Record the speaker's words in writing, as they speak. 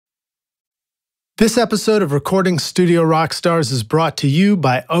This episode of Recording Studio Rockstars is brought to you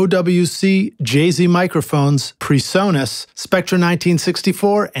by OWC, Jay-Z Microphones, PreSonus, Spectra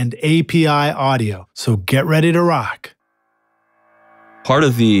 1964, and API Audio. So get ready to rock. Part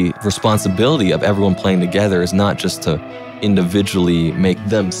of the responsibility of everyone playing together is not just to individually make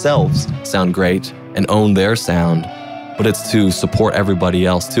themselves sound great and own their sound, but it's to support everybody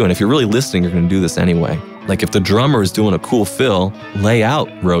else too. And if you're really listening, you're going to do this anyway. Like if the drummer is doing a cool fill, lay out,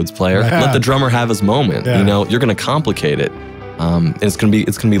 Rhodes player. Yeah. Let the drummer have his moment. Yeah. You know, you're going to complicate it. And it's going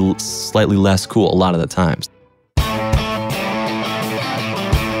to be slightly less cool a lot of the times.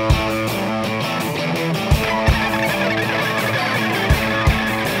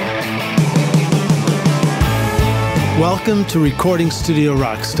 Welcome to Recording Studio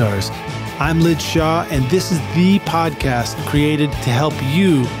Rockstars. I'm Lid Shaw, and this is the podcast created to help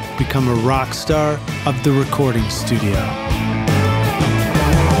you become a rock star of the recording studio.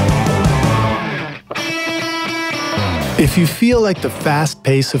 If you feel like the fast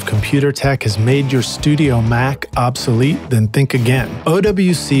pace of computer tech has made your studio Mac obsolete, then think again.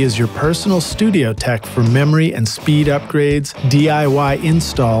 OWC is your personal studio tech for memory and speed upgrades, DIY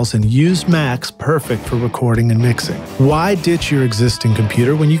installs, and used Macs perfect for recording and mixing. Why ditch your existing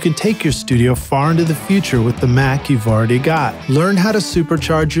computer when you can take your studio far into the future with the Mac you've already got? Learn how to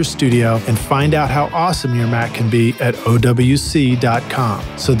supercharge your studio and find out how awesome your Mac can be at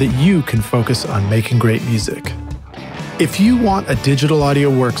OWC.com so that you can focus on making great music. If you want a digital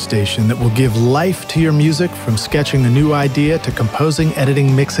audio workstation that will give life to your music, from sketching a new idea to composing,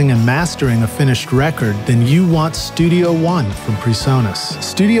 editing, mixing, and mastering a finished record, then you want Studio One from PreSonus.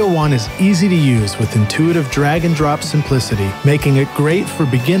 Studio One is easy to use with intuitive drag-and-drop simplicity, making it great for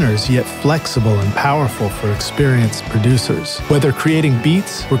beginners yet flexible and powerful for experienced producers. Whether creating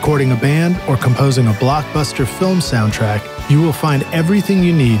beats, recording a band, or composing a blockbuster film soundtrack, you will find everything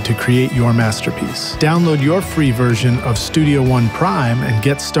you need to create your masterpiece. Download your free version of Studio One Prime and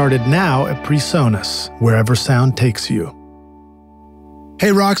get started now at PreSonus, wherever sound takes you. Hey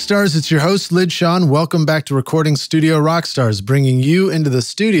Rockstars, it's your host Lid Shaw. Welcome back to Recording Studio Rockstars, bringing you into the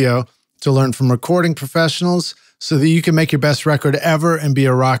studio to learn from recording professionals so that you can make your best record ever and be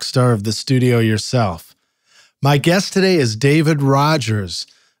a rock star of the studio yourself. My guest today is David Rodgers.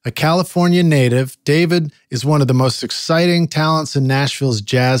 A California native, David is one of the most exciting talents in Nashville's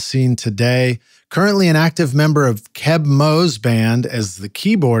jazz scene today. Currently an active member of Keb Mo's band as the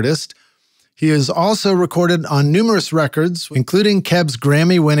Keyboardist, he is also recorded on numerous records, including Keb's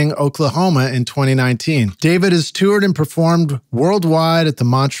Grammy-winning Oklahoma in 2019. David has toured and performed worldwide at the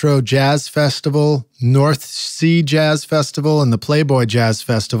Montreux Jazz Festival, North Sea Jazz Festival, and the Playboy Jazz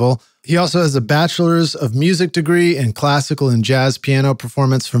Festival. He also has a Bachelor's of Music degree in classical and jazz piano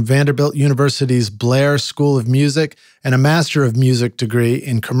performance from Vanderbilt University's Blair School of Music and a Master of Music degree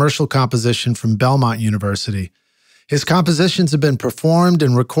in commercial composition from Belmont University. His compositions have been performed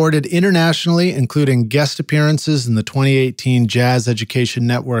and recorded internationally, including guest appearances in the 2018 Jazz Education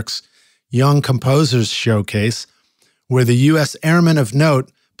Network's Young Composers Showcase, where the U.S. Airmen of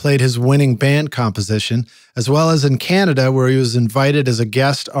Note played his winning band composition, as well as in Canada, where he was invited as a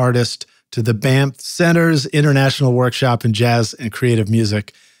guest artist to the Banff Center's International Workshop in Jazz and Creative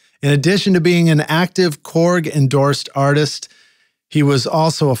Music. In addition to being an active Korg-endorsed artist, he was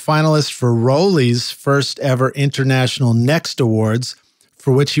also a finalist for Rolly's first ever International Next Awards,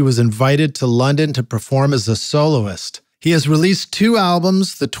 for which he was invited to London to perform as a soloist. He has released 2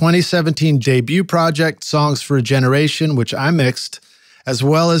 albums, the 2017 debut project, Songs for a Generation, which I mixed, as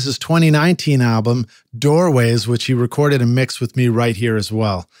well as his 2019 album, Doorways, which he recorded and mixed with me right here as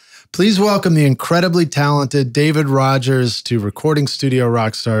well. Please welcome the incredibly talented David Rodgers to Recording Studio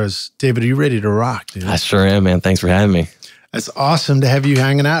Rockstars. David, are you ready to rock, dude? I sure am, man. Thanks for having me. It's awesome to have you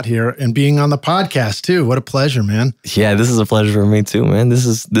hanging out here and being on the podcast, too. What a pleasure, man. Yeah, this is a pleasure for me, too, man. This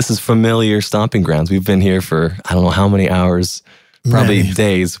is familiar stomping grounds. We've been here for, I don't know how many hours, probably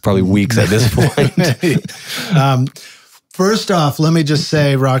days, probably weeks at this point. First off, let me just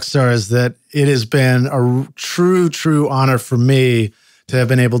say, Rockstars, that it has been a true honor for me to have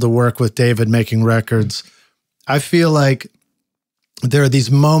been able to work with David making records. I feel like there are these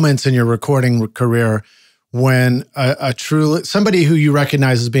moments in your recording career when somebody who you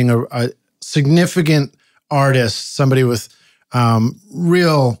recognize as being a significant artist, somebody with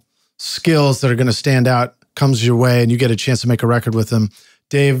real skills that are going to stand out, comes your way and you get a chance to make a record with them.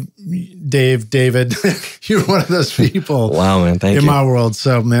 David, you're one of those people. Wow, man, thank you. In my world.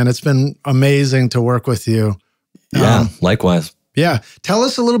 So, man, it's been amazing to work with you. Yeah, likewise. Yeah. Tell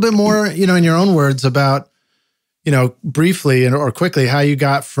us a little bit more, in your own words about, briefly or quickly, how you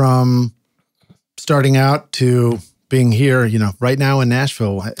got from starting out to being here, right now in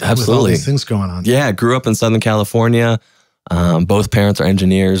Nashville Absolutely. with all these things going on. Yeah, I grew up in Southern California. Both parents are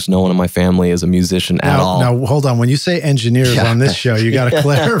engineers. No one in my family is a musician at all. Now, hold on. When you say engineers on this show, you got to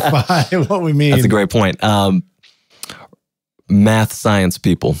clarify what we mean. That's a great point. Math science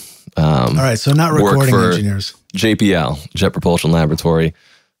people. All right, so not recording engineers. JPL, Jet Propulsion Laboratory,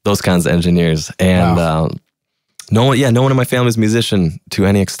 those kinds of engineers. And no one in my family is a musician to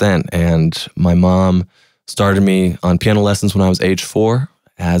any extent. And my mom started me on piano lessons when I was age 4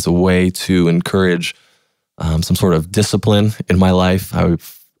 as a way to encourage some sort of discipline in my life. I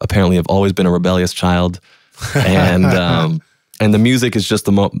apparently have always been a rebellious child. And and the music is just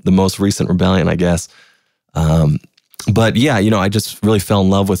the most recent rebellion, I guess. But yeah, I just really fell in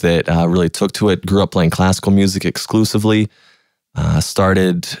love with it, really took to it, grew up playing classical music exclusively,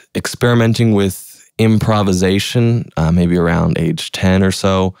 started experimenting with improvisation maybe around age 10 or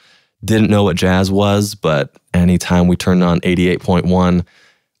so. Didn't know what jazz was, but anytime we turned on 88.1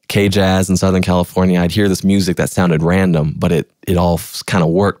 K-Jazz in Southern California, I'd hear this music that sounded random, but it all kind of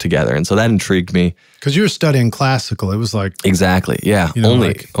worked together. And so that intrigued me. Because you were studying classical. It was like... Exactly, yeah.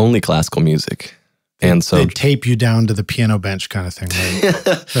 Only classical music. And so they'd tape you down to the piano bench kind of thing, right?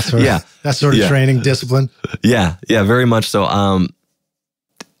 That sort of training, discipline. Yeah, very much so.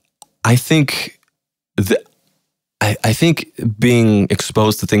 I think being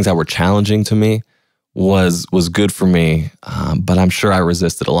exposed to things that were challenging to me was good for me, but I'm sure I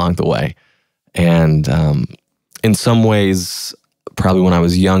resisted along the way. And in some ways, probably when I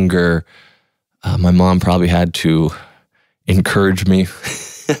was younger, my mom probably had to encourage me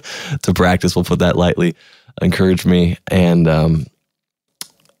to practice, we'll put that lightly, encourage me. And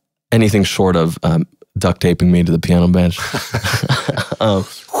anything short of duct taping me to the piano bench.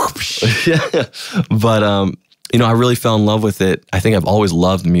 But, I really fell in love with it. I think I've always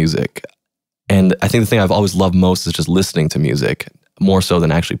loved music. And I think the thing I've always loved most is just listening to music, more so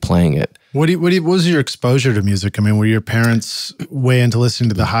than actually playing it. What was your exposure to music? I mean, were your parents way into listening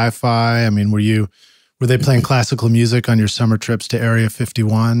to the hi-fi? I mean, were they playing classical music on your summer trips to Area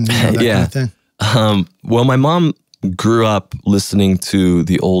 51? That kind of thing? Well, my mom grew up listening to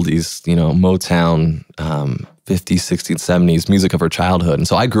the oldies, Motown, 50s, 60s, 70s, music of her childhood. And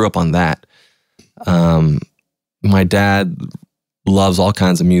so I grew up on that. My dad loves all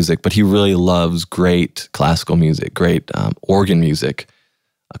kinds of music, but he really loves great classical music, great organ music,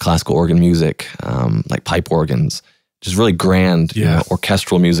 classical organ music, like pipe organs, just really grand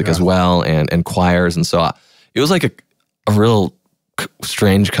orchestral music as well, and choirs. And so it was like a real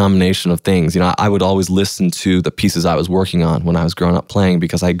strange combination of things. I would always listen to the pieces I was working on when I was growing up playing,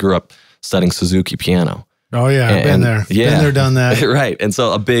 because I grew up studying Suzuki piano. Oh yeah, been there. Yeah. Been there, done that. Right. And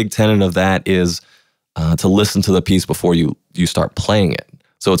so a big tenet of that is to listen to the piece before you start playing it.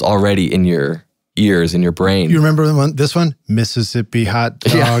 So it's already in your ears, in your brain. You remember this one? Mississippi hot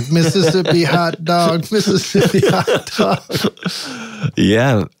dog, Mississippi hot dog, Mississippi hot dog.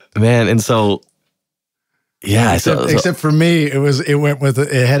 Yeah, man. And so, except for me,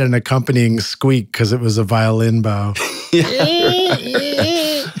 it had an accompanying squeak because it was a violin bow.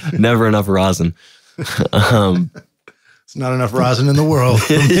 Never enough rosin. It's not enough rosin in the world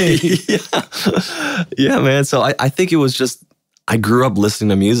for me. Yeah, man. So I think it was just, I grew up listening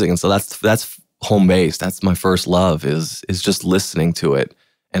to music. And so that's home base. That's my first love is just listening to it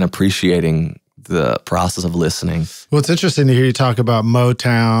and appreciating the process of listening. Well, it's interesting to hear you talk about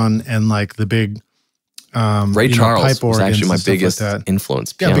Motown and like the big Ray Charles was actually my biggest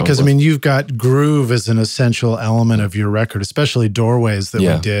influence. Yeah, because I mean, you've got groove as an essential element of your record, especially Doorways that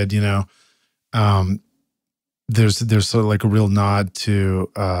we did, there's sort of like a real nod to,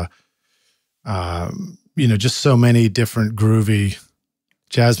 just so many different groovy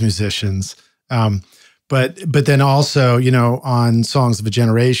jazz musicians. But then also, on Songs of a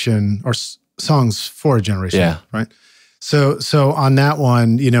Generation or Songs for a Generation, right? So on that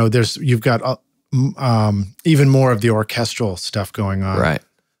one, you've got even more of the orchestral stuff going on, right,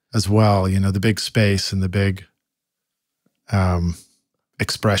 as well. The big space and the big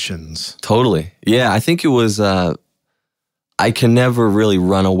expressions. Totally. Yeah, I think it was, I can never really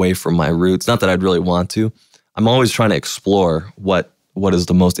run away from my roots. Not that I'd really want to. I'm always trying to explore what is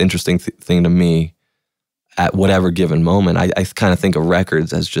the most interesting thing to me at whatever given moment. I kind of think of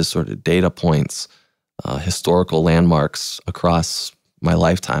records as just sort of data points, historical landmarks across my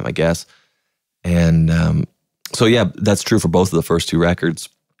lifetime, I guess. And so, yeah, that's true for both of the first two records.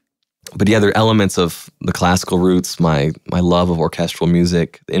 But yeah, there are elements of the classical roots, my love of orchestral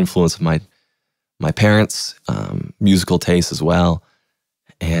music, the influence of my parents' musical taste as well.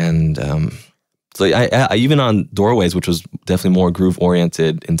 And so I even on Doorways, which was definitely more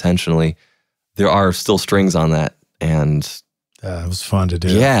groove-oriented intentionally, there are still strings on that. And it was fun to do.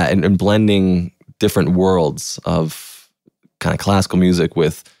 Yeah, and blending different worlds of kind of classical music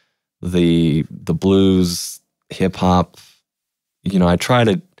with the blues, hip hop. You know, I try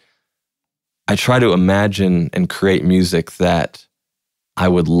to imagine and create music that I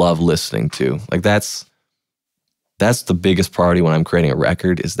would love listening to. Like that's the biggest priority when I'm creating a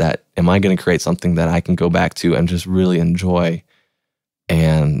record, is that am I going to create something that I can go back to and just really enjoy?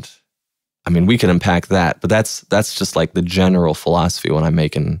 And I mean, we can unpack that, but that's just like the general philosophy when I'm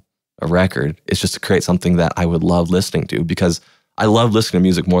making a record. It's just to create something that I would love listening to, because I love listening to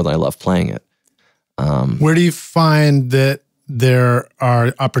music more than I love playing it. Where do you find that there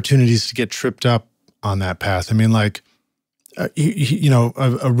are opportunities to get tripped up on that path? I mean, like, you know,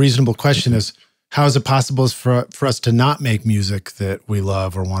 a reasonable question is, how is it possible for us to not make music that we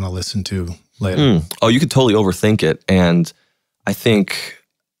love or want to listen to later? Oh, you could totally overthink it. And I think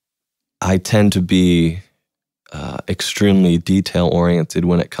I tend to be extremely detail-oriented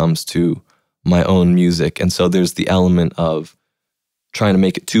when it comes to my own music. And so there's the element of trying to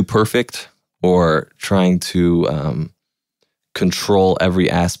make it too perfect, or trying to control every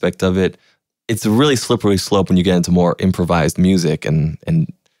aspect of it. It's a really slippery slope when you get into more improvised music. And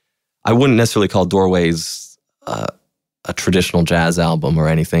I wouldn't necessarily call Doorways a traditional jazz album or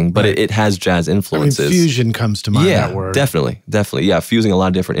anything, but it has jazz influences. I mean, fusion comes to mind, that word. Definitely. Yeah, fusing a lot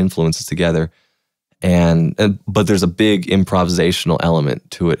of different influences together. But there's a big improvisational element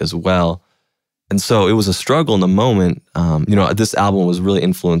to it as well. And so it was a struggle in the moment. You know, this album was really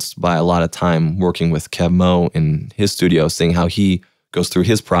influenced by a lot of time working with Keb Mo in his studio, seeing how he goes through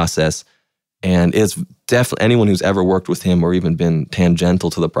his process. And it's definitely, anyone who's ever worked with him or even been tangential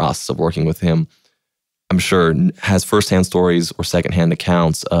to the process of working with him, I'm sure has firsthand stories or secondhand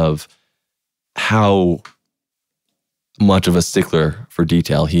accounts of how much of a stickler for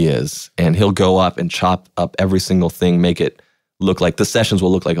detail he is. And he'll go up and chop up every single thing, make it look like, the sessions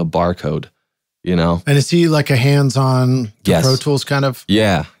will look like a barcode, you know? And is he like a hands-on Yes. Pro Tools kind of?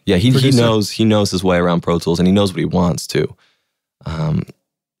 Yeah. He knows his way around Pro Tools, and he knows what he wants to.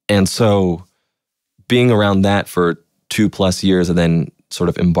 And so being around that for 2+ years and then sort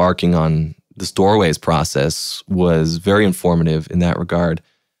of embarking on this Doorways process was very informative in that regard.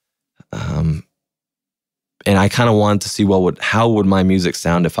 And I kind of wanted to see how would my music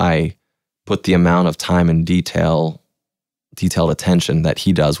sound if I put the amount of time and detailed attention that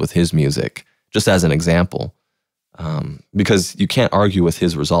he does with his music, just as an example. Because you can't argue with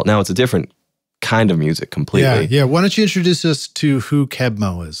his result. Now, it's a different kind of music completely. Yeah. Why don't you introduce us to who Keb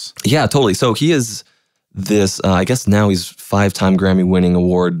Mo is? Yeah, totally. So he is this, I guess now he's 5-time Grammy-winning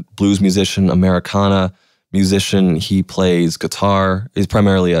award blues musician, Americana musician. He plays guitar. He's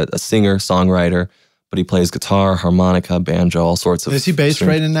primarily a singer, songwriter, but he plays guitar, harmonica, banjo, all sorts of. Is he based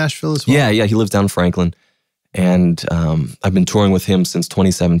right in Nashville as well? Yeah. He lives down in Franklin. And I've been touring with him since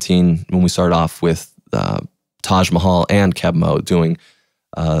 2017, when we started off with Taj Mahal and Keb Mo doing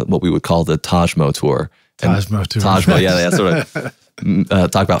what we would call the Taj Mo tour. Taj Mo tour. Taj Mo, yeah, sort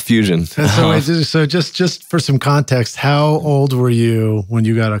of talk about fusion. So just for some context, how old were you when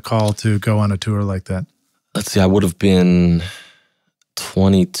you got a call to go on a tour like that? Let's see, I would have been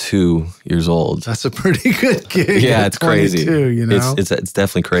 22 years old. That's a pretty good gig. Yeah, it's crazy. You know? It's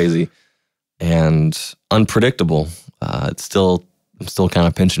definitely crazy and unpredictable. I'm still kind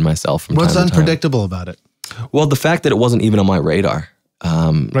of pinching myself from What's time to time. unpredictable about it? Well, the fact that it wasn't even on my radar.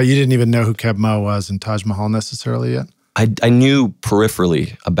 Right, you didn't even know who Keb Mo was and Taj Mahal necessarily yet? I knew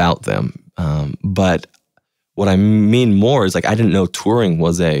peripherally about them, but what I mean more is, like, I didn't know touring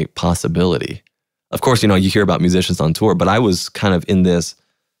was a possibility. Of course, you know, you hear about musicians on tour, but I was kind of in this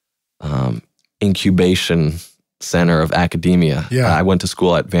incubation center of academia. Yeah. I went to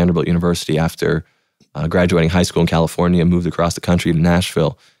school at Vanderbilt University after graduating high school in California, moved across the country to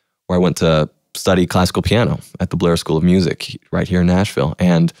Nashville, where I went to study classical piano at the Blair School of Music right here in Nashville.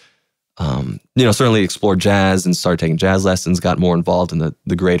 And, you know, certainly explored jazz and started taking jazz lessons, got more involved in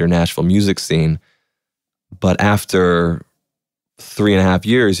the greater Nashville music scene. But after 3.5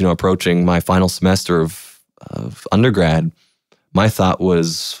 years, you know, approaching my final semester of undergrad, my thought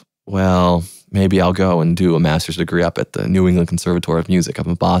was, well, maybe I'll go and do a master's degree up at the New England Conservatory of Music up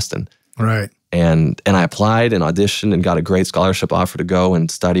in Boston. Right. And I applied and auditioned and got a great scholarship offer to go and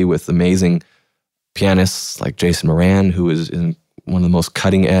study with amazing pianists like Jason Moran, who is one of the most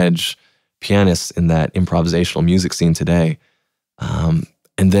cutting edge pianists in that improvisational music scene today. And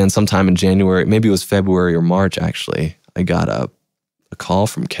then sometime in January, maybe it was February or March actually, I got a call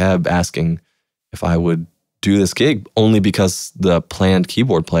from Keb asking if I would do this gig, only because the planned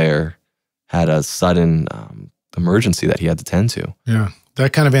keyboard player had a sudden emergency that he had to tend to. Yeah,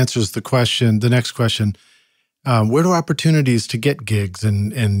 that kind of answers the question. The next question, Where do opportunities to get gigs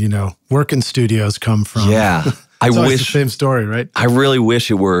and work in studios come from? Yeah. I wish the same story, right? I really wish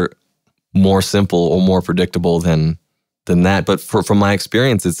it were more simple or more predictable than that. But from my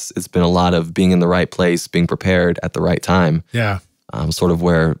experience, it's been a lot of being in the right place, being prepared at the right time. Yeah. Sort of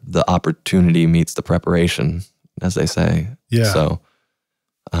where the opportunity meets the preparation, as they say. Yeah. So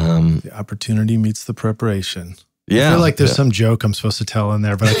the opportunity meets the preparation. Yeah. I feel like there's some joke I'm supposed to tell in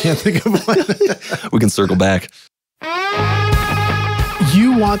there, but I can't think of one. We can circle back.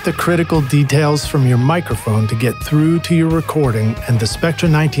 You want the critical details from your microphone to get through to your recording, and the Spectra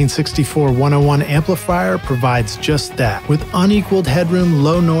 1964 101 amplifier provides just that, with unequaled headroom,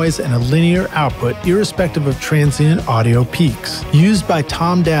 low noise, and a linear output irrespective of transient audio peaks. Used by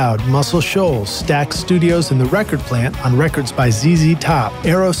Tom Dowd, Muscle Shoals, Stax Studios, and The Record Plant on records by ZZ Top,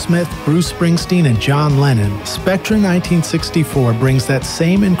 Aerosmith, Bruce Springsteen, and John Lennon, Spectra 1964 brings that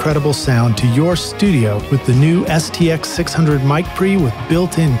same incredible sound to your studio with the new STX 600 mic pre with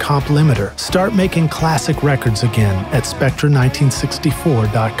built-in comp limiter. Start making classic records again at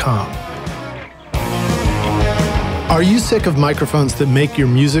Spectra1964.com. Are you sick of microphones that make your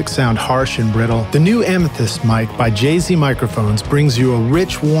music sound harsh and brittle? The new Amethyst mic by Jay-Z Microphones brings you a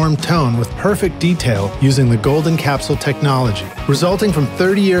rich, warm tone with perfect detail using the golden capsule technology. Resulting from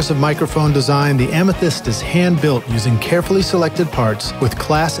 30 years of microphone design, the Amethyst is hand-built using carefully selected parts with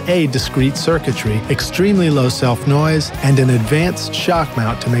Class A discrete circuitry, extremely low self-noise, and an advanced shock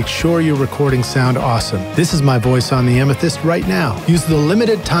mount to make sure your recordings sound awesome. This is my voice on the Amethyst right now. Use the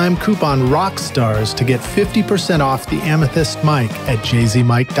limited time coupon ROCKSTARS to get 50% off the Amethyst mic at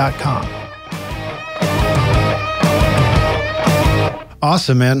jzmic.com.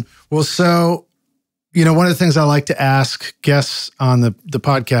 Awesome, man. Well, so, one of the things I like to ask guests on the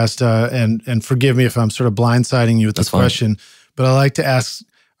podcast, and forgive me if I'm sort of blindsiding you with this question, but I like to ask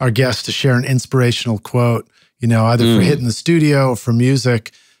our guests to share an inspirational quote, either for hitting the studio or for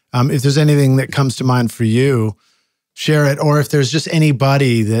music. If there's anything that comes to mind for you, share it. Or if there's just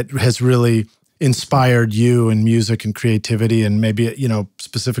anybody that has really inspired you in music and creativity and maybe,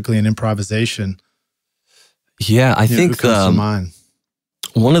 specifically in improvisation. Yeah, I think who comes to mind?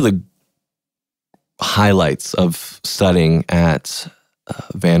 One of the highlights of studying at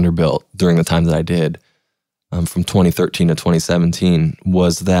Vanderbilt during the time that I did, from 2013 to 2017,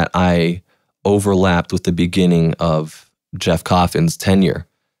 was that I overlapped with the beginning of Jeff Coffin's tenure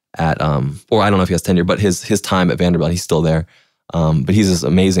at, or I don't know if he has tenure, but his time at Vanderbilt. He's still there. But he's this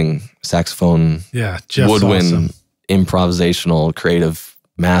amazing saxophone, woodwind, awesome, improvisational, creative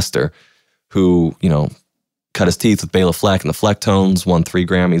master who, cut his teeth with Bela Fleck and the Flecktones, won 3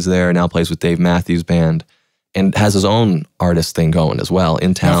 Grammys there, now plays with Dave Matthews Band, and has his own artist thing going as well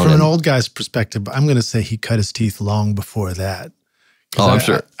in town. Now, from an old guy's perspective, I'm going to say he cut his teeth long before that. Oh, I'm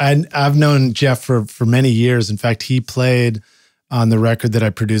sure. I've known Jeff for many years. In fact, he played on the record that I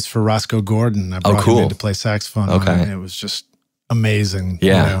produced for Roscoe Gordon. I brought him in to play saxophone on it, and it was just amazing.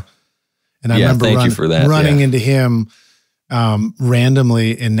 Yeah. And I remember running into him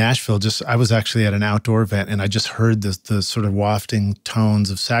randomly in Nashville. I was actually at an outdoor event and I just heard the sort of wafting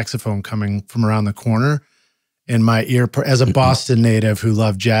tones of saxophone coming from around the corner. And my ear, as a Boston native who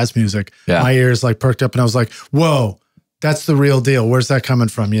loved jazz music, my ears like perked up and I was like, whoa, that's the real deal. Where's that coming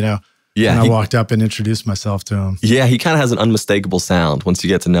from, Yeah. And I walked up and introduced myself to him. Yeah, he kind of has an unmistakable sound once you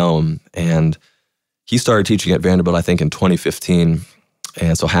get to know him. And he started teaching at Vanderbilt, I think, in 2015.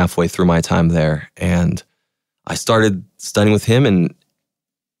 And so halfway through my time there. And I started studying with him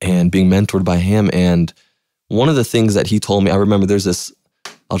and being mentored by him. And one of the things that he told me, I remember there's this,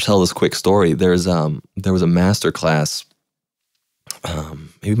 I'll tell this quick story. There was a master class,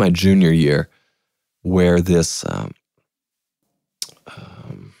 maybe my junior year, where this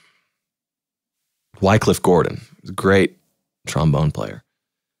Wycliffe Gordon, a great trombone player,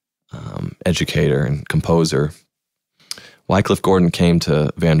 educator and composer. Wycliffe Gordon came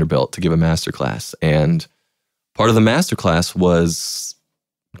to Vanderbilt to give a master class, and part of the master class was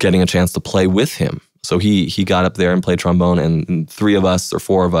getting a chance to play with him. So he got up there and played trombone, and 3 of us or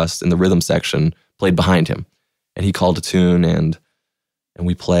 4 of us in the rhythm section played behind him. And he called a tune, and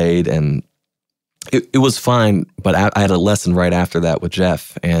we played, and it was fine. But I had a lesson right after that with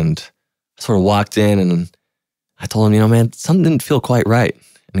Jeff, and I sort of walked in, and I told him, man, something didn't feel quite right.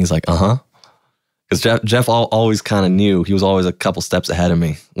 And he's like, Because Jeff always kind of knew. He was always a couple steps ahead of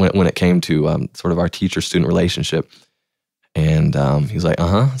me when it came to sort of our teacher-student relationship. And he's like,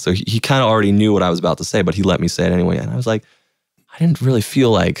 So he kind of already knew what I was about to say, but he let me say it anyway. And I was like, I didn't really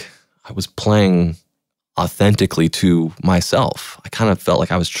feel like I was playing authentically to myself. I kind of felt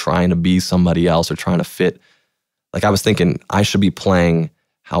like I was trying to be somebody else or trying to fit. Like I was thinking I should be playing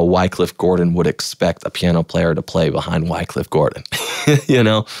how Wycliffe Gordon would expect a piano player to play behind Wycliffe Gordon. You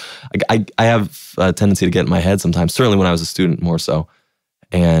know, I have a tendency to get in my head sometimes, certainly when I was a student more so.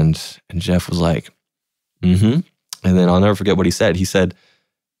 And Jeff was like, mm-hmm. And then I'll never forget what he said. He said,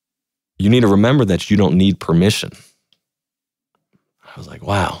 you need to remember that you don't need permission. I was like,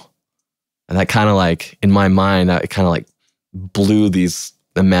 wow. And that kind of like, in my mind, it kind of like blew these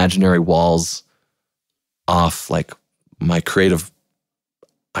imaginary walls off like my creative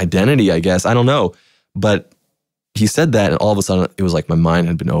identity, I guess. I don't know. But he said that, and all of a sudden it was like my mind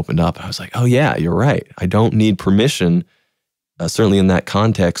had been opened up. I was like, oh yeah, you're right. I don't need permission, certainly in that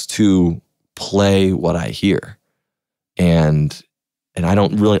context, to play what I hear. And I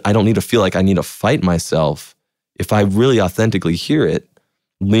don't need to feel like I need to fight myself. If I really authentically hear it,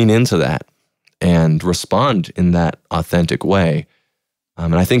 lean into that and respond in that authentic way.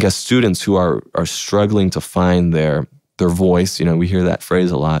 And I think as students who are struggling to find their voice, you know, we hear that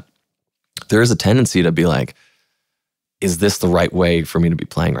phrase a lot, there is a tendency to be like, is this the right way for me to be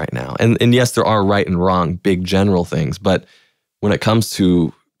playing right now? And yes, there are right and wrong, big general things, but when it comes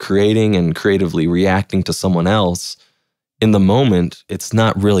to creating and creatively reacting to someone else, in the moment, it's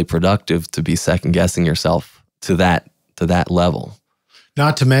not really productive to be second guessing yourself to that level.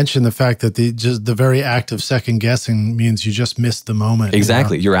 Not to mention the fact that the very act of second guessing means you just missed the moment.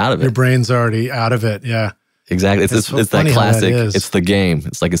 Exactly, you know? You're out of it. Your brain's already out of it. Yeah, exactly. It's that classic. It's the game.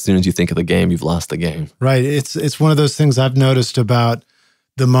 It's like as soon as you think of the game, you've lost the game. Right. It's one of those things I've noticed about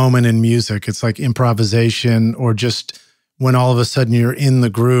the moment in music. It's like improvisation, or just when all of a sudden you're in the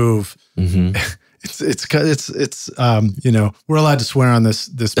groove. Mm-hmm. It's you know, we're allowed to swear on this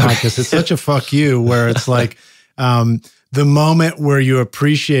podcast. It's such a fuck you, where it's like the moment where you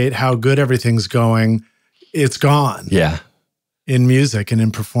appreciate how good everything's going, it's gone. Yeah. In music and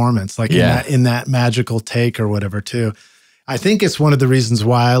in performance, like in that magical take or whatever too. I think it's one of the reasons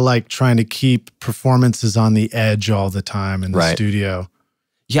why I like trying to keep performances on the edge all the time in the studio.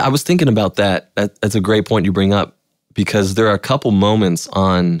 Yeah, I was thinking about that. That's a great point you bring up, because there are a couple moments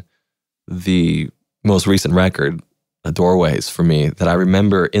on the most recent record, Doorways, for me, that I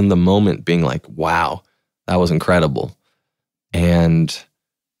remember in the moment being like, wow, that was incredible. And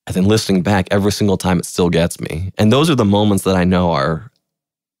then listening back every single time, it still gets me. And those are the moments that I know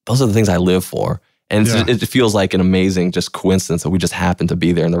those are the things I live for. And it feels like an amazing just coincidence that we just happened to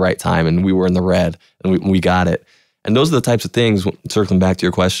be there in the right time, and we were in the red, and we got it. And those are the types of things, circling back to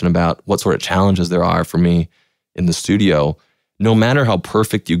your question about what sort of challenges there are for me in the studio. No matter how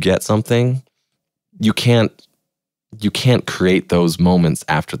perfect you get something, you can't create those moments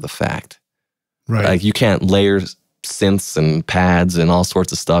after the fact. Right. Like you can't layer synths and pads and all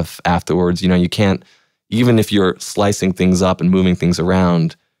sorts of stuff afterwards. You know, you can't, even if you're slicing things up and moving things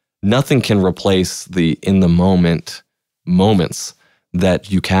around, nothing can replace the in the moment moments that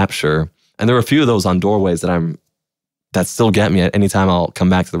you capture. And there are a few of those on Doorways that still get me at any time I'll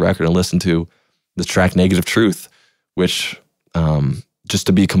come back to the record and listen to the track Negative Truth, which, just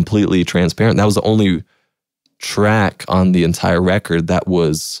to be completely transparent, that was the only track on the entire record that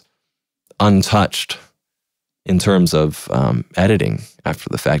was untouched in terms of editing after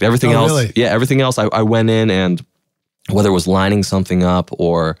the fact. Everything else, really? Yeah, everything else I went in, and whether it was lining something up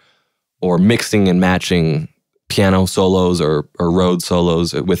or mixing and matching piano solos or Rhodes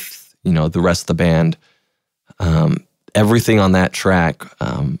solos with, you know, the rest of the band, everything on that track,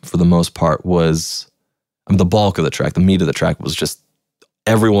 for the most part, was the bulk of the track. The meat of the track was just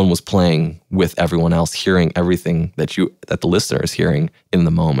everyone was playing with everyone else, hearing everything that the listener is hearing in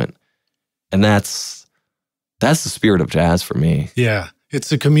the moment, and that's the spirit of jazz for me. Yeah.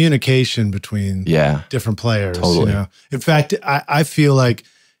 It's a communication between different players. Totally. You know? In fact, I feel like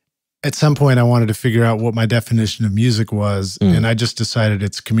at some point I wanted to figure out what my definition of music was, and I just decided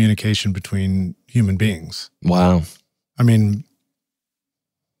it's communication between human beings. Wow. I mean,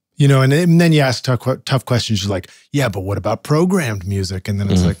 you know, and then you ask tough questions. You're like, yeah, but what about programmed music? And then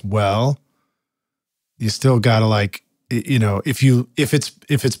it's like, well, you still gotta, like, you know, if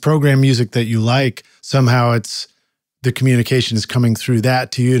it's programmed music that you like, somehow the communication is coming through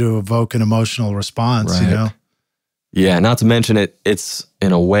that to you to evoke an emotional response, you know? Yeah, not to mention it's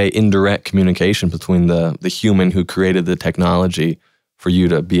in a way indirect communication between the human who created the technology for you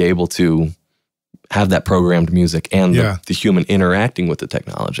to be able to have that programmed music and the human interacting with the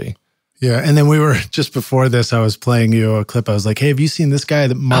technology. Yeah, and then we were, just before this, I was playing you a clip. I was like, hey, have you seen this guy,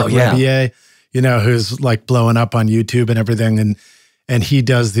 Mark Rebier? You know, who's like blowing up on YouTube and everything. And he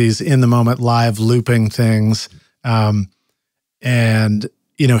does these in the moment live looping things. And,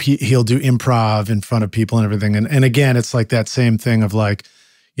 you know, he'll do improv in front of people and everything. And again, it's like that same thing of like,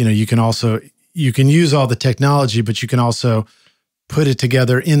 you know, you can use all the technology, but you can also put it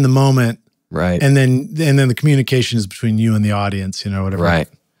together in the moment. Right. And then the communication is between you and the audience, whatever. Right.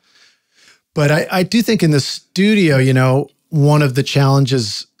 But I do think in the studio, one of the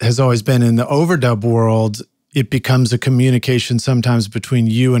challenges has always been in the overdub world, it becomes a communication sometimes between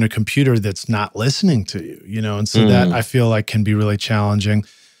you and a computer that's not listening to you, and so that I feel like can be really challenging.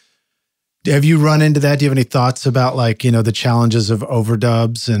 Have you run into that? Do you have any thoughts about the challenges of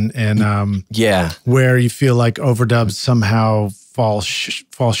overdubs and yeah, where you feel like overdubs somehow fall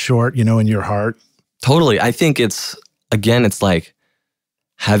short, in your heart? Totally. I think it's like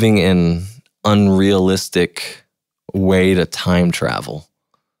having an unrealistic way to time travel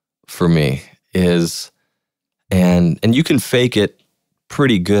for me is, and you can fake it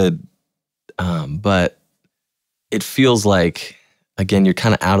pretty good, but it feels like, again, you're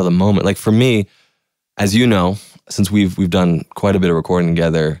kind of out of the moment. Like for me, as you know, since we've done quite a bit of recording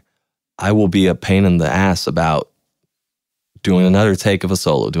together, I will be a pain in the ass about doing another take of a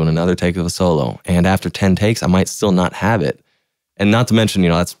solo, and after 10 takes, I might still not have it. And not to mention,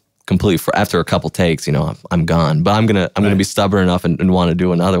 that's completely after a couple takes, I'm gone. But I'm gonna be stubborn enough and want to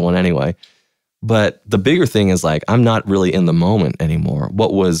do another one anyway. But the bigger thing is I'm not really in the moment anymore.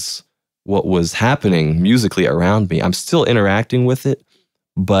 What was happening musically around me, I'm still interacting with it,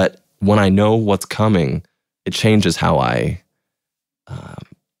 but when I know what's coming, it changes how I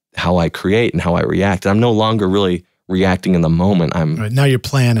create and how I react. And I'm no longer really reacting in the moment. Now you're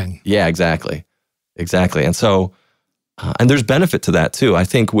planning. Yeah, exactly. And so, and there's benefit to that too. I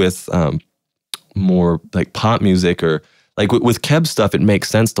think with more like pop music or like with Keb's stuff, it makes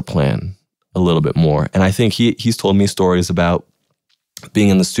sense to plan a little bit more. And I think he's told me stories about being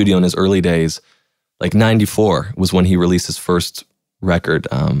in the studio in his early days. Like 94 was when he released his first record,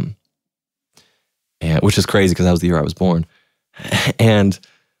 and which is crazy because that was the year I was born. And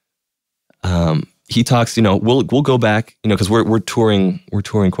he talks, we'll go back, because we're touring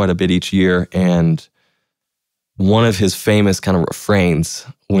quite a bit each year, and one of his famous kind of refrains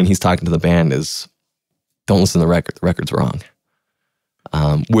when he's talking to the band is, "Don't listen to the record. The record's wrong."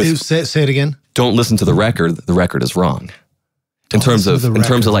 Say it again. Don't listen to the record. The record is wrong. In terms of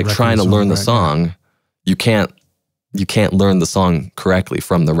like trying to learn the song, you can't learn the song correctly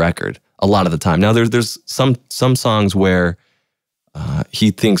from the record a lot of the time. Now there's some songs where he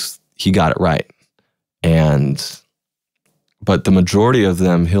thinks he got it right, but the majority of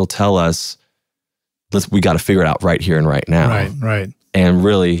them he'll tell us, we got to figure it out right here and right now. Right. And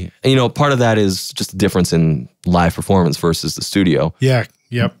really, part of that is just the difference in live performance versus the studio. Yeah,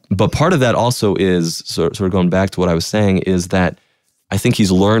 yep. But part of that also is, sort of going back to what I was saying, is that I think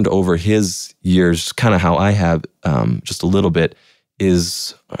he's learned over his years, kind of how I have just a little bit,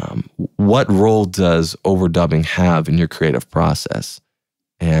 is what role does overdubbing have in your creative process?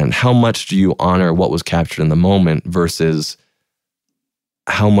 And how much do you honor what was captured in the moment versus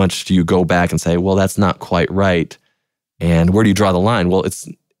how much do you go back and say, well, that's not quite right? And where do you draw the line? Well, it's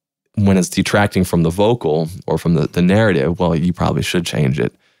when it's detracting from the vocal or from the narrative, well, you probably should change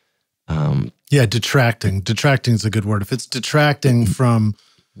it. Yeah, detracting. Detracting is a good word. If it's detracting from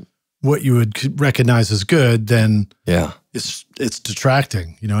what you would recognize as good, then it's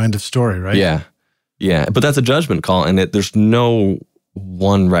detracting, end of story, right? Yeah. But that's a judgment call, and there's no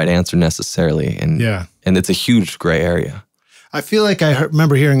one right answer necessarily. And it's a huge gray area. I feel like I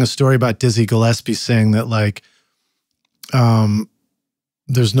remember hearing a story about Dizzy Gillespie saying that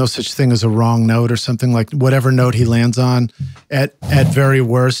there's no such thing as a wrong note or something, like whatever note he lands on, at very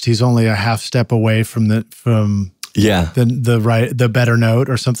worst, he's only a half step away from the better note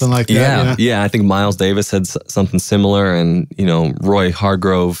or something like that. Yeah. I think Miles Davis said something similar, and Roy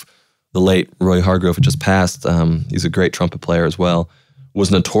Hargrove, the late Roy Hargrove, who just passed. He's a great trumpet player as well.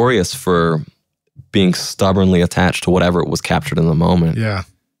 Was notorious for being stubbornly attached to whatever was captured in the moment. Yeah,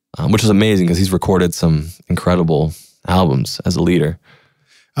 which is amazing because he's recorded some incredible albums as a leader.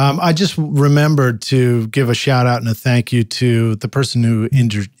 I just remembered to give a shout out and a thank you to the person who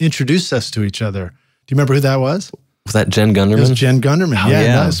introduced us to each other. Do you remember who that was? Was that Jen Gunderman? It was Jen Gunderman. Oh,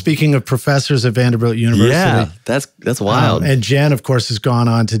 yeah. Speaking of professors at Vanderbilt University. Yeah, that's wild. And Jen, of course, has gone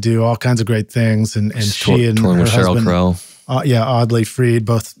on to do all kinds of great things. And she and touring her with husband, Sheryl Crow. Audley Freed,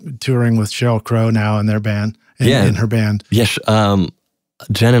 both touring with Sheryl Crow now in their band. In her band. Yes.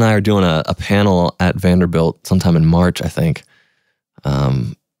 Jen and I are doing a panel at Vanderbilt sometime in March, I think.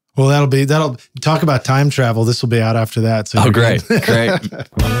 Well, that'll talk about time travel. This will be out after that. So great.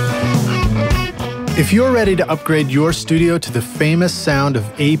 If you're ready to upgrade your studio to the famous sound of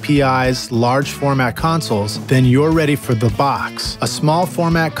API's large format consoles, then you're ready for the Box, a small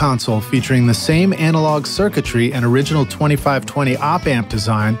format console featuring the same analog circuitry and original 2520 op-amp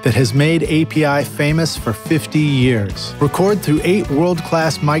design that has made API famous for 50 years. Record through 8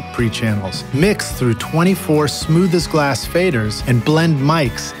 world-class mic pre-channels, mix through 24 smooth-as-glass faders, and blend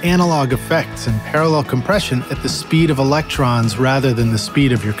mics, analog effects, and parallel compression at the speed of electrons rather than the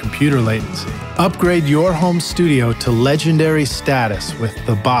speed of your computer latency. Upgrade your home studio to legendary status with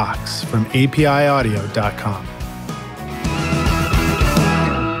The Box from APIaudio.com.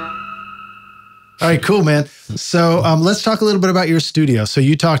 All right, cool, man. So let's talk a little bit about your studio. So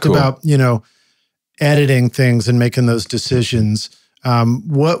you talked about, you know, editing things and making those decisions.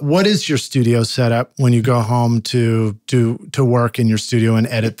 What is your studio setup when you go home to work in your studio and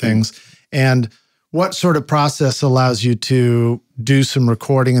edit things? And what sort of process allows you to do some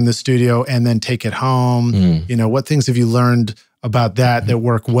recording in the studio and then take it home? You know, what things have you learned about that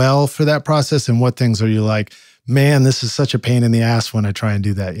work well for that process? And what things are you like, man, this is such a pain in the ass when I try and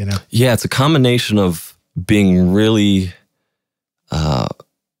do that, you know? Yeah, it's a combination of being really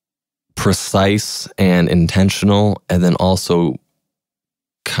precise and intentional, and then also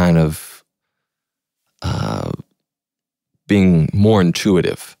kind of being more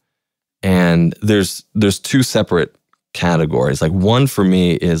intuitive. And there's 2 separate categories. Like, one for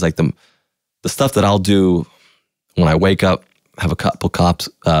me is like the stuff that I'll do when I wake up, have a couple cups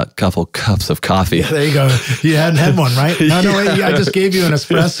of coffee. Yeah, there you go. You hadn't had one, right? No, wait, I just gave you an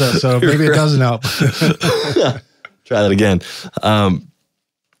espresso, so maybe it doesn't help. Try that again.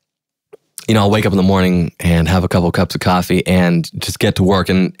 You know, I'll wake up in the morning and have a couple cups of coffee and just get to work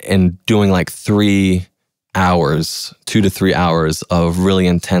and doing like 2 to 3 hours of really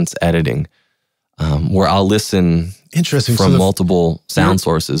intense editing, where I'll listen from multiple sound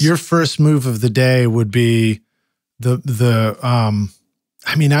sources. Your first move of the day would be I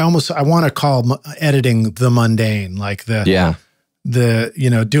want to call editing the mundane, like you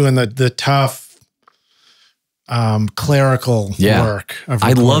know, doing the tough clerical work of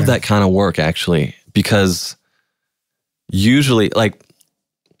recording. I love that kind of work, actually, because usually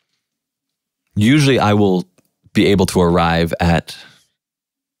I will be able to arrive at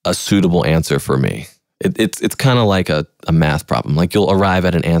a suitable answer for me. It's kind of like a math problem. Like, you'll arrive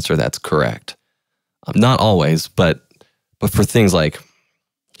at an answer that's correct. Not always, but for things like,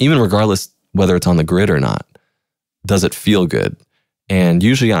 even regardless whether it's on the grid or not, does it feel good? And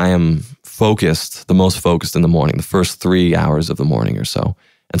usually I am the most focused in the morning, the first 3 hours of the morning or so.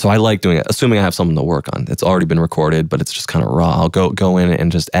 And so I like doing it, assuming I have something to work on. It's already been recorded, but it's just kind of raw. I'll go in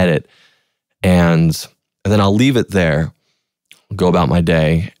and just edit, and then I'll leave it there, go about my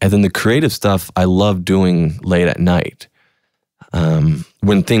day. And then the creative stuff I love doing late at night,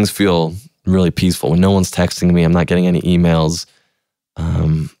 when things feel really peaceful, when no one's texting me, I'm not getting any emails,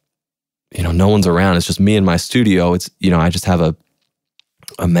 you know, no one's around. It's just me in my studio. It's, you know, I just have a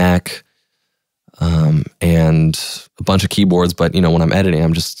Mac and a bunch of keyboards, but, you know, when I'm editing,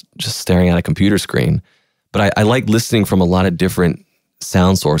 I'm just staring at a computer screen. But I like listening from a lot of different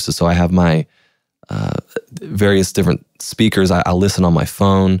sound sources. So I have my various different speakers. I'll listen on my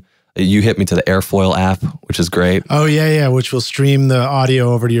phone. You hit me to the Airfoil app, which is great. Oh, yeah, which will stream the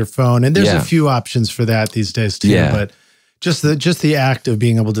audio over to your phone. And there's a few options for that these days too. Yeah. But just the act of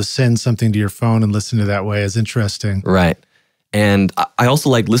being able to send something to your phone and listen to that way is interesting. Right. And I also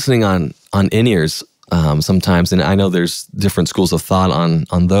like listening on in-ears sometimes. And I know there's different schools of thought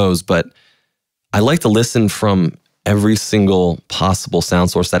on those, but I like to listen from every single possible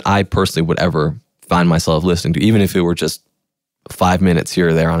sound source that I personally would ever find myself listening to, even if it were just 5 minutes here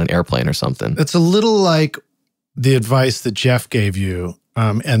or there on an airplane or something. It's a little like the advice that Jeff gave you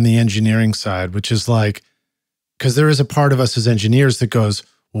and the engineering side, which is like, because there is a part of us as engineers that goes,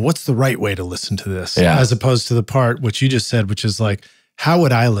 well, what's the right way to listen to this? Yeah. As opposed to the part, which you just said, which is like, how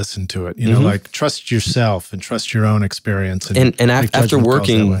would I listen to it? You know, like, trust yourself and trust your own experience. And after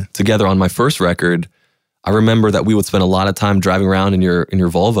working together on my first record, I remember that we would spend a lot of time driving around in your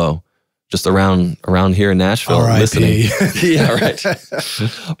Volvo, just around here in Nashville, listening. Yeah, right.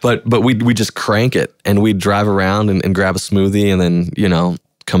 But we just crank it, and we'd drive around and grab a smoothie, and then, you know,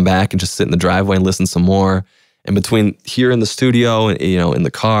 come back and just sit in the driveway and listen some more. And between here in the studio and, you know, in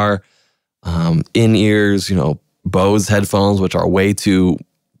the car, in ears, you know, Bose headphones, which are way too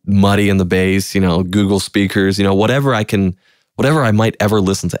muddy in the bass, you know, Google speakers, you know, whatever I might ever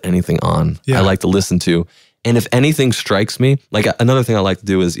listen to anything on, I like to listen to. And if anything strikes me, like, another thing I like to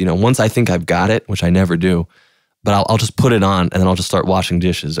do is, you know, once I think I've got it, which I never do, but I'll just put it on, and then I'll just start washing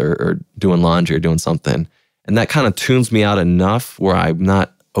dishes or doing laundry or doing something. And that kind of tunes me out enough where I'm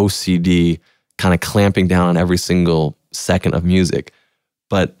not OCD kind of clamping down on every single second of music.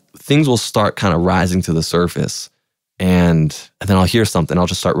 But things will start kind of rising to the surface. And then I'll hear something, I'll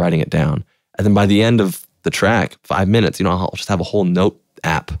just start writing it down. And then by the end of the track, 5 minutes, you know, I'll just have a whole note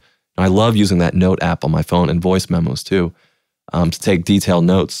app. And I love using that note app on my phone and voice memos too, to take detailed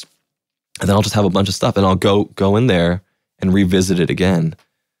notes. And then I'll just have a bunch of stuff and I'll go in there and revisit it again.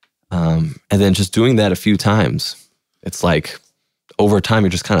 And then just doing that a few times, it's like over time, you're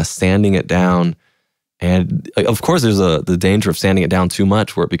just kind of sanding it down. And of course, there's the danger of sanding it down too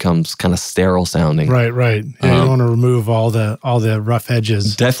much where it becomes kind of sterile sounding. Right. You don't want to remove all the rough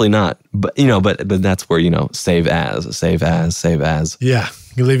edges. Definitely not. But, you know, but that's where, you know, save as. Yeah.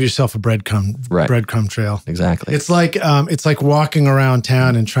 You leave yourself a breadcrumb trail. Exactly. It's like walking around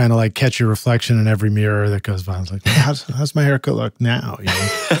town and trying to like catch your reflection in every mirror that goes by. It's like, how's my haircut look now? You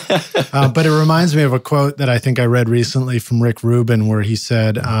know? But it reminds me of a quote that I think I read recently from Rick Rubin, where he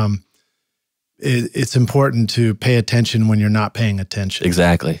said, it's important to pay attention when you're not paying attention.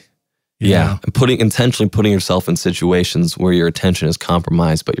 Exactly. You know? And intentionally putting yourself in situations where your attention is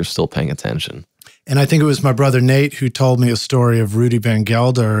compromised, but you're still paying attention. And I think it was my brother Nate who told me a story of Rudy Van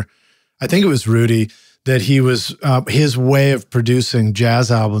Gelder. I think it was Rudy, that he was, his way of producing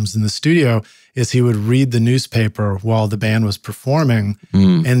jazz albums in the studio is he would read the newspaper while the band was performing.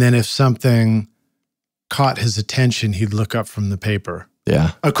 And then if something caught his attention, he'd look up from the paper.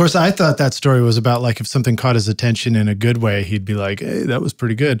 Yeah. Of course, I thought that story was about like if something caught his attention in a good way, he'd be like, hey, that was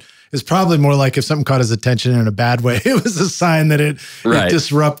pretty good. It's probably more like if something caught his attention in a bad way, it was a sign that it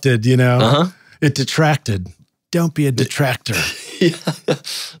disrupted, you know? It detracted. Don't be a detractor. Yeah.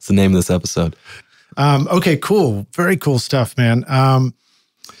 It's the name of this episode. Okay, cool. Very cool stuff, man.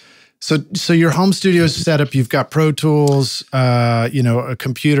 So your home studio is set up. You've got Pro Tools, you know, a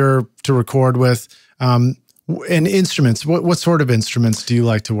computer to record with, and instruments. What sort of instruments do you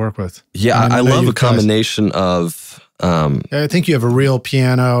like to work with? Yeah, I love a combination of. I think you have a real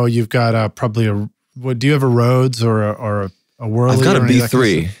piano. You've got probably do you have a Rhodes or a Whirly? I've got a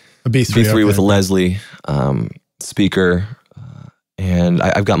B3. A B3 okay. With a Leslie speaker. And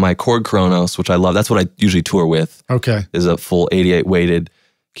I've got my Korg Kronos, which I love. That's what I usually tour with. Okay. Is a full 88 weighted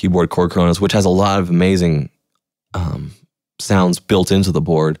keyboard Korg Kronos, which has a lot of amazing sounds built into the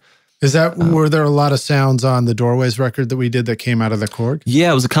board. Is that, were there a lot of sounds on the Doorways record that we did that came out of the Korg?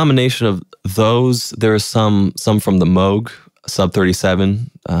 Yeah, it was a combination of those. There are some from the Moog Sub 37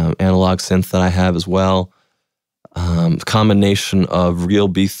 analog synth that I have as well. Combination of real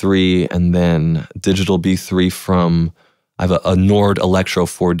B3 and then digital B3 from, I have a Nord Electro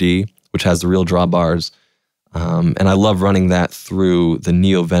 4D, which has the real drawbars. And I love running that through the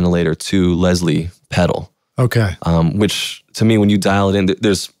Neo Ventilator 2 Leslie pedal. Okay. Which to me, when you dial it in,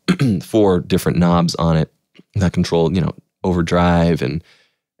 there's 4 different knobs on it that control, you know, overdrive and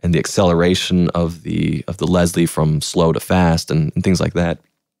the acceleration of the Leslie from slow to fast and things like that,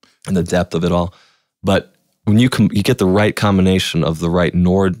 and the depth of it all. But when you get the right combination of the right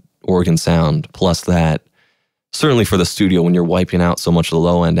Nord organ sound plus that, certainly for the studio when you're wiping out so much of the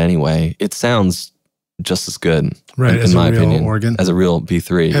low end anyway, it sounds just as good, right? In my opinion, organ, as a real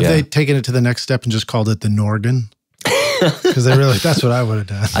B3. Have they taken it to the next step and just called it the Norgan? Because that's what I would have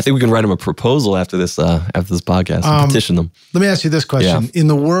done. I think we can write them a proposal after this podcast and petition them. Let me ask you this question: in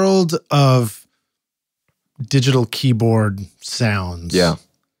the world of digital keyboard sounds,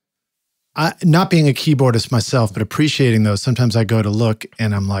 not being a keyboardist myself, but appreciating those, sometimes I go to look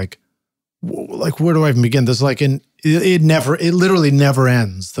and I'm like, where do I even begin? There's like it literally never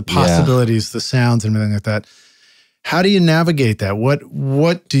ends. The possibilities, the sounds, and everything like that. How do you navigate that? What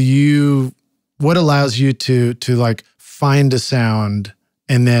allows you to like find a sound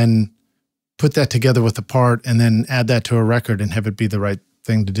and then put that together with a part and then add that to a record and have it be the right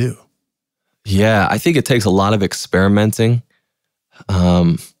thing to do? Yeah, I think it takes a lot of experimenting.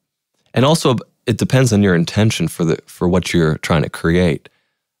 And also it depends on your intention for what you're trying to create.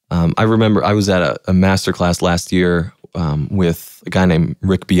 I remember I was at a masterclass last year with a guy named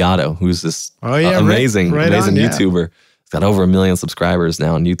Rick Beato, who's this amazing YouTuber. He's got over 1 million subscribers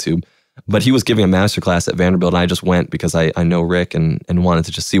now on YouTube. But he was giving a masterclass at Vanderbilt, and I just went because I know Rick and wanted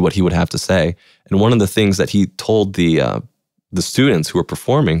to just see what he would have to say. And one of the things that he told the students who were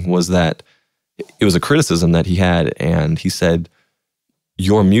performing was that it was a criticism that he had, and he said,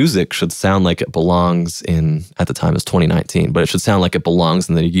 your music should sound like it belongs in, at the time it was 2019, but it should sound like it belongs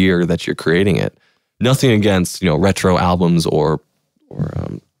in the year that you're creating it. Nothing against, retro albums or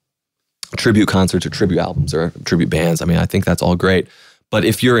tribute concerts or tribute albums or tribute bands. I mean, I think that's all great. But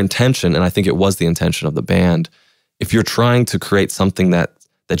if your intention, and I think it was the intention of the band, if you're trying to create something that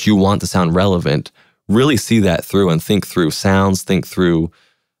you want to sound relevant, really see that through and think through sounds, think through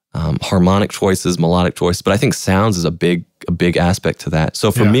harmonic choices, melodic choices, but I think sounds is a big aspect to that.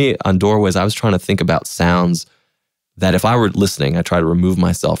 So for me on Doorways, I was trying to think about sounds that if I were listening, I try to remove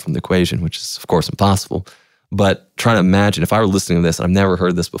myself from the equation, which is of course impossible, but trying to imagine if I were listening to this and I've never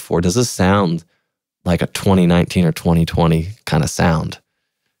heard this before, does this sound like a 2019 or 2020 kind of sound?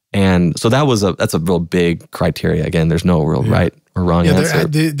 And so that's a real big criteria. Again, there's no real right or wrong answer.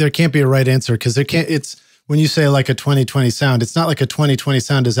 There can't be a right answer because it's when you say like a 2020 sound, it's not like a 2020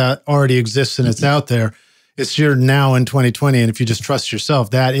 sound already exists and it's out there. It's you're now in 2020, and if you just trust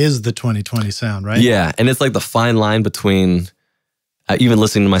yourself, that is the 2020 sound, right? Yeah, and it's like the fine line between even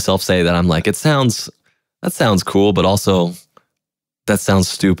listening to myself say that I'm like, that sounds cool, but also that sounds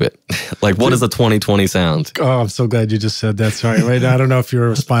stupid. Like, what is a 2020 sound? Oh, I'm so glad you just said that. Sorry, right? I don't know if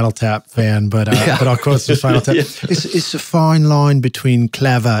you're a Spinal Tap fan, but I'll quote some Spinal Tap. Yeah. It's a fine line between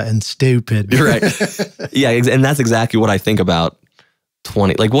clever and stupid. You're right. Yeah, and that's exactly what I think about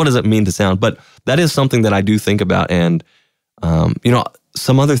 20. Like, what does it mean to sound? But that is something that I do think about. And,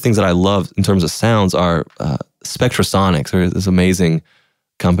 some other things that I love in terms of sounds are Spectrasonics. There's this amazing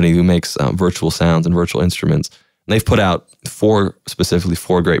company who makes virtual sounds and virtual instruments. And they've put out four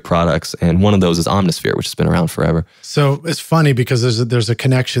great products. And one of those is Omnisphere, which has been around forever. So it's funny because there's a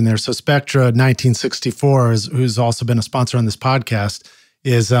connection there. So Spectra 1964, who's also been a sponsor on this podcast,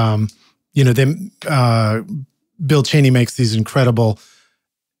 is, Bill Cheney makes these incredible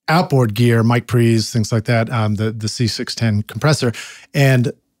outboard gear, mic pre's, things like that, the C610 compressor.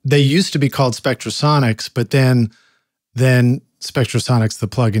 And they used to be called Spectrasonics, but then Spectrasonics, the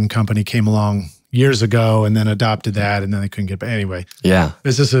plug-in company, came along years ago and then adopted that, and then they couldn't get back. Anyway, yeah.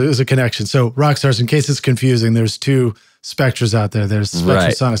 There's a connection. So Rockstars, in case it's confusing, there's two Spectras out there. There's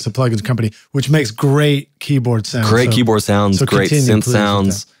Spectrasonics, the plug-in company, which makes great keyboard sounds. Keyboard sounds, great synth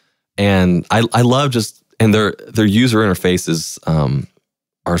sounds. And I love and their user interfaces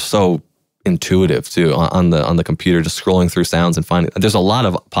are so intuitive too on the computer, just scrolling through sounds and finding. There's a lot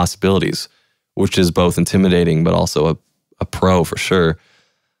of possibilities, which is both intimidating but also a pro for sure.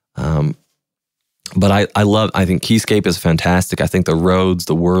 But I think Keyscape is fantastic. I think the Rhodes,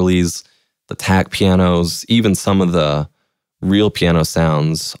 the Whirlies, the TAC pianos, even some of the real piano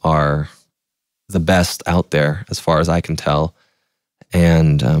sounds are the best out there as far as I can tell.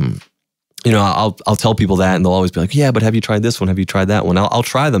 And I'll tell people that, and they'll always be like, "Yeah, but have you tried this one? Have you tried that one?" I'll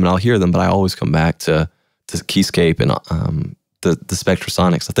try them and I'll hear them, but I always come back to Keyscape and the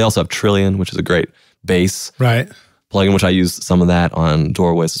Spectrasonics. They also have Trillion, which is a great bass plugin, which I use some of that on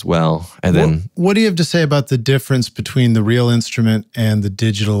Doorways as well. And then, what do you have to say about the difference between the real instrument and the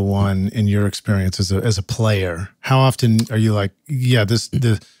digital one in your experience as a player? How often are you like, yeah,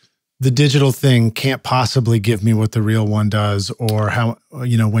 the digital thing can't possibly give me what the real one does, or how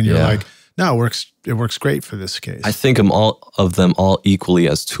when you're like, no, it works great for this case? I think all of them equally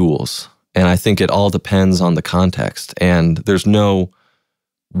as tools. And I think it all depends on the context. And there's no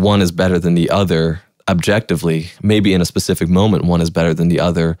one is better than the other objectively. Maybe in a specific moment, one is better than the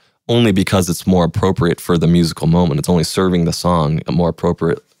other, only because it's more appropriate for the musical moment. It's only serving the song more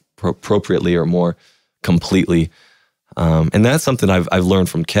appropriately or more completely. And that's something I've learned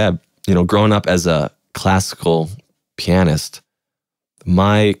from Keb. Growing up as a classical pianist,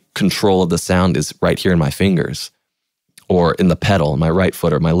 my control of the sound is right here in my fingers or in the pedal, my right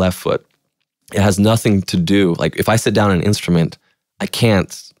foot or my left foot. It has nothing to do, like if I sit down an instrument,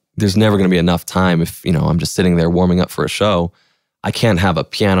 there's never going to be enough time if, I'm just sitting there warming up for a show. I can't have a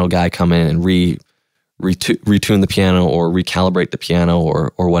piano guy come in and retune the piano or recalibrate the piano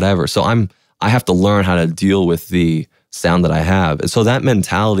or whatever. So I have to learn how to deal with the sound that I have. And so that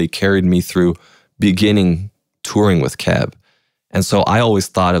mentality carried me through beginning touring with Keb. And so I always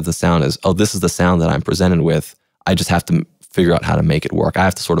thought of the sound as, this is the sound that I'm presented with. I just have to figure out how to make it work. I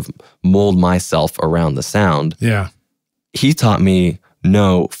have to sort of mold myself around the sound. Yeah. He taught me,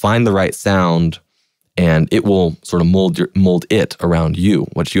 no, find the right sound and it will sort of mold it around you,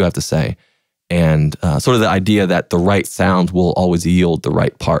 what you have to say. And sort of the idea that the right sound will always yield the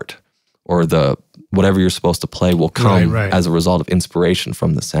right part, or whatever you're supposed to play will come as a result of inspiration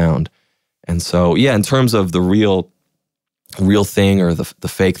from the sound. And so, yeah, in terms of the real thing or the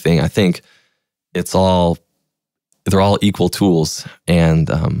fake thing, I think they're all equal tools. And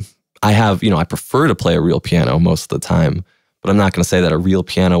I prefer to play a real piano most of the time, but I'm not going to say that a real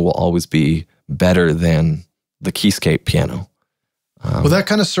piano will always be better than the Keyscape piano. Well, that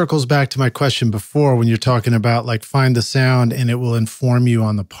kind of circles back to my question before when you're talking about like find the sound and it will inform you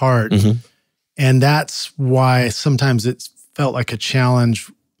on the part. Mm-hmm. And that's why sometimes it felt like a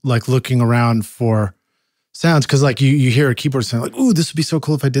challenge, like looking around for sounds. Because like you hear a keyboard sound like, ooh, this would be so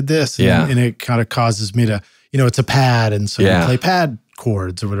cool if I did this. And it kind of causes me to, it's a pad. And so you play pad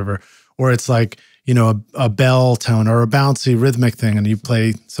chords or whatever, or it's like, you know, a bell tone or a bouncy rhythmic thing, and you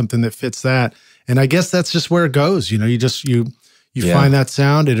play something that fits that. And I guess that's just where it goes. You know, you find that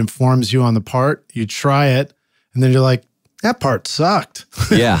sound, it informs you on the part, you try it, and then you're like, that part sucked.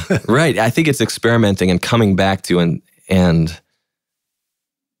 Yeah, right. I think it's experimenting and coming back to and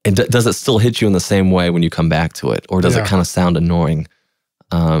does it still hit you in the same way when you come back to it, or does it kind of sound annoying?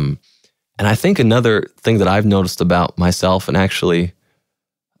 And I think another thing that I've noticed about myself, and actually,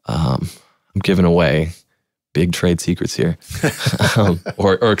 I'm giving away big trade secrets here,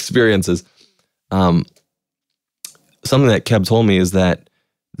 or experiences. Something that Keb told me is that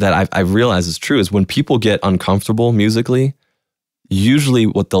I've realized is true is when people get uncomfortable musically, usually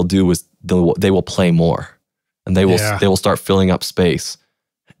what they'll do is they will play more, and they will start filling up space,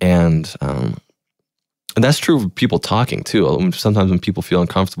 and that's true of people talking too. Sometimes when people feel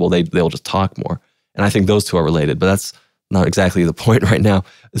uncomfortable, they'll just talk more, and I think those two are related. But that's not exactly the point right now.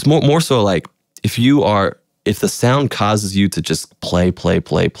 It's more so like if the sound causes you to just play,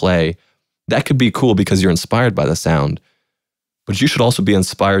 that could be cool because you're inspired by the sound. But you should also be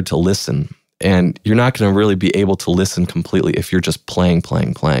inspired to listen. And you're not going to really be able to listen completely if you're just playing.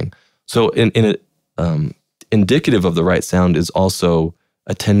 So indicative of the right sound is also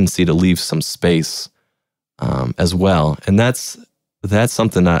a tendency to leave some space as well. And that's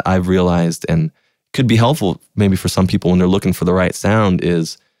something that I've realized and could be helpful maybe for some people when they're looking for the right sound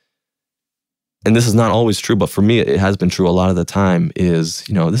is, and this is not always true, but for me, it has been true a lot of the time is,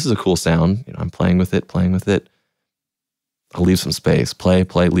 you know, this is a cool sound. You know, I'm playing with it. I'll leave some space, play,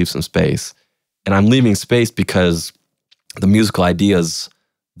 leave some space. And I'm leaving space because the musical ideas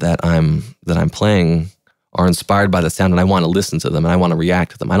that I'm playing are inspired by the sound, and I want to listen to them and I want to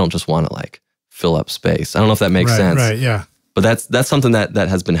react to them. I don't just want to like fill up space. I don't know if that makes sense. Right, yeah. But that's something that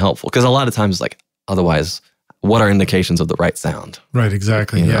has been helpful because a lot of times like otherwise, what are indications of the right sound? Right,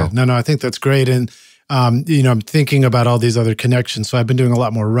 exactly. Yeah. No, I think that's great. And, you know, I'm thinking about all these other connections. So I've been doing a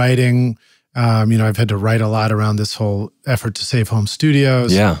lot more writing. You know, I've had to write a lot around this whole effort to save home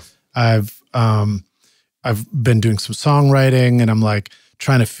studios. Yeah. I've been doing some songwriting, and I'm like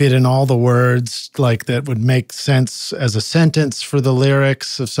trying to fit in all the words like that would make sense as a sentence for the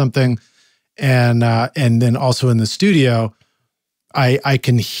lyrics of something. And then also in the studio, I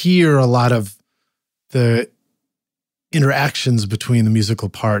can hear a lot of the interactions between the musical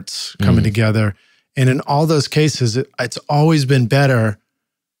parts coming together. And in all those cases, it's always been better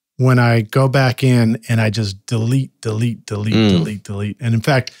when I go back in and I just delete. And in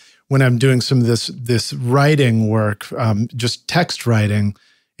fact, when I'm doing some of this writing work, just text writing,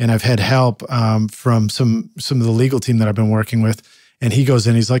 and I've had help from some of the legal team that I've been working with, and he goes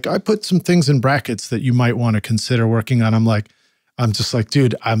in, he's like, I put some things in brackets that you might want to consider working on. I'm just like,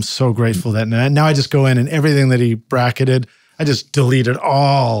 dude, I'm so grateful that now I just go in and everything that he bracketed, I just delete it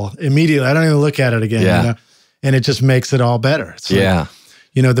all immediately. I don't even look at it again. Yeah. You know? And it just makes it all better. It's like,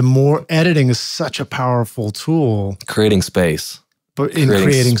 you know, the more editing is such a powerful tool. Creating space. But in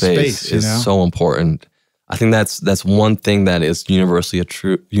creating space is so important. I think that's one thing that is universally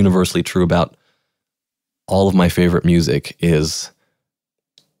true about all of my favorite music is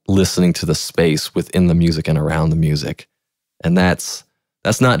listening to the space within the music and around the music. And that's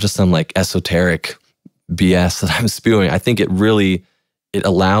not just some like esoteric BS that I'm spewing. I think it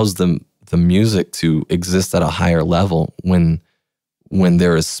allows the music to exist at a higher level when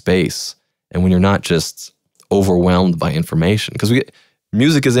there is space and when you're not just overwhelmed by information. Because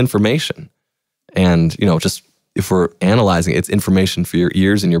music is information. And, you know, just if we're analyzing it, it's information for your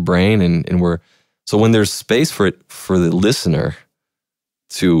ears and your brain. So when there's space for the listener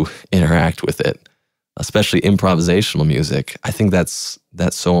to interact with it, especially improvisational music, I think that's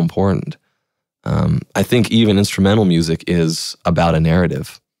so important. I think even instrumental music is about a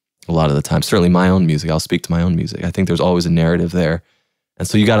narrative a lot of the time. Certainly my own music, I'll speak to my own music. I think there's always a narrative there. And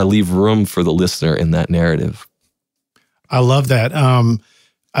so you got to leave room for the listener in that narrative. I love that.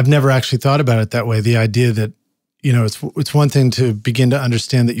 I've never actually thought about it that way. The idea that, you know, it's one thing to begin to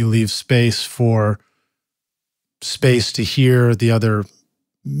understand that you leave space to hear the other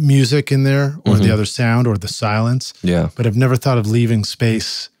music in there or the other sound or the silence. Yeah. But I've never thought of leaving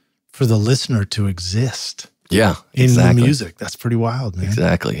space for the listener to exist. Yeah, in the music. That's pretty wild, man.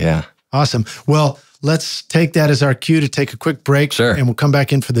 Exactly, yeah. Awesome. Well, let's take that as our cue to take a quick break. Sure. And we'll come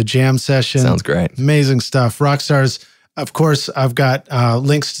back in for the jam session. Sounds great. Amazing stuff. Rockstars, of course, I've got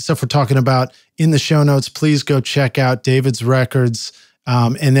links to stuff we're talking about in the show notes. Please go check out David's records.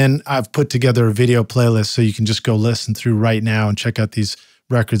 And then I've put together a video playlist so you can just go listen through right now and check out these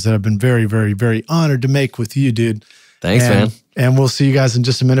records that I've been very, very, very honored to make with you, dude. Thanks, man. And we'll see you guys in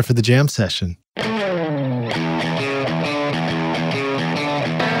just a minute for the jam session.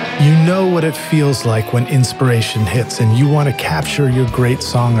 You know what it feels like when inspiration hits and you want to capture your great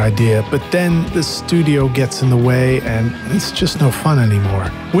song idea, but then the studio gets in the way and it's just no fun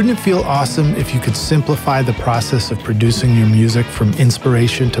anymore. Wouldn't it feel awesome if you could simplify the process of producing your music from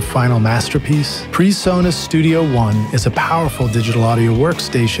inspiration to final masterpiece? PreSonus Studio One is a powerful digital audio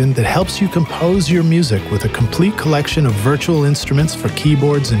workstation that helps you compose your music with a complete collection of virtual instruments for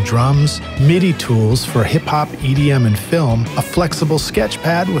keyboards and drums, MIDI tools for hip-hop, EDM, and film, a flexible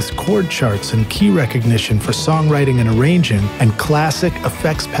sketchpad with chord charts and key recognition for songwriting and arranging, and classic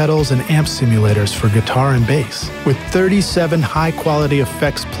effects pedals and amp simulators for guitar and bass. With 37 high-quality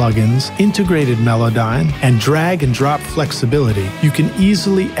effects plugins, integrated Melodyne, and drag and drop flexibility, you can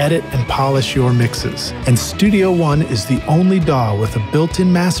easily edit and polish your mixes. And Studio One is the only DAW with a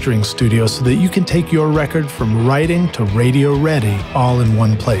built-in mastering studio so that you can take your record from writing to radio ready all in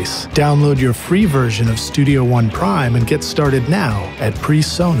one place. Download your free version of Studio One Prime and get started now at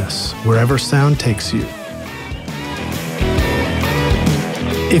PreSonus, wherever sound takes you.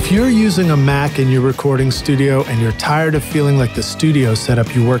 If you're using a Mac in your recording studio and you're tired of feeling like the studio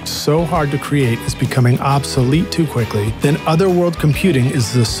setup you worked so hard to create is becoming obsolete too quickly, then Otherworld Computing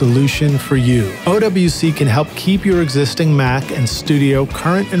is the solution for you. OWC can help keep your existing Mac and studio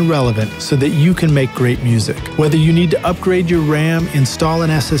current and relevant so that you can make great music. Whether you need to upgrade your RAM, install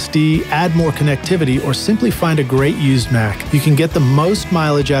an SSD, add more connectivity, or simply find a great used Mac, you can get the most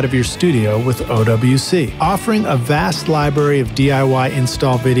mileage out of your studio with OWC. Offering a vast library of DIY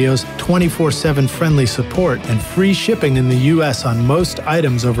install videos, 24/7 friendly support, and free shipping in the US on most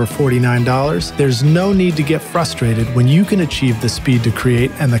items over $49, there's no need to get frustrated when you can achieve the speed to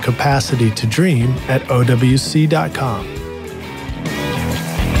create and the capacity to dream at OWC.com.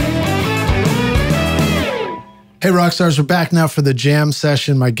 Hey Rockstars, we're back now for the jam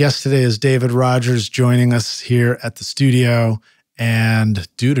session. My guest today is David Rodgers, joining us here at the studio. And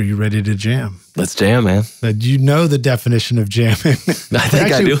dude, are you ready to jam? Let's jam, man. You know the definition of jamming. I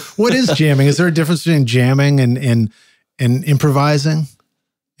think I do. What is jamming? Is there a difference between jamming and improvising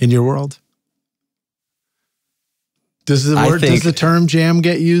in your world? Does the term jam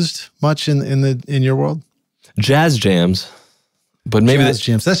get used much in your world? Jazz jams, but maybe jazz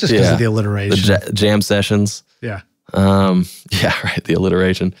jams. That's just because of the alliteration. The jam sessions. Yeah. Yeah, right. The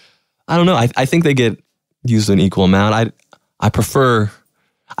alliteration. I don't know. I think they get used an equal amount.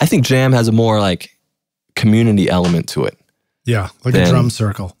 I think jam has a more like community element to it. Yeah, like a drum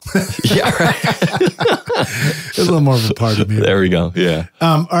circle. Yeah, right. It's a little more of a party. Maybe. There we go. Yeah.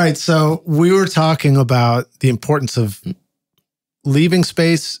 All right. So we were talking about the importance of leaving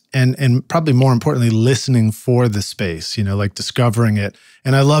space and probably more importantly, listening for the space, like discovering it.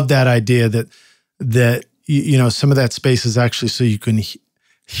 And I love that idea that some of that space is actually so you can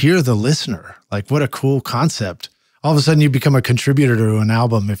hear the listener. Like what a cool concept. All of a sudden you become a contributor to an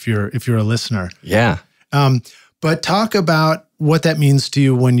album if you're a listener. Yeah. But talk about what that means to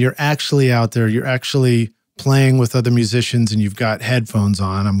you when you're actually out there, you're actually playing with other musicians and you've got headphones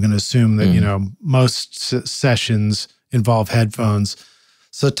on. I'm going to assume that, most sessions involve headphones.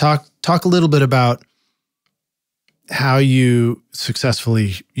 So talk a little bit about how you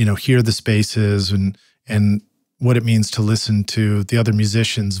successfully, hear the spaces and what it means to listen to the other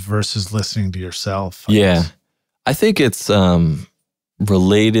musicians versus listening to yourself. I guess. I think it's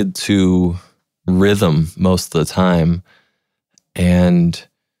related to rhythm most of the time. And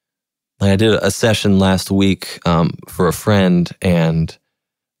like I did a session last week for a friend, and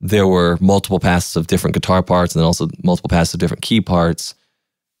there were multiple passes of different guitar parts and then also multiple passes of different key parts.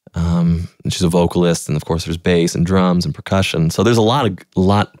 And she's a vocalist, and of course there's bass and drums and percussion. So there's a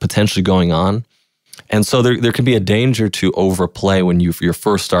lot potentially going on. And so there can be a danger to overplay when you're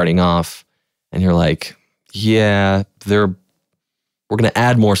first starting off and you're like, yeah, we're going to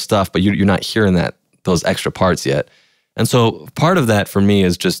add more stuff, but you're not hearing those extra parts yet. And so part of that for me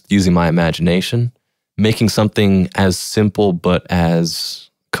is just using my imagination, making something as simple but as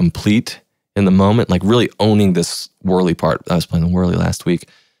complete in the moment, like really owning this whirly part. I was playing the whirly last week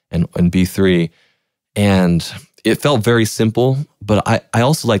and B3, and it felt very simple, but I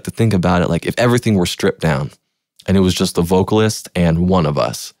also like to think about it like if everything were stripped down and it was just the vocalist and one of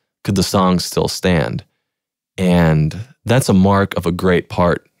us, could the song still stand? And that's a mark of a great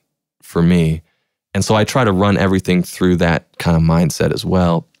part for me. And so I try to run everything through that kind of mindset as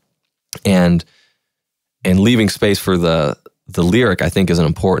well. And leaving space for the lyric, I think, is an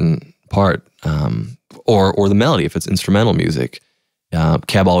important part, or the melody if it's instrumental music.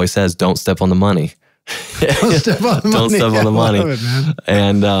 Keb always says, don't step on the money. Don't step on the money. Don't step on the money. I love it, man.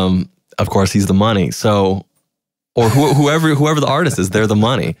 And of course, he's the money. So, or whoever the artist is, they're the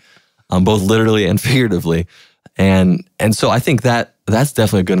money, both literally and figuratively. And so I think that that's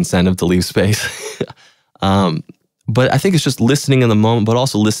definitely a good incentive to leave space. But I think it's just listening in the moment, but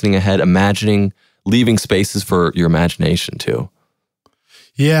also listening ahead, imagining, leaving spaces for your imagination too.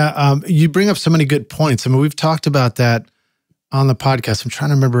 Yeah, you bring up so many good points. I mean, we've talked about that on the podcast. I'm trying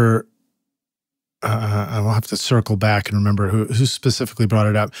to remember. I'll have to circle back and remember who specifically brought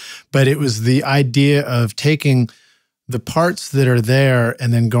it up. But it was the idea of taking the parts that are there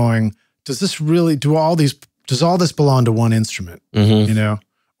and then going, does all this belong to one instrument? Mm-hmm. You know,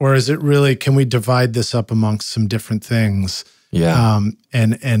 or is it really? Can we divide this up amongst some different things? Yeah,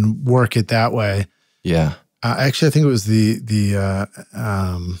 and work it that way. Yeah. Actually, I think it was the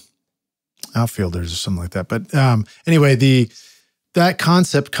Outfielders or something like that. But anyway, that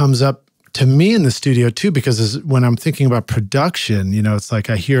concept comes up to me in the studio too, because when I'm thinking about production, you know, it's like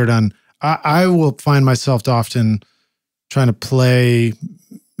I hear it on. I will find myself often trying to play,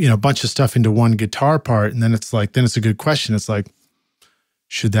 you know, a bunch of stuff into one guitar part, and then it's a good question. It's like,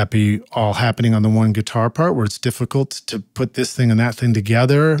 should that be all happening on the one guitar part where it's difficult to put this thing and that thing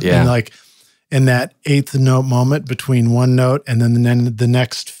together? Yeah. And like in that eighth note moment between one note and then the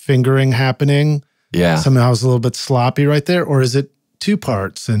next fingering happening, somehow it's a little bit sloppy right there. Or is it two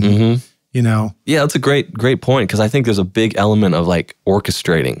parts? And, you know. Yeah, that's a great point, because I think there's a big element of like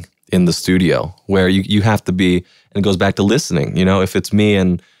orchestrating in the studio where you have to be, and it goes back to listening. You know, if it's me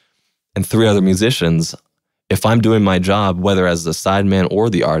and three other musicians, if I'm doing my job, whether as the sideman or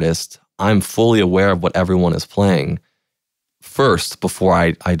the artist, I'm fully aware of what everyone is playing first before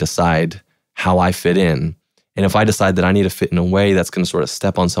I decide how I fit in. And if I decide that I need to fit in a way that's going to sort of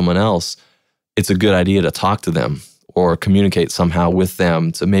step on someone else, it's a good idea to talk to them or communicate somehow with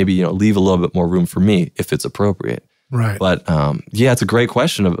them to maybe, you know, leave a little bit more room for me if it's appropriate. Right. But yeah, it's a great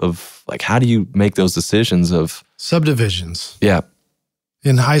question of like, how do you make those decisions of subdivisions? Yeah.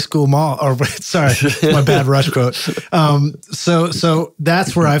 In high school mall, sorry, my bad Rush quote. So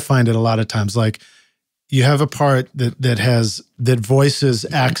that's where I find it a lot of times. Like you have a part that voices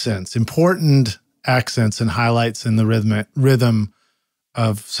accents, important accents and highlights in the rhythm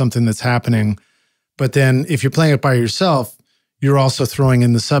of something that's happening. But then if you're playing it by yourself, you're also throwing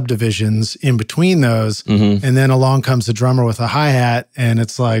in the subdivisions in between those. Mm-hmm. And then along comes the drummer with a hi-hat, and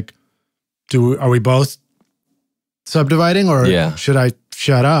it's like, are we both subdividing, or should I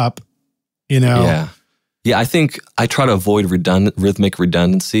shut up? You know? Yeah, I think I try to avoid rhythmic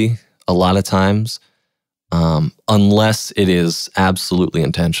redundancy a lot of times, unless it is absolutely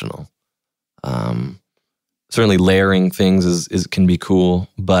intentional. Certainly layering things can be cool,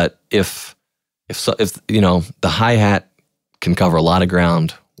 but if you know, the hi-hat can cover a lot of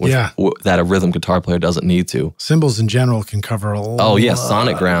ground that a rhythm guitar player doesn't need to. Cymbals in general can cover a lot. Oh yeah,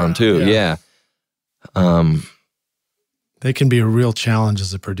 sonic ground too. Yeah. They can be a real challenge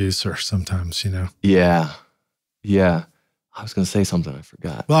as a producer sometimes, you know. Yeah. I was going to say something I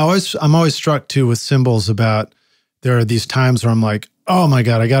forgot. Well, I'm always struck too with cymbals about there are these times where I'm like, oh my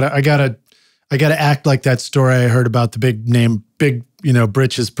God, I gotta act like that story I heard about the big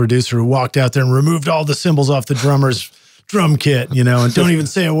britches producer who walked out there and removed all the cymbals off the drummer's drum kit, you know, and don't even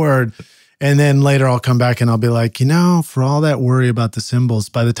say a word. And then later I'll come back and I'll be like, you know, for all that worry about the cymbals,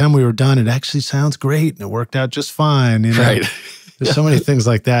 by the time we were done, it actually sounds great and it worked out just fine. You know? Right. There's so many things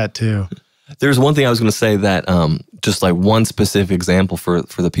like that too. There's one thing I was going to say that just like one specific example for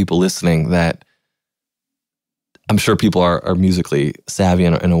the people listening that I'm sure people are musically savvy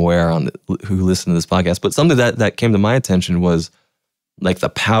and aware who listen to this podcast, but something that came to my attention was like the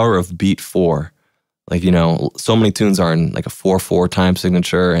power of beat 4. Like, you know, so many tunes are in like a 4/4 time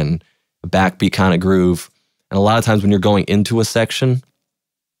signature and a backbeat kind of groove. And a lot of times when you're going into a section,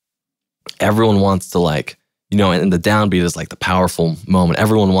 everyone wants to like, you know, and the downbeat is like the powerful moment.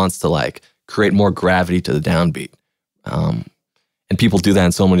 Everyone wants to like create more gravity to the downbeat. And people do that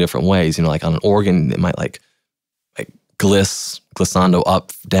in so many different ways. You know, like on an organ, it might like glissando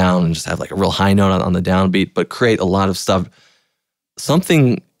up, down, and just have like a real high note on the downbeat, but create a lot of stuff.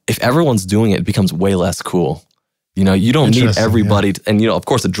 If everyone's doing it, it becomes way less cool. You know, you don't need everybody. And, you know, of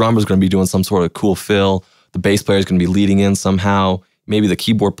course, the drummer's going to be doing some sort of cool fill. The bass player is going to be leading in somehow. Maybe the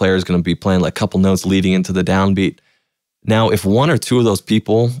keyboard player is going to be playing like a couple notes leading into the downbeat. Now, if one or two of those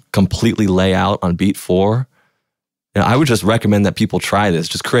people completely lay out on beat 4, you know, I would just recommend that people try this.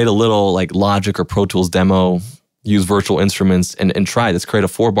 Just create a little like Logic or Pro Tools demo, use virtual instruments and try this. Create a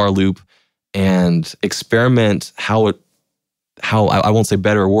 4-bar loop and experiment how I won't say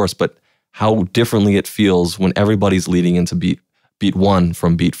better or worse, but how differently it feels when everybody's leading into beat 1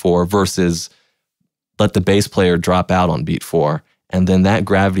 from beat 4 versus let the bass player drop out on beat 4. And then that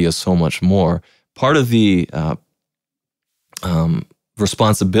gravity is so much more. Part of the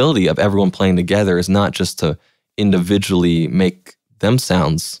responsibility of everyone playing together is not just to individually make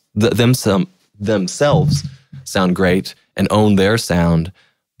themselves sound great and own their sound,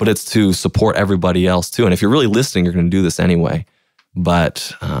 but it's to support everybody else too. And if you're really listening, you're going to do this anyway.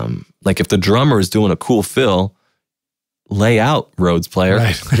 But like if the drummer is doing a cool fill, lay out, Rhodes player.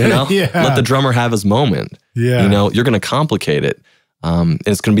 Right. You know, Yeah. let the drummer have his moment. Yeah. You know, you're going to complicate it. And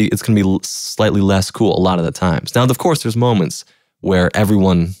it's going to be slightly less cool a lot of the times. Now, of course, there's moments where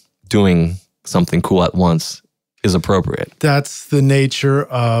everyone doing something cool at once is appropriate. That's the nature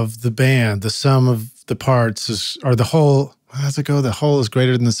of the band. The sum of the parts or the whole. How's it go? The whole is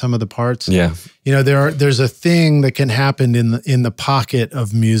greater than the sum of the parts. Yeah. You know, there's a thing that can happen in the pocket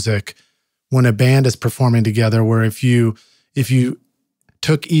of music when a band is performing together, where if you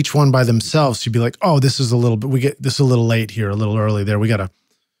took each one by themselves, you'd be like, oh, this is a little late here, a little early there. We gotta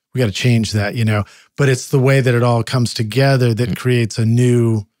change that, you know. But it's the way that it all comes together that creates a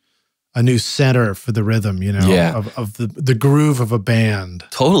new center for the rhythm, you know, of the groove of a band.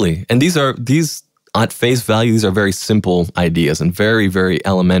 Totally. And these at face value, these are very simple ideas and very, very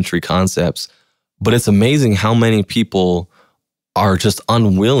elementary concepts. But it's amazing how many people are just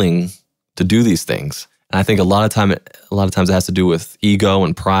unwilling to do these things. And I think a lot of times it has to do with ego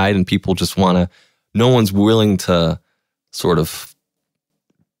and pride, and people just no one's willing to sort of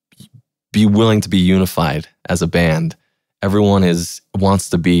be willing to be unified as a band. Everyone wants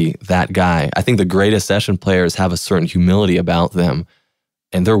to be that guy. I think the greatest session players have a certain humility about them,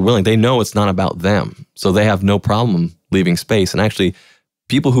 and they're willing. They know it's not about them, so they have no problem leaving space. And actually,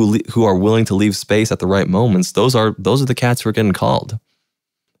 people who are willing to leave space at the right moments, those are the cats who are getting called.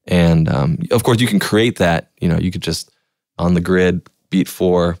 And of course, you can create that. You know, you could just on the grid beat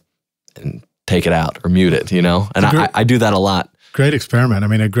 4 and take it out or mute it. You know, and I do that a lot. Great experiment. I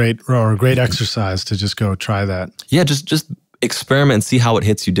mean, a great exercise to just go try that. Yeah, just experiment and see how it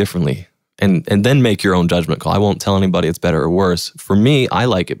hits you differently, and then make your own judgment call. I won't tell anybody it's better or worse. For me, I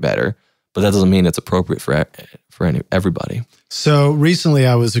like it better, but that doesn't mean it's appropriate for everybody. So recently,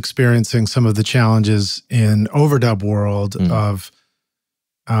 I was experiencing some of the challenges in overdub world of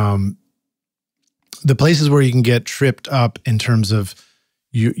the places where you can get tripped up in terms of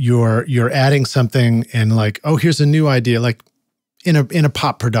you're adding something and like, oh, here's a new idea, like. In a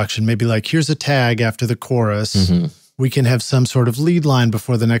pop production, maybe like, here's a tag after the chorus. We can have some sort of lead line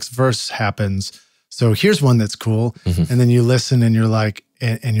before the next verse happens. So here's one that's cool. And then you listen and you're like,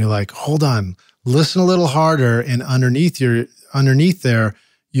 hold on, listen a little harder. And underneath there,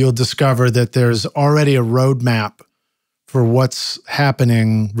 you'll discover that there's already a roadmap for what's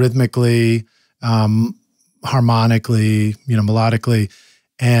happening rhythmically, harmonically, you know, melodically.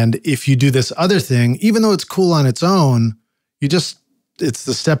 And if you do this other thing, even though it's cool on its own, it's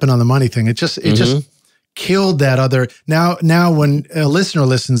the stepping on the money thing. It just killed that other. Now when a listener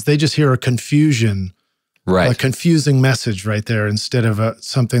listens, they just hear a confusion, right? A confusing message right there instead of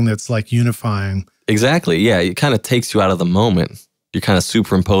something that's like unifying. Exactly. Yeah. It kind of takes you out of the moment. You're kind of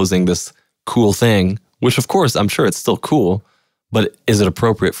superimposing this cool thing, which of course, I'm sure it's still cool, but is it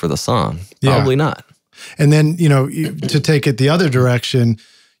appropriate for the song? Probably not. And then, you know, to take it the other direction,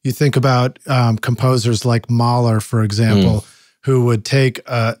 you think about composers like Mahler, for example, who would take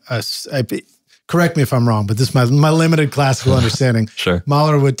correct me if I'm wrong, but this is my limited classical understanding. Sure.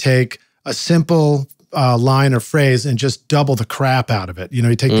 Mahler would take a simple line or phrase and just double the crap out of it. You know,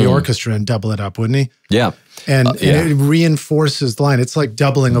 he'd take the orchestra and double it up, wouldn't he? Yeah. And it reinforces the line. It's like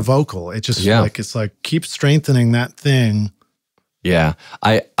doubling a vocal. It just it's like keep strengthening that thing. Yeah.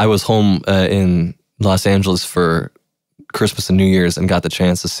 I was home in Los Angeles for Christmas and New Year's and got the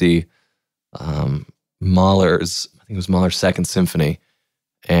chance to see Mahler's, I think it was Mahler's Second Symphony,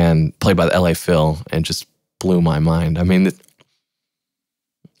 and played by the LA Phil, and just blew my mind. I mean,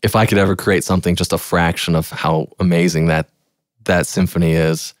 if I could ever create something just a fraction of how amazing that symphony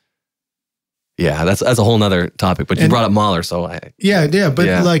is, that's a whole nother topic. But you brought up Mahler, so like,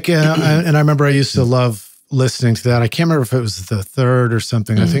 and I remember I used to love listening to that. I can't remember if it was the third or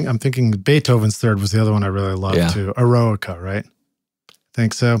something. I'm thinking Beethoven's third was the other one I really loved too. Eroica, right?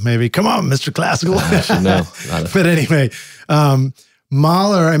 Think so, maybe. Come on, Mr. Classical. I should know. But anyway,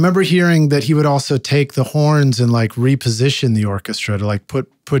 Mahler, I remember hearing that he would also take the horns and like reposition the orchestra to like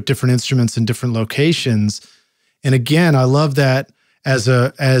put different instruments in different locations. And again, I love that as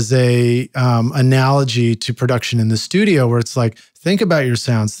a analogy to production in the studio, where it's like, think about your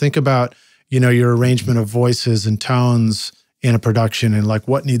sounds, think about, you know, your arrangement of voices and tones in a production, and like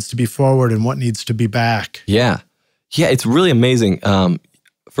what needs to be forward and what needs to be back. Yeah, it's really amazing.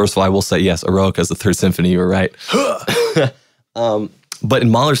 First of all, I will say, yes, Eroica is the Third Symphony, you were right. But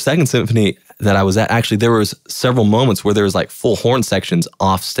in Mahler's Second Symphony that I was at, actually, there was several moments where there was like full horn sections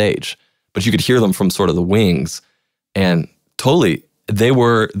off stage, but you could hear them from sort of the wings. And totally, they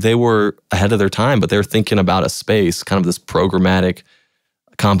were ahead of their time, but they're thinking about a space, kind of this programmatic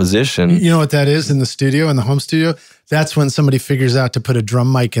composition. You know what that is in the studio, in the home studio? That's when somebody figures out to put a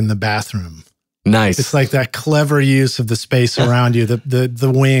drum mic in the bathroom. Nice. It's like that clever use of the space around you,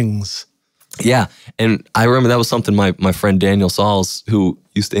 the wings. Yeah. And I remember that was something my friend Daniel Sauls, who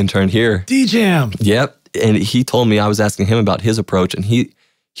used to intern here. D-Jam. Yep. And he told me, I was asking him about his approach, and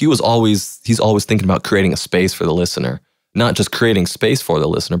he's always thinking about creating a space for the listener. Not just creating space for the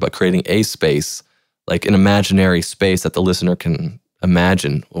listener, but creating a space, like an imaginary space that the listener can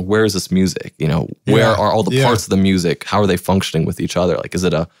imagine. Well, where is this music? You know, where are all the parts of the music? How are they functioning with each other? Like, is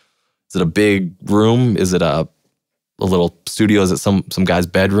it a big room? Is it a little studio? Is it some guy's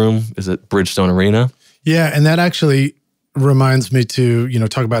bedroom? Is it Bridgestone Arena? Yeah, and that actually reminds me to,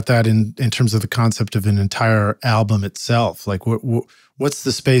 talk about that in terms of the concept of an entire album itself. Like, what's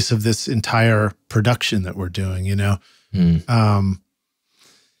the space of this entire production that we're doing,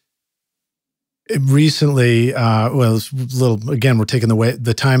 Recently, well, it's a little, again, we're taking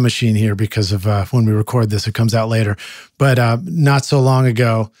the time machine here because of when we record this, it comes out later. But not so long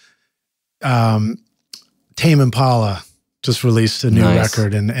ago, Tame Impala just released a new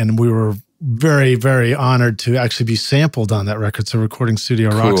record, and we were very, very honored to actually be sampled on that record. So Recording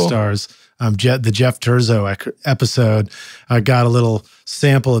Studio Rockstars, the Jeff Turzo episode, got a little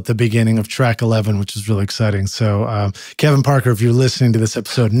sample at the beginning of track 11, which is really exciting. So Kevin Parker, if you're listening to this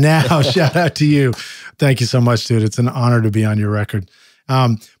episode now, shout out to you. Thank you so much, dude. It's an honor to be on your record.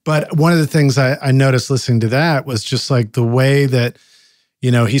 But one of the things I noticed listening to that was just like the way that,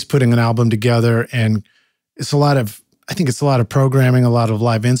 he's putting an album together, and I think it's a lot of programming, a lot of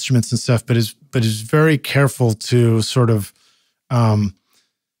live instruments and stuff, but is very careful to sort of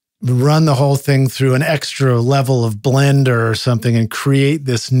run the whole thing through an extra level of blender or something and create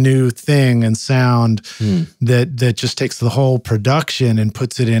this new thing and sound that just takes the whole production and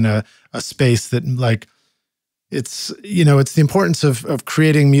puts it in a space that, like, it's the importance of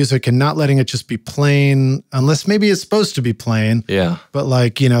creating music and not letting it just be plain, unless maybe it's supposed to be plain. Yeah. But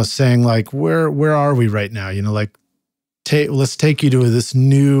like, saying like, where are we right now? Like, let's take you to this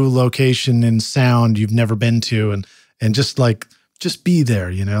new location and sound you've never been to, and just be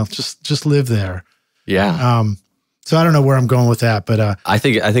there, just live there. Yeah. So I don't know where I'm going with that, but I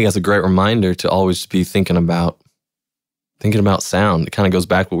think that's a great reminder to always be thinking about sound. It kind of goes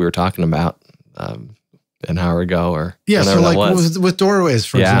back to what we were talking about an hour ago, or so like with Doorways,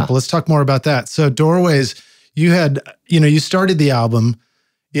 for example. Let's talk more about that. So Doorways, you had, you started the album.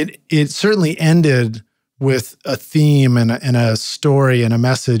 It certainly ended with a theme and a story and a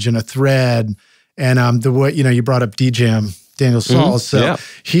message and a thread. And the way, you brought up D-Jam, Daniel Sauls. So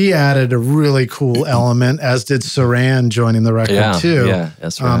he added a really cool element, as did Saran joining the record too. Yeah,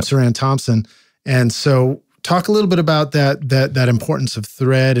 that's right. Saran Thompson. And so talk a little bit about that importance of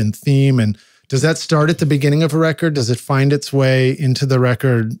thread and theme. And does that start at the beginning of a record? Does it find its way into the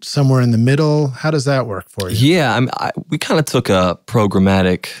record somewhere in the middle? How does that work for you? Yeah, we kind of took a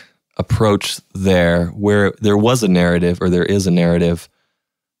programmatic approach there, where there was a narrative, or there is a narrative.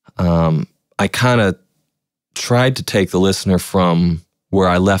 I kind of tried to take the listener from where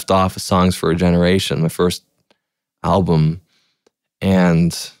I left off with Songs for a Generation, my first album,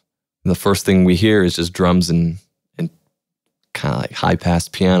 and the first thing we hear is just drums and kind of like high-pass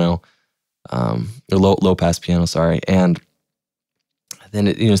piano, or low-pass piano, sorry. And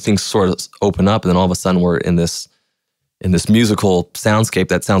then things sort of open up, and then all of a sudden we're in this musical soundscape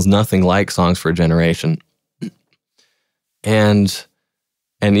that sounds nothing like Songs for a Generation. And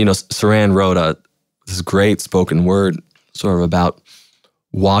Saran wrote this great spoken word sort of about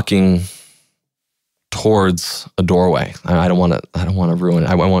walking towards a doorway. I don't want to ruin it.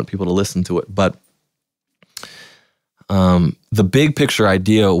 I want people to listen to it. But the big picture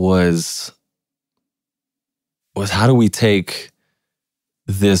idea was how do we take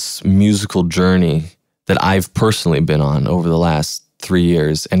this musical journey that I've personally been on over the last 3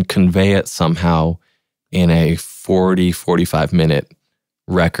 years and convey it somehow in a 45 minute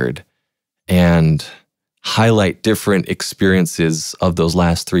record, and highlight different experiences of those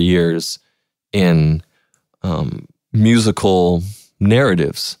last 3 years in musical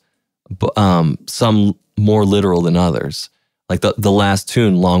narratives, some more literal than others. Like the last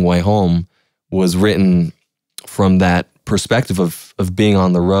tune, Long Way Home, was written from that perspective of being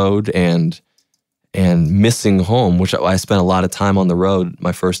on the road and missing home, which I spent a lot of time on the road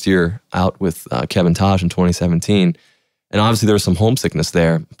my first year out with Keb and Taj in 2017. And obviously there was some homesickness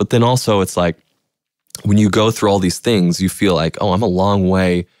there. But then also it's like, when you go through all these things, you feel like, oh, I'm a long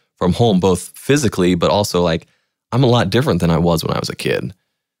way from home, both physically, but also like, I'm a lot different than I was when I was a kid,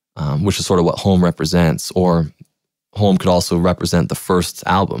 which is sort of what home represents. Or home could also represent the first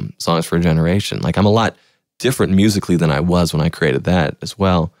album, Songs for a Generation. Like, I'm a lot different musically than I was when I created that as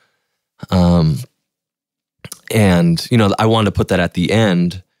well. And, you know, I wanted to put that at the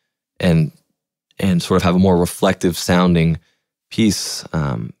end and sort of have a more reflective sounding piece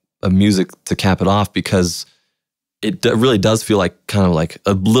of music to cap it off, because it really does feel like kind of like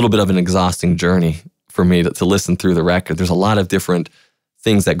a little bit of an exhausting journey for me to listen through the record. There's a lot of different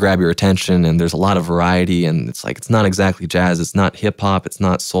things that grab your attention, and there's a lot of variety, and it's like, it's not exactly jazz, it's not hip hop, it's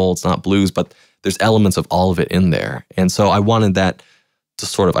not soul, it's not blues, but there's elements of all of it in there. And so I wanted that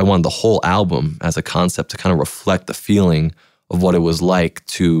to I wanted the whole album as a concept to kind of reflect the feeling of what it was like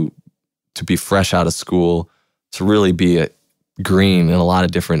to be fresh out of school, to really be green in a lot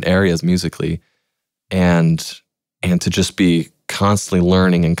of different areas musically, and to just be constantly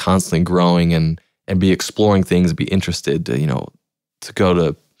learning and constantly growing and be exploring things, be interested to, you know, to go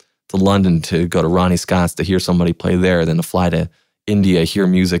to London, to go to Ronnie Scott's, to hear somebody play there, then to fly to India, hear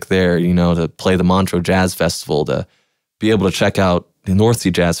music there, you know, to play the Montreux Jazz Festival, to be able to check out the North Sea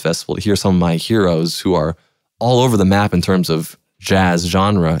Jazz Festival, to hear some of my heroes who are all over the map in terms of jazz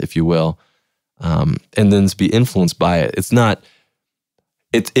genre, if you will, and then to be influenced by it. It's not,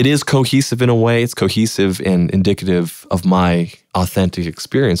 it is cohesive in a way. It's cohesive and indicative of my authentic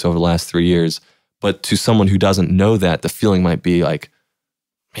experience over the last 3 years. But to someone who doesn't know that, the feeling might be like,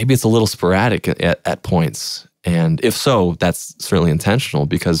 maybe it's a little sporadic at points. And if so, that's certainly intentional,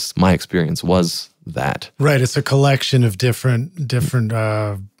 because my experience was that. Right. It's a collection of different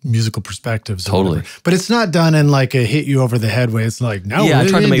musical perspectives. Totally. But it's not done in like a hit you over the head way. It's like, no. Yeah, I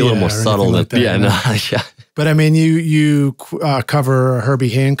tried to make it a little more subtle. Like that, yeah, no. Yeah. But I mean, you cover a Herbie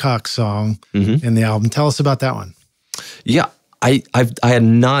Hancock song in the album. Tell us about that one. Yeah. I had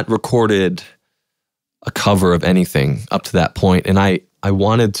not recorded a cover of anything up to that point, and I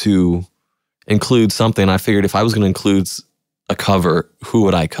wanted to include something. I figured if I was going to include a cover, who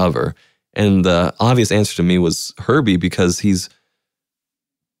would I cover? And the obvious answer to me was Herbie, because he's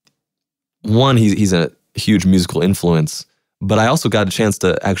a huge musical influence, but I also got a chance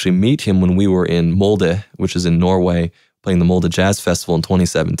to actually meet him when we were in Molde, which is in Norway, playing the Molde Jazz Festival in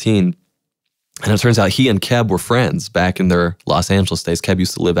 2017. And it turns out he and Keb were friends back in their Los Angeles days. Keb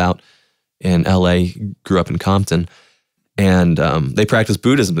used to live out in LA, grew up in Compton, and they practiced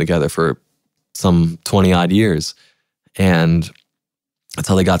Buddhism together for some 20 odd years. And that's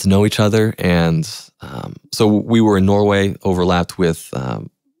how they got to know each other. And so we were in Norway, overlapped with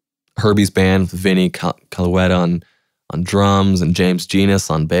Herbie's band, Vinny Calueta on drums, and James Genus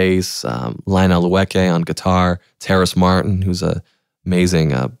on bass, Lionel Lueke on guitar, Terrace Martin, who's an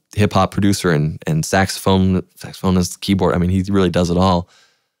amazing hip-hop producer and saxophonist, keyboard. I mean, he really does it all.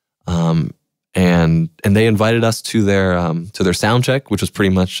 And they invited us to their sound check, which was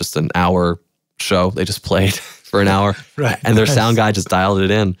pretty much just an hour show. They just played for an hour, right? And their sound guy just dialed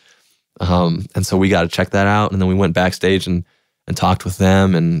it in. And so we got to check that out, and then we went backstage and talked with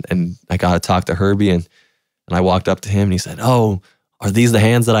them, and I got to talk to Herbie, and I walked up to him, and he said, "Oh, are these the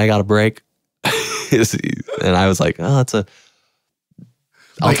hands that I got to break?" And I was like, "Oh, that's a."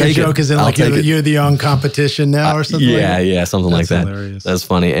 Like a joke is in like you're the young competition now or something? Yeah, like yeah, something like that. Hilarious. That's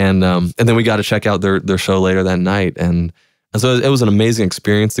funny. And then we got to check out their show later that night. And so it was an amazing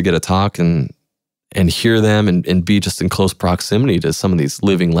experience to get to talk and hear them and be just in close proximity to some of these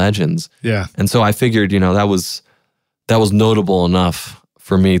living legends. Yeah. And so I figured, you know, that was notable enough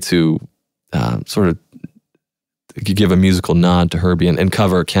for me to sort of give a musical nod to Herbie and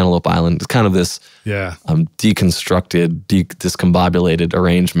cover Cantaloupe Island. It's kind of this deconstructed, discombobulated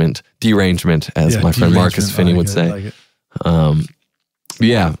derangement, as my friend Marcus Finney would say.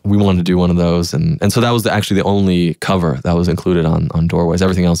 Yeah, we wanted to do one of those. And so that was actually the only cover that was included on Doorways.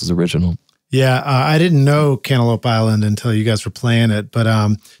 Everything else is original. Yeah, I didn't know Cantaloupe Island until you guys were playing it. But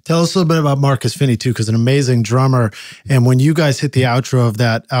tell us a little bit about Marcus Finney, too, because an amazing drummer. And when you guys hit the outro of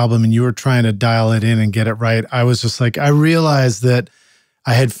that album and you were trying to dial it in and get it right, I was just like, I realized that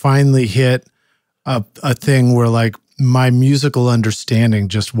I had finally hit a thing where like my musical understanding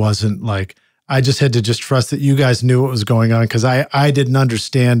just wasn't like, I just had to just trust that you guys knew what was going on, because I didn't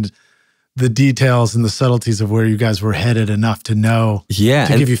understand the details and the subtleties of where you guys were headed enough to know, to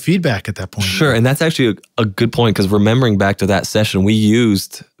give you feedback at that point. Sure, and that's actually a good point, because remembering back to that session, we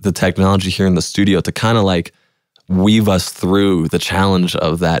used the technology here in the studio to kind of like weave us through the challenge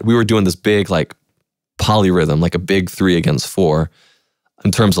of that. We were doing this big like polyrhythm, like a big 3 against 4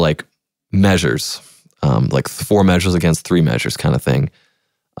 in terms of like measures, like 4 measures against 3 measures kind of thing,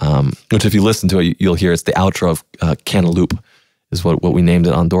 which if you listen to it, you'll hear it's the outro of Cantaloupe is what we named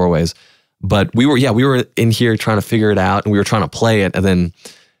it on Doorways. But we were in here trying to figure it out, and we were trying to play it, and then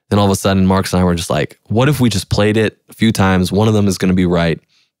Then all of a sudden, Marcus and I were just like, what if we just played it a few times? One of them is going to be right.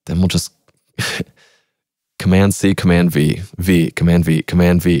 Then we'll just Command C, Command V, V, Command V,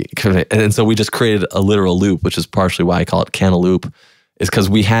 Command V. And so we just created a literal loop, which is partially why I call it can a loop, is because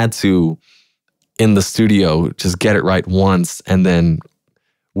we had to, in the studio, just get it right once. And then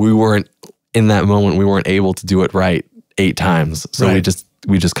we weren't, in that moment, we weren't able to do it right 8 times. So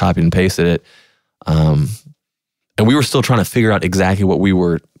we just copied and pasted it. And we were still trying to figure out exactly what we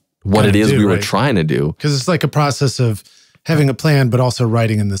were trying to do. Because it's like a process of having a plan, but also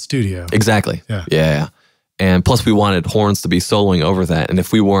writing in the studio. Exactly. Yeah. And plus we wanted horns to be soloing over that. And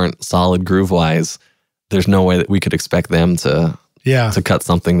if we weren't solid groove-wise, there's no way that we could expect them to cut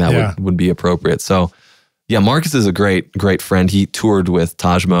something that would be appropriate. So yeah, Marcus is a great friend. He toured with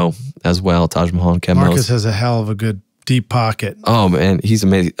Taj Mo as well, Taj Mahal and Keb Mo. Marcus has a hell of a good deep pocket. Oh man, he's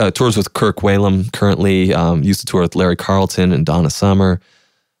amazing. Tours with Kirk Whalum currently. Used to tour with Larry Carlton and Donna Summer.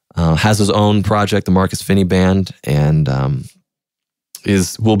 Has his own project, the Marcus Finney Band, and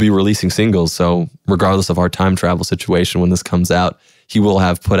will be releasing singles. So regardless of our time travel situation, when this comes out, he will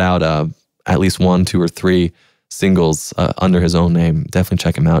have put out at least 1, 2, or 3 singles under his own name. Definitely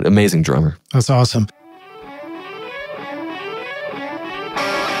check him out. Amazing drummer. That's awesome.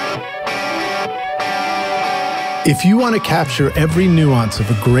 If you want to capture every nuance of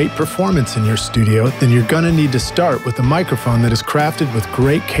a great performance in your studio, then you're going to need to start with a microphone that is crafted with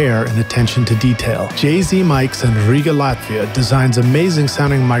great care and attention to detail. JZ Mics in Riga, Latvia designs amazing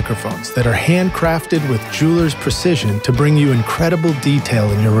sounding microphones that are handcrafted with jeweler's precision to bring you incredible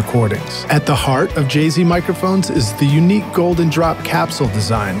detail in your recordings. At the heart of JZ microphones is the unique Golden Drop capsule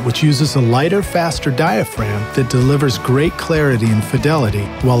design, which uses a lighter, faster diaphragm that delivers great clarity and fidelity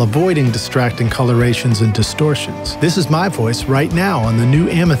while avoiding distracting colorations and distortions. This is my voice right now on the new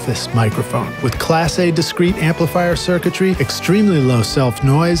Amethyst microphone with Class A discrete amplifier circuitry, extremely low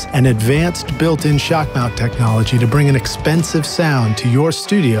self-noise, and advanced built-in shock mount technology to bring an expensive sound to your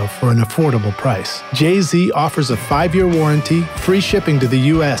studio for an affordable price. JZ offers a 5-year warranty, free shipping to the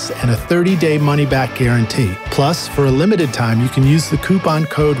US, and a 30-day money-back guarantee. Plus, for a limited time, you can use the coupon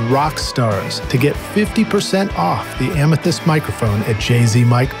code ROCKSTARS to get 50% off the Amethyst microphone at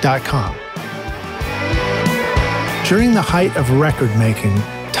jzmic.com. During the height of record making,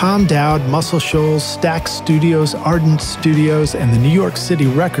 Tom Dowd, Muscle Shoals, Stax Studios, Ardent Studios, and the New York City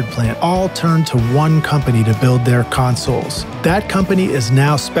record plant all turned to one company to build their consoles. That company is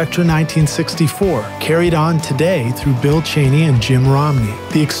now Spectra 1964, carried on today through Bill Cheney and Jim Romney.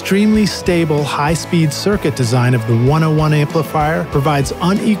 The extremely stable, high-speed circuit design of the 101 amplifier provides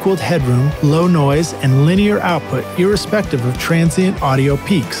unequaled headroom, low noise, and linear output irrespective of transient audio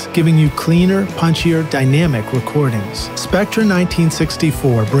peaks, giving you cleaner, punchier, dynamic recordings. Spectra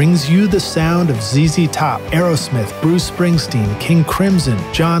 1964 brings you the sound of ZZ Top, Aerosmith, Bruce Springsteen, King Crimson,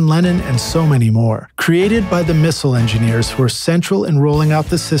 John Lennon, and so many more. Created by the missile engineers who were central in rolling out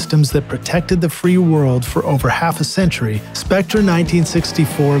the systems that protected the free world for over half a century, Spectra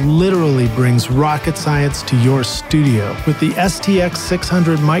 1964 literally brings rocket science to your studio. With the STX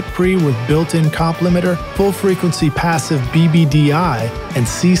 600 mic pre with built-in comp limiter, full-frequency passive BBDI, and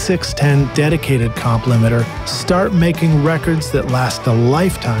C610 dedicated comp limiter, start making records that last a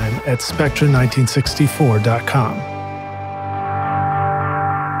lifetime at Spectra1964.com.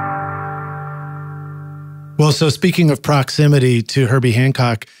 Well, so speaking of proximity to Herbie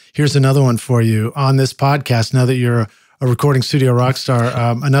Hancock, here's another one for you. On this podcast, now that you're a recording studio rock star,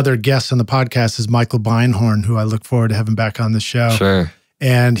 another guest on the podcast is Michael Beinhorn, who I look forward to having back on the show. Sure.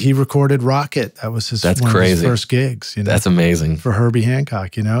 And he recorded Rocket. That was one of his first gigs. You know, that's amazing. For Herbie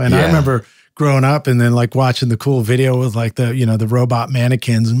Hancock, you know? And I remember growing up and then like watching the cool video with like the, you know, the robot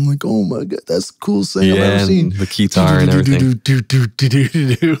mannequins. And I'm like, oh my God, that's the coolest thing I've ever seen. The guitar and everything.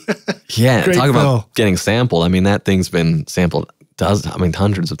 Yeah, talk about getting sampled. I mean, that thing's been sampled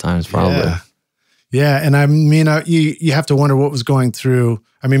hundreds of times probably. Yeah, and I mean, you have to wonder what was going through.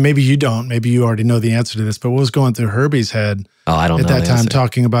 I mean, maybe you don't. Maybe you already know the answer to this, but what was going through Herbie's head at that time,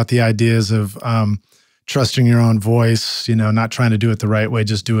 talking about the ideas of trusting your own voice, you know, not trying to do it the right way,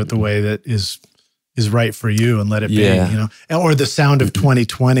 just do it the way that is right for you and let it be, you know, or the sound of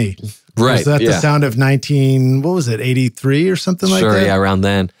 2020. Right. Was that the sound of 83 or something like that? Sure, yeah, around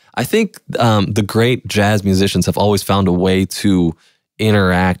then. I think the great jazz musicians have always found a way to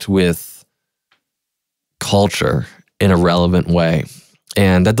interact with culture in a relevant way.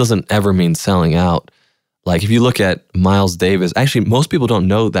 And that doesn't ever mean selling out. Like if you look at Miles Davis, actually most people don't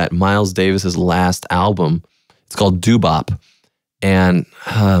know that Miles Davis's last album, it's called Doo-Bop. And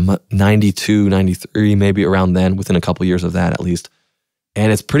 92, 93, maybe around then, within a couple years of that at least.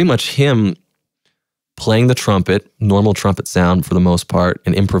 And it's pretty much him playing the trumpet, normal trumpet sound for the most part,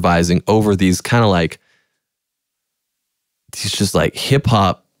 and improvising over these kind of like, these just like hip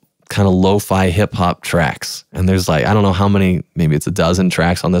hop, kind of lo-fi hip hop tracks. And there's like, I don't know how many, maybe it's a dozen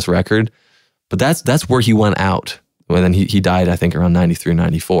tracks on this record, but that's where he went out. And then he died, I think, around 93,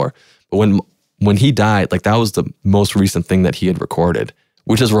 94. But when he died, like that was the most recent thing that he had recorded,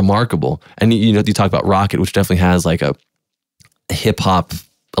 which is remarkable. And you talk about Rocket, which definitely has like a hip hop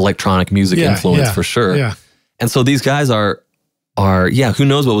electronic music influence for sure. Yeah. And so these guys are who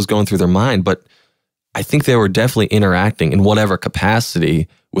knows what was going through their mind, but I think they were definitely interacting in whatever capacity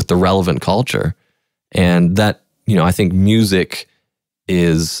with the relevant culture. And that, I think music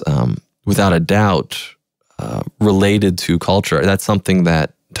is without a doubt related to culture. That's something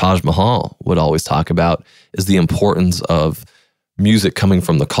that Taj Mahal would always talk about, is the importance of music coming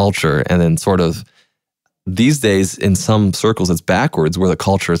from the culture. And then sort of these days in some circles, it's backwards, where the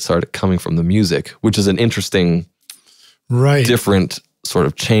culture started coming from the music, which is an interesting, different sort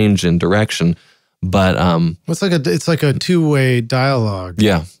of change in direction. But it's like a two-way dialogue.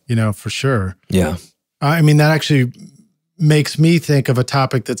 Yeah. For sure. Yeah. I mean, that actually makes me think of a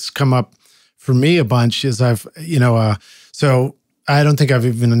topic that's come up for me a bunch, is so I don't think I've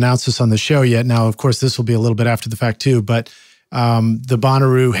even announced this on the show yet. Now, of course, this will be a little bit after the fact too, but the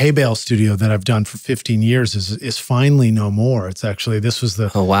Bonnaroo hay bale studio that I've done for 15 years is finally no more. It's actually, this was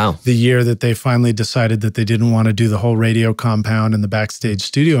the year that they finally decided that they didn't want to do the whole radio compound and the backstage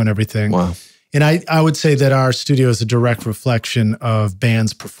studio and everything. Wow. And I would say that our studio is a direct reflection of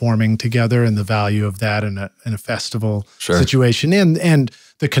bands performing together and the value of that in a festival situation, and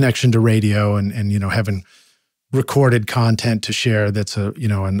the connection to radio and having recorded content to share that's a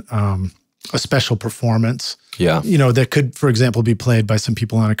special performance. Yeah. That could, for example, be played by some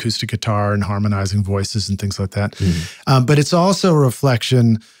people on acoustic guitar and harmonizing voices and things like that. Mm-hmm. But it's also a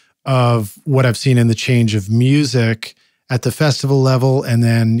reflection of what I've seen in the change of music at the festival level, and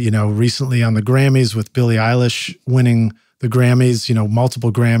then, recently on the Grammys with Billie Eilish winning the Grammys,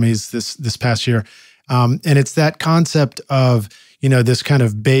 multiple Grammys this past year. And it's that concept of, this kind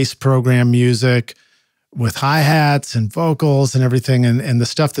of bass program music with hi-hats and vocals and everything, and the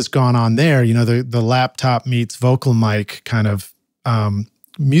stuff that's gone on there, the laptop meets vocal mic kind of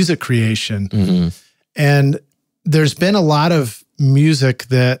music creation. Mm-hmm. And there's been a lot of music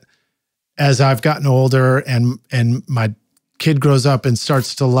that, as I've gotten older and my kid grows up and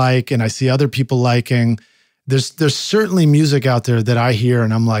starts to like, and I see other people liking, there's certainly music out there that I hear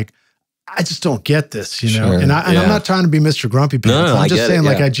and I'm like, I just don't get this, Sure, and I'm not trying to be Mr. Grumpy Pants. No, I'm just saying,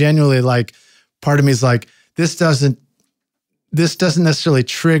 I genuinely like, part of me is like, this doesn't necessarily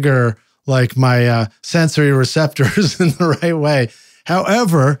trigger like my sensory receptors in the right way.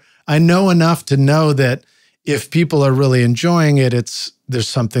 However, I know enough to know that if people are really enjoying it, there's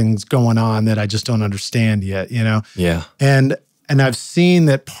something going on that I just don't understand yet, Yeah. And I've seen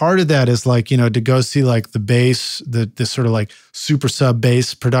that part of that is like, to go see like the bass, the sort of like super sub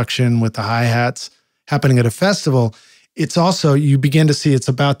bass production with the hi-hats happening at a festival. It's also, you begin to see it's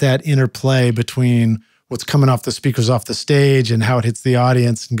about that interplay between what's coming off the speakers off the stage and how it hits the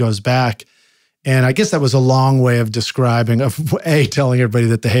audience and goes back. And I guess that was a long way of describing, telling everybody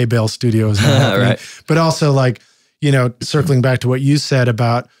that the hay bale studio is not happening, right. But also like, circling back to what you said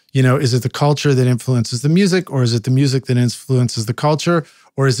about, is it the culture that influences the music, or is it the music that influences the culture,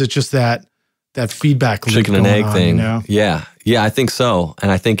 or is it just that feedback loop chicken and egg on, thing? Yeah, I think so,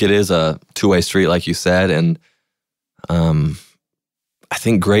 and I think it is a two-way street, like you said, and I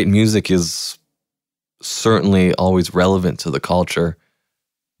think great music is certainly always relevant to the culture,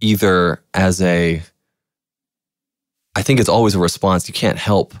 either as I think it's always a response. You can't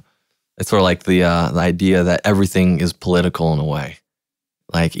help. It's sort of like the idea that everything is political in a way.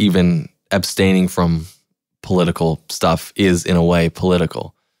 Like even abstaining from political stuff is in a way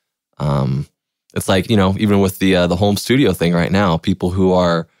political. It's like, even with the home studio thing right now, people who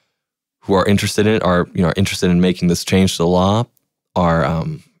are interested in it are interested in making this change to the law are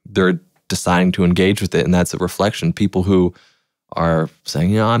they're deciding to engage with it, and that's a reflection. People who are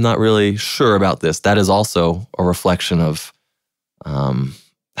saying, I'm not really sure about this, that is also a reflection of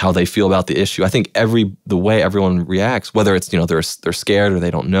how they feel about the issue. I think the way everyone reacts, whether it's they're scared or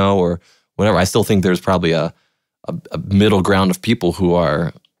they don't know or whatever, I still think there's probably a middle ground of people who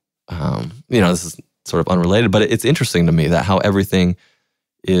are this is sort of unrelated, but it's interesting to me that how everything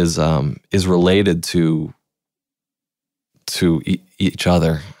is related to each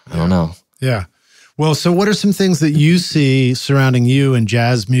other. I don't know. Yeah. Well, so what are some things that you see surrounding you in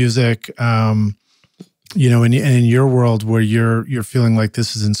jazz music, in your world where you're feeling like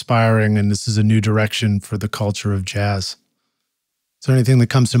this is inspiring and this is a new direction for the culture of jazz? Is there anything that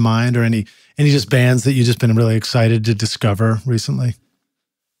comes to mind, or any just bands that you've just been really excited to discover recently?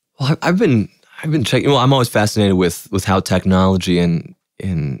 Well, I've been checking. Well, I'm always fascinated with how technology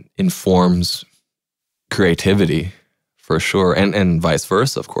informs creativity, for sure, and vice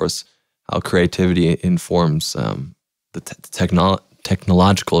versa, of course. How creativity informs the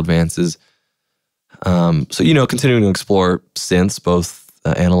technological advances. So, continuing to explore synths, both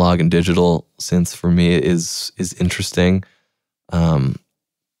analog and digital synths, for me is interesting.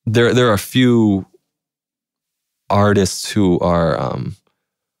 There are a few artists who are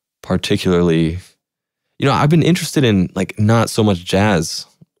particularly, I've been interested in like not so much jazz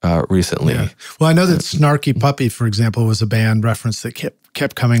recently. Yeah. Well, I know that Snarky Puppy, for example, was a band reference that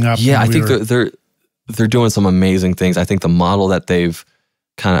kept coming up. Yeah, I think they're doing some amazing things. I think the model that they've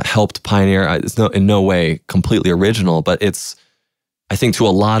kind of helped pioneer, it's in no way completely original, but I think to a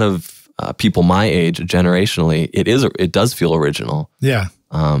lot of people my age, generationally, it does feel original. Yeah.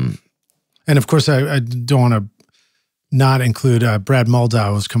 And of course, I don't want to not include Brad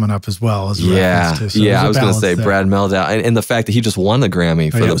Mehldau was coming up as well as a reference to. So I was going to say there. Brad Mehldau, and the fact that he just won the Grammy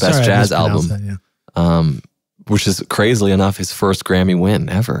for the best jazz album, that, which is crazily enough his first Grammy win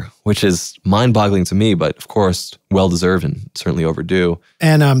ever, which is mind-boggling to me, but of course well-deserved and certainly overdue.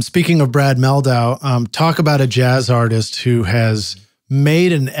 And speaking of Brad Mehldau, talk about a jazz artist who has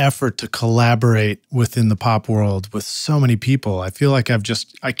made an effort to collaborate within the pop world with so many people. I feel like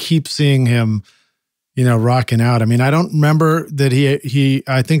I keep seeing him, rocking out. I mean, I don't remember that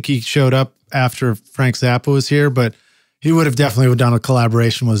I think he showed up after Frank Zappa was here, but he would have definitely done a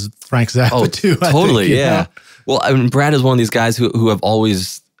collaboration with Frank Zappa too. Totally, yeah. Well, I mean, Brad is one of these guys who have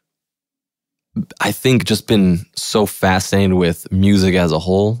always, I think, just been so fascinated with music as a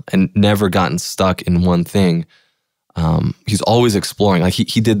whole and never gotten stuck in one thing. He's always exploring. Like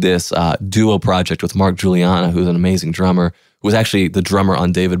he did this duo project with Mark Juliana, who's an amazing drummer, who was actually the drummer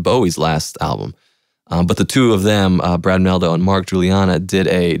on David Bowie's last album. But the two of them, Brad Mehldau and Mark Juliana, did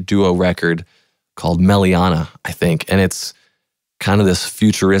a duo record called Meliana, I think. And it's kind of this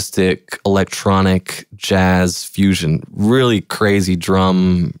futuristic electronic jazz fusion, really crazy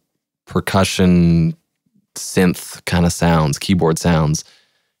drum, percussion, synth kind of sounds, keyboard sounds.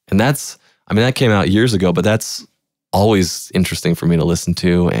 And that came out years ago, but that's always interesting for me to listen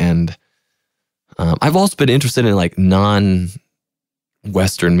to. And I've also been interested in like non-Western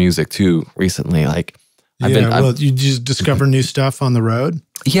music too recently. Like you just discover new stuff on the road?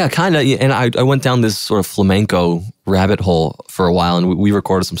 Yeah, kind of. And I went down this sort of flamenco rabbit hole for a while, and we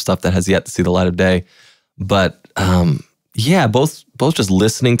recorded some stuff that has yet to see the light of day. But both just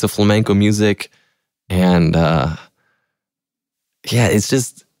listening to flamenco music and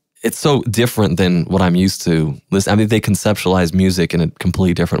it's so different than what I'm used to. I mean, they conceptualize music in a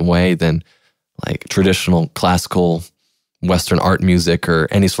completely different way than like traditional classical Western art music or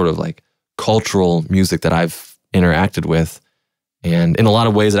any sort of like cultural music that I've interacted with. And in a lot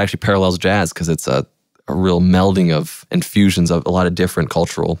of ways, it actually parallels jazz because it's a real melding of and fusions of a lot of different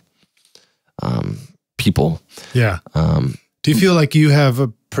cultural people. Yeah. Do you feel like you have a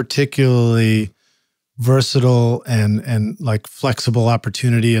particularly versatile and like flexible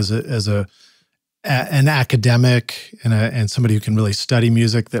opportunity as an academic and somebody who can really study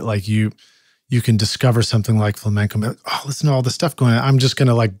music, that like you can discover something like flamenco and be like, oh, listen to all the stuff going on. I'm just going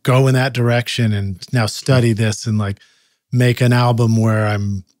to like go in that direction and now study this and like make an album where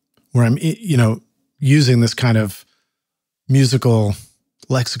I'm using this kind of musical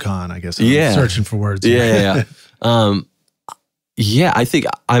lexicon, I guess. I'm searching for words. Yeah. I think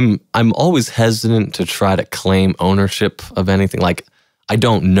I'm always hesitant to try to claim ownership of anything. Like, I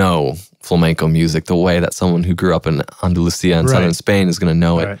don't know flamenco music the way that someone who grew up in Andalusia and southern Spain is going to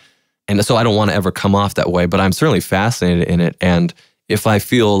know it. And so I don't want to ever come off that way, but I'm certainly fascinated in it. And if I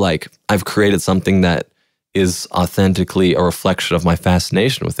feel like I've created something that is authentically a reflection of my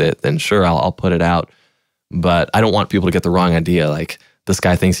fascination with it, then sure, I'll put it out. But I don't want people to get the wrong idea. Like, this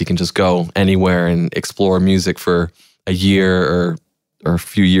guy thinks he can just go anywhere and explore music for a year or a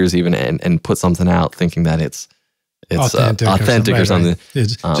few years even and put something out thinking that it's authentic or something.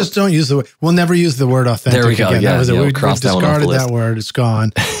 Just don't use the word. We'll never use the word authentic there we go, again. Yeah, we've discarded that word. It's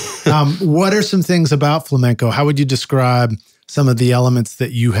gone. What are some things about flamenco? How would you describe some of the elements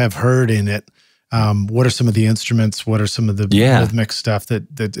that you have heard in it? What are some of the instruments? What are some of the rhythmic stuff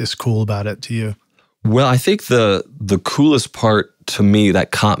that is cool about it to you? Well, I think the coolest part to me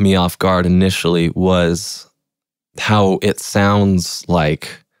that caught me off guard initially was how it sounds like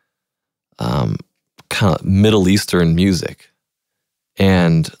kind of Middle Eastern music,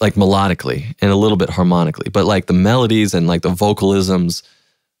 and like melodically and a little bit harmonically, but like the melodies and like the vocalisms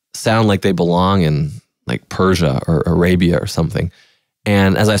sound like they belong in like Persia or Arabia or something.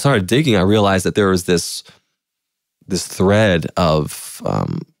 And as I started digging, I realized that there was this thread of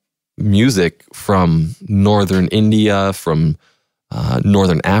music from northern India, from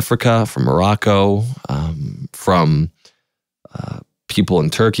northern Africa, from Morocco, from people in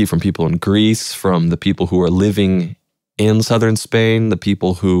Turkey, from people in Greece, from the people who are living in southern Spain, the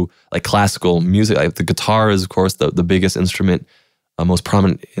people who like classical music. Like the guitar is, of course, the biggest instrument, most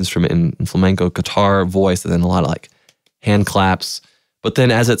prominent instrument in flamenco, guitar, voice, and then a lot of like hand claps. But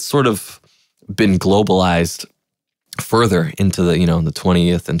then as it's sort of been globalized further into the, the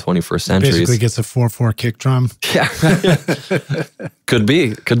 20th and 21st centuries. Basically gets a 4/4 kick drum. Yeah. Could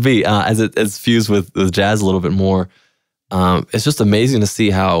be. As it's fused with jazz a little bit more. It's just amazing to see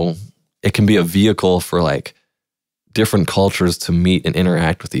how it can be a vehicle for like different cultures to meet and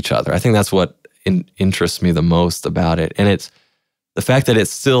interact with each other. I think that's what interests me the most about it. And it's the fact that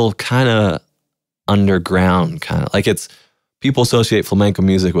it's still kind of underground, like it's, people associate flamenco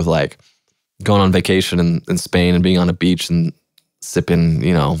music with like going on vacation in Spain and being on a beach and sipping,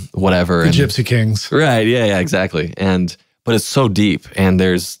 whatever. The Gypsy Kings. Right, yeah, exactly. But it's so deep, and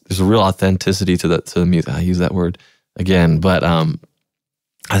there's a real authenticity to the music. I use that word again, but I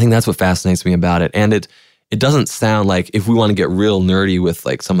think that's what fascinates me about it. And it doesn't sound like, if we want to get real nerdy with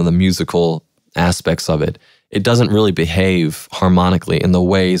like some of the musical aspects of it, it doesn't really behave harmonically in the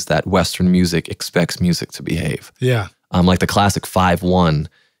ways that Western music expects music to behave. Yeah. Like the classic 5/1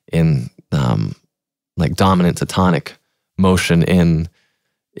 in like dominant to tonic motion in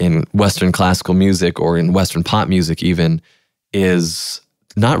Western classical music or in Western pop music even is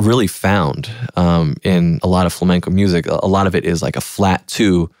not really found in a lot of flamenco music. A lot of it is like a flat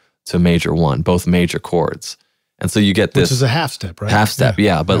 2 to major 1, both major chords. And so you get this— Which is a half step, right? Half step,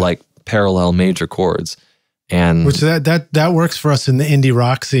 yeah, but like parallel major chords. And which that works for us in the indie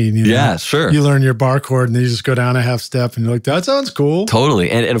rock scene. Yeah, sure. You learn your bar chord and then you just go down a half step and you're like, that sounds cool. Totally.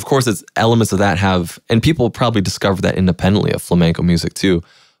 And of course, it's elements of that and people probably discover that independently of flamenco music too.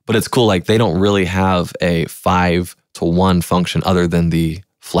 But it's cool, like they don't really have a 5-to-1 function other than the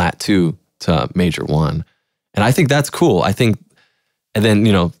flat 2 to major 1. And I think that's cool. And then,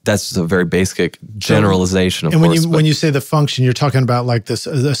 that's just a very basic generalization, of course. And when you say the function, you're talking about like this,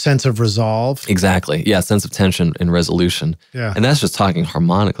 a sense of resolve? Exactly. Yeah, sense of tension and resolution. Yeah. And that's just talking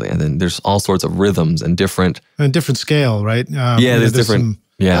harmonically. And then there's all sorts of rhythms and different scale, right? There's different.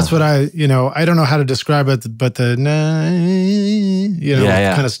 That's what I don't know how to describe it, but the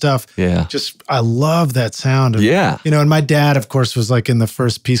kind of stuff. Yeah. Just, I love that sound. Yeah. And my dad, of course, was like in the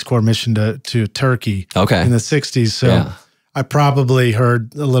first Peace Corps mission to Turkey. Okay. In the 60s. So. Yeah. I probably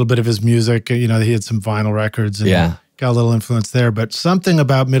heard a little bit of his music. He had some vinyl records and got a little influence there. But something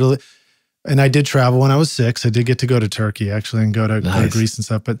about and I did travel when I was 6. I did get to go to Turkey, actually, and go to Greece and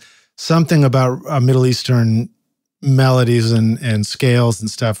stuff. But something about Middle Eastern melodies and scales and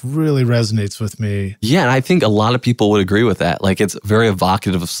stuff really resonates with me. Yeah, and I think a lot of people would agree with that. Like, it's very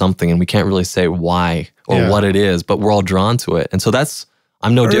evocative of something, and we can't really say why or what it is, but we're all drawn to it. And so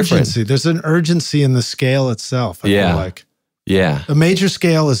I'm no different. There's an urgency in the scale itself, I feel like. Yeah. A major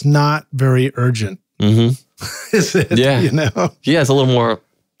scale is not very urgent. Mm-hmm. Is it? Yeah. Yeah, it's a little more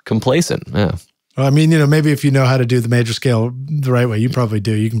complacent. Yeah. Well, I mean, maybe if you know how to do the major scale the right way, you probably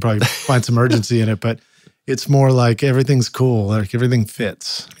do. You can probably find some urgency in it, but it's more like everything's cool, like everything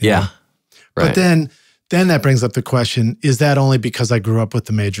fits. Yeah. Right. But then that brings up the question, is that only because I grew up with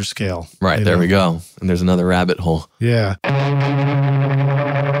the major scale? Right, there we go. And there's another rabbit hole. Yeah.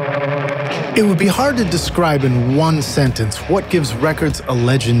 It would be hard to describe in one sentence what gives records a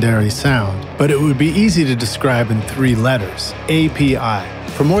legendary sound, but it would be easy to describe in 3 letters: API.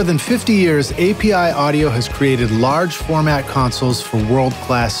 For more than 50 years, API Audio has created large format consoles for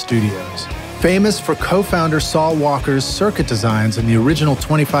world-class studios. Famous for co-founder Saul Walker's circuit designs and the original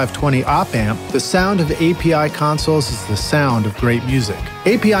 2520 op-amp, the sound of API consoles is the sound of great music.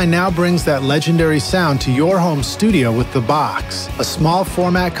 API now brings that legendary sound to your home studio with the Box, a small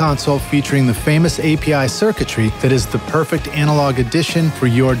format console featuring the famous API circuitry that is the perfect analog addition for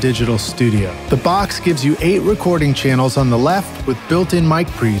your digital studio. The Box gives you 8 recording channels on the left with built-in mic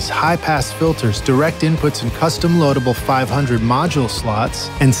pre's, high-pass filters, direct inputs, and custom loadable 500 module slots,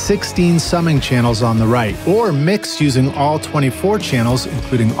 and 16 summing channels on the right, or mix using all 24 channels,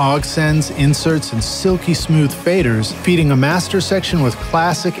 including aux sends, inserts, and silky smooth faders, feeding a master section with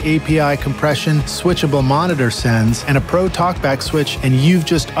classic API compression, switchable monitor sends, and a Pro TalkBack switch, and you've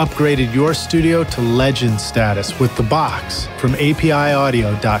just upgraded your studio to legend status with the Box from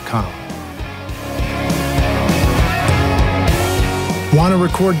APIaudio.com. Want to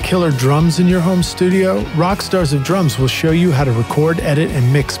record killer drums in your home studio? Rockstars of Drums will show you how to record, edit,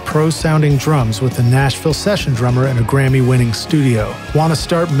 and mix pro-sounding drums with a Nashville session drummer in a Grammy-winning studio. Want to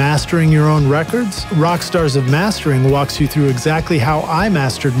start mastering your own records? Rockstars of Mastering walks you through exactly how I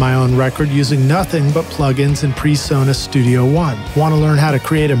mastered my own record using nothing but plugins in PreSonus Studio One. Want to learn how to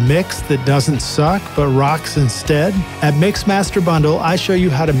create a mix that doesn't suck but rocks instead? At Mixmaster Bundle, I show you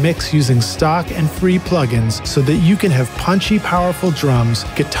how to mix using stock and free plugins so that you can have punchy, powerful drums,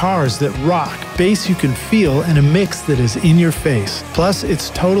 guitars that rock, bass you can feel, and a mix that is in your face. Plus,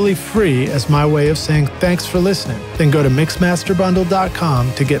 it's totally free as my way of saying thanks for listening. Then go to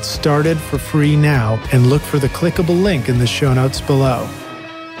mixmasterbundle.com to get started for free now and look for the clickable link in the show notes below.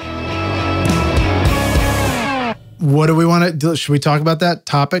 What do we want to do? Should we talk about that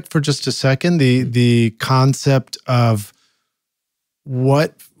topic for just a second? The concept of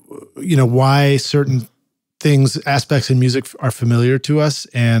what, why certain things, aspects in music are familiar to us,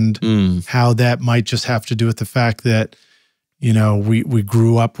 and how that might just have to do with the fact that, we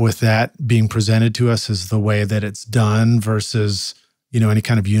grew up with that being presented to us as the way that it's done versus, any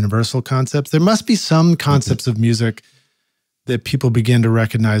kind of universal concepts. There must be some concepts of music that people begin to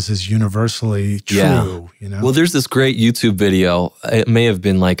recognize as universally true, Well, there's this great YouTube video. It may have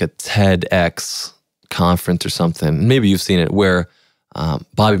been like a TEDx conference or something. Maybe you've seen it, where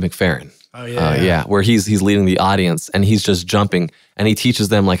Bobby McFerrin, oh, yeah. Where he's leading the audience and he's just jumping and he teaches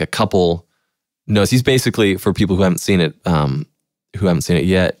them like a couple notes. He's basically, for people who haven't seen it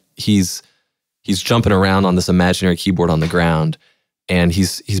yet, he's jumping around on this imaginary keyboard on the ground, and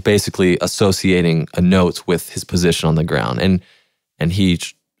he's basically associating a note with his position on the ground, and he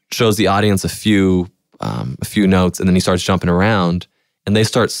shows the audience a few notes, and then he starts jumping around, and they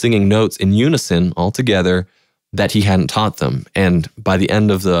start singing notes in unison all together that he hadn't taught them. And by the end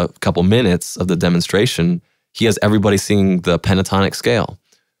of the couple minutes of the demonstration, he has everybody singing the pentatonic scale,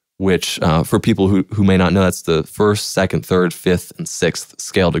 which for people who may not know, that's the first, second, third, fifth, and sixth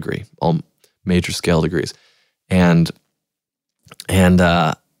scale degree, all major scale degrees. And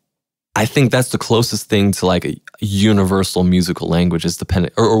I think that's the closest thing to like a universal musical language is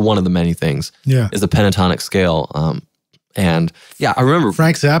the or one of the many things is the pentatonic scale. And yeah, I remember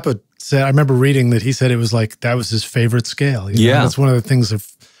Frank Zappa said, I remember reading that he said it was like, that was his favorite scale. That's one of the things,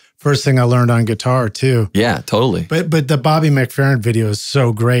 first thing I learned on guitar too. Yeah, totally. But the Bobby McFerrin video is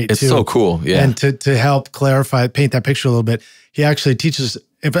so great too. It's so cool, yeah. And to help clarify, paint that picture a little bit, he actually teaches,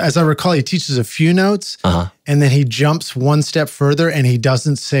 as I recall, he teaches a few notes, and then he jumps one step further and he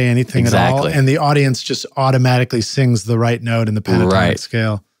doesn't say anything at all. And the audience just automatically sings the right note in the pentatonic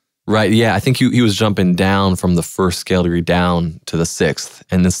scale. Right, yeah. I think he was jumping down from the first scale degree down to the sixth.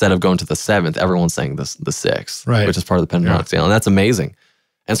 And instead of going to the seventh, everyone's saying the sixth, which is part of the pentatonic scale. And that's amazing.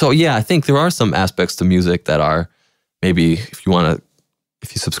 And so, yeah, I think there are some aspects to music that are maybe, if you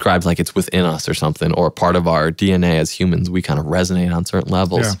subscribe like it's within us or something, or part of our DNA as humans, we kind of resonate on certain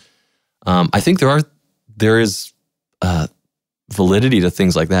levels. Yeah. I think there is validity to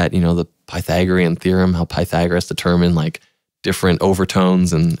things like that. The Pythagorean theorem, how Pythagoras determined like different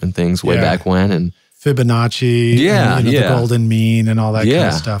overtones and things way back when, and Fibonacci, the golden mean and all that kind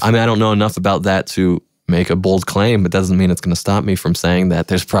of stuff. I mean, I don't know enough about that to make a bold claim, but doesn't mean it's going to stop me from saying that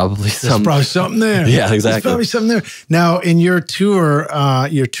there's probably something there. Yeah, exactly. There's probably something there. Now, in your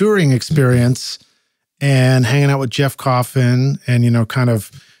touring experience and hanging out with Jeff Coffin and,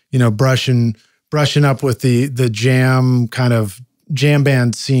 brushing up with the jam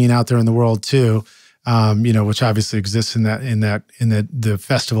band scene out there in the world too, which obviously exists in the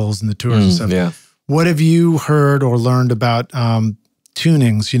festivals and the tours and stuff. Yeah. What have you heard or learned about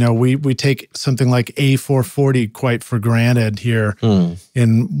tunings? We take something like A440 quite for granted here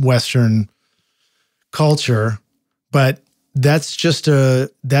in Western culture, but that's just a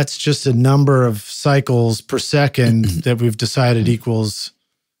number of cycles per second that we've decided equals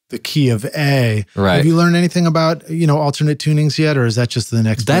the key of A. Right. Have you learned anything about alternate tunings yet, or is that just the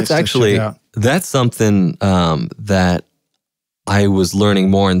next? That's something that I was learning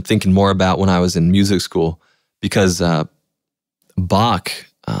more and thinking more about when I was in music school, because Bach,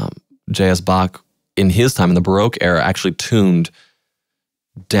 J.S. Bach, in his time in the Baroque era, actually tuned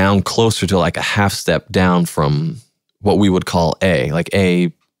down closer to like a half step down from what we would call A, like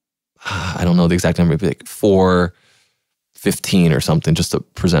A. I don't know the exact number, but like 415 or something, just to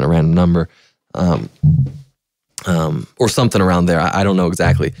present a random number. Or something around there. I don't know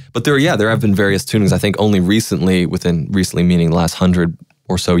exactly. But there have been various tunings. I think only recently meaning the last 100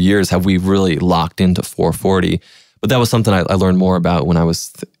 or so years, have we really locked into 440. But that was something I learned more about when I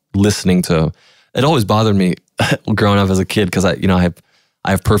was listening to. It always bothered me growing up as a kid because I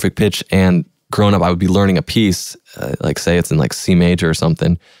have perfect pitch and growing up, I would be learning a piece, like say it's in like C major or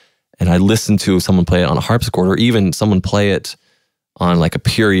something, and I listen to someone play it on a harpsichord, or even someone play it on like a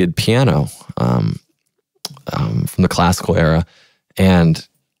period piano from the classical era, and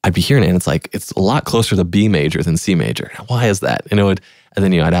I'd be hearing it, and it's a lot closer to B major than C major. Why is that? And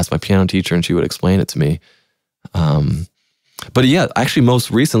then I'd ask my piano teacher, and she would explain it to me. But yeah, actually,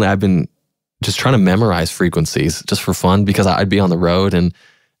 most recently, I've been just trying to memorize frequencies just for fun, because I'd be on the road, and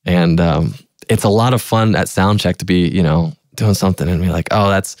it's a lot of fun at sound check to be, doing something and be like, oh,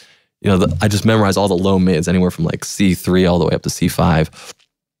 that's, I just memorize all the low mids, anywhere from like C3 all the way up to C5,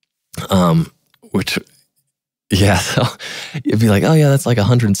 which, yeah, so you'd be like, oh yeah, that's like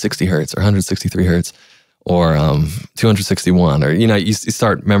 160 hertz or 163 hertz or 261, or, you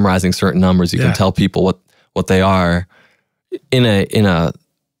start memorizing certain numbers. You can tell people what they are in a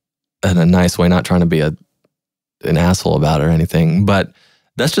nice way, not trying to be an asshole about it or anything, but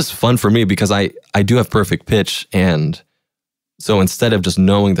that's just fun for me because I do have perfect pitch, and so instead of just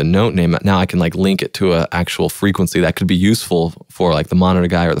knowing the note name, now I can like link it to an actual frequency that could be useful for like the monitor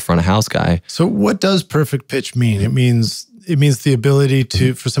guy or the front of house guy. So what does perfect pitch mean? It means the ability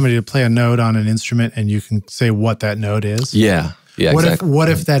for somebody to play a note on an instrument and you can say what that note is? Yeah, exactly. What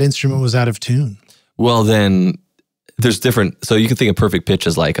if that instrument was out of tune? Well, then there's different, so you can think of perfect pitch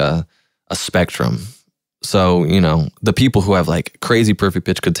as like a spectrum. So, the people who have like crazy perfect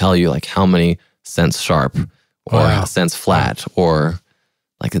pitch could tell you like how many cents sharp or cents flat, or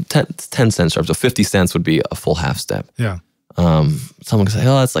like 10 cents sharp. So 50 cents would be a full half step. Yeah. Someone could say,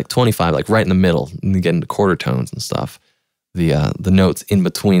 oh, that's like 25, like right in the middle, and you get into quarter tones and stuff. The notes in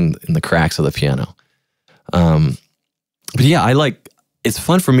between in the cracks of the piano. But yeah, it's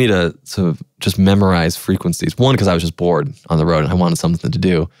fun for me to just memorize frequencies. One, because I was just bored on the road and I wanted something to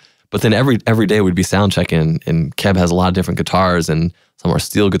do. But then every day we'd be sound checking, and Keb has a lot of different guitars, and some are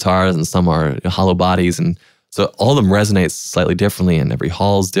steel guitars and some are hollow bodies. And so all of them resonate slightly differently, and every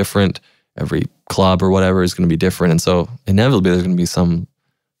hall's different, every club or whatever is going to be different. And so inevitably there's going to be some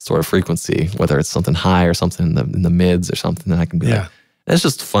sort of frequency, whether it's something high or something in the mids or something that I can be like, that's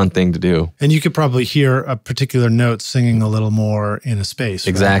just a fun thing to do. And you could probably hear a particular note singing a little more in a space, right?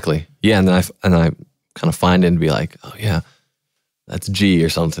 Exactly. Yeah, and then I kind of find it and be like, oh yeah, that's G or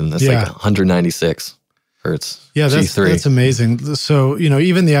something. That's like 196 hertz. Yeah, G3. That's amazing. So,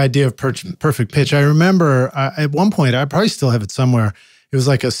 even the idea of perfect pitch, I remember at one point, I probably still have it somewhere. It was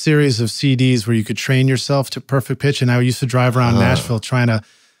like a series of CDs where you could train yourself to perfect pitch. And I used to drive around Nashville trying to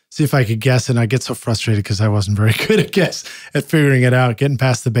see if I could guess. And I get so frustrated because I wasn't very good at figuring it out, getting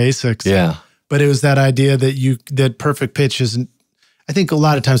past the basics. Yeah. But it was that idea that perfect pitch isn't, I think a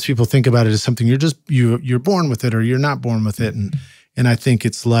lot of times people think about it as something you're born with it or you're not born with it. And I think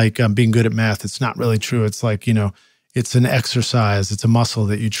it's like being good at math. It's not really true. It's like, it's an exercise. It's a muscle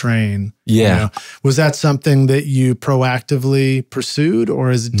that you train. Yeah. Was that something that you proactively pursued,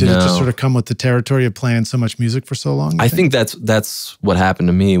 or did it just sort of come with the territory of playing so much music for so long? I think that's what happened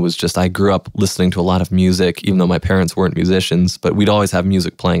to me, was just I grew up listening to a lot of music, even though my parents weren't musicians, but we'd always have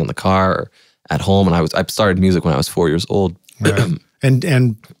music playing in the car or at home. And I started music when I was 4 years old. Right.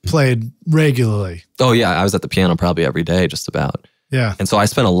 And played regularly. Oh yeah, I was at the piano probably every day, just about. Yeah. And so I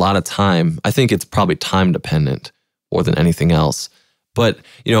spent a lot of time. I think it's probably time dependent more than anything else. But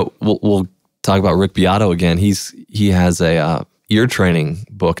we'll talk about Rick Beato again. He has a ear training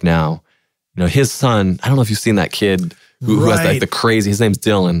book now. His son. I don't know if you've seen that kid who has like the crazy. His name's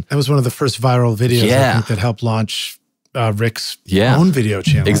Dylan. That was one of the first viral videos I think that helped launch Rick's own video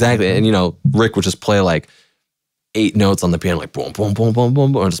channel. Exactly. And Rick would just play like 8 notes on the piano, like boom, boom, boom, boom,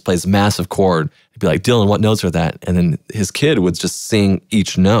 boom, boom, and just plays this massive chord. He'd be like, Dylan, what notes are that? And then his kid would just sing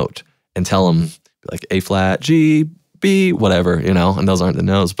each note and tell him like A flat, G, B, whatever, and those aren't the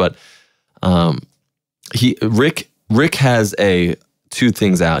notes. But Rick has two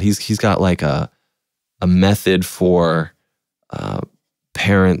things out. He's got like a method for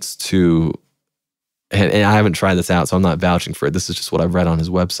parents to, and I haven't tried this out, so I'm not vouching for it. This is just what I've read on his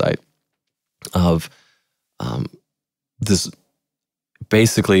website of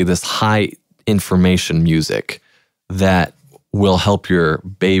this high information music that will help your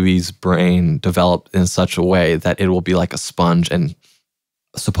baby's brain develop in such a way that it will be like a sponge and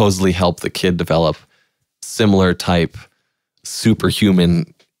supposedly help the kid develop similar type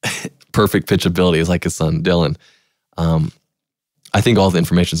superhuman perfect pitch abilities like his son Dylan. I think all the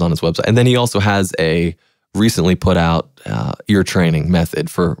information is on his website. And then he also has a recently put out ear training method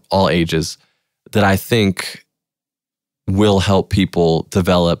for all ages that I think will help people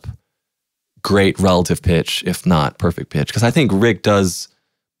develop great relative pitch, if not perfect pitch. Because I think Rick does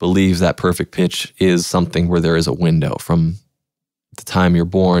believe that perfect pitch is something where there is a window from the time you're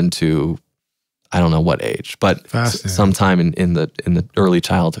born to I don't know what age, but sometime in the early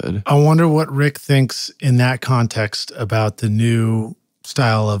childhood. I wonder what Rick thinks in that context about the new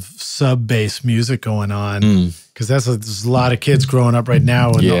style of sub-bass music going on. Because there's a lot of kids growing up right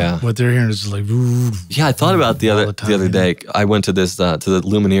now, and what they're hearing is just like, yeah. I thought about the other day. I went to this to the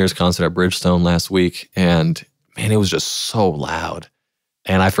Lumineers concert at Bridgestone last week, and man, it was just so loud,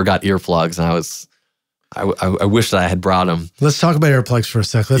 and I forgot earplugs, and I wish that I had brought them. Let's talk about earplugs for a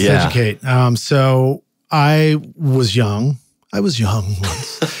sec. Let's educate. So I was young.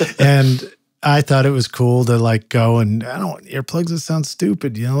 Once, and I thought it was cool to like go and I don't want earplugs that sound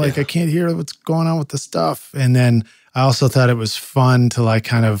stupid, I can't hear what's going on with the stuff. And then I also thought it was fun to like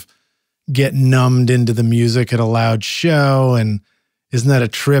kind of get numbed into the music at a loud show. And isn't that a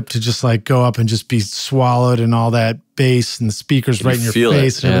trip to just like go up and just be swallowed in all that bass and the speakers right in your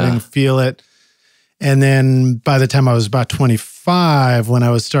face and everything, feel it. And then by the time I was about 25, when I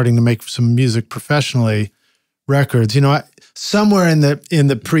was starting to make some music professionally, records, somewhere in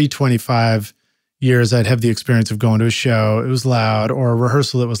the pre-25 years, I'd have the experience of going to a show. It was loud, or a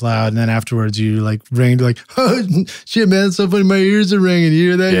rehearsal that was loud. And then afterwards you like ring, like, oh, shit, man, so funny, my ears are ringing. You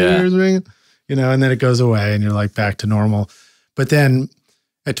hear that? Your ears ringing? And then it goes away and you're like back to normal. But then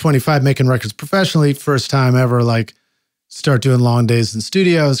at 25, making records professionally, first time ever, like, start doing long days in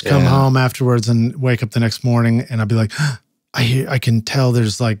studios, come home afterwards and wake up the next morning and I'd be like, I can tell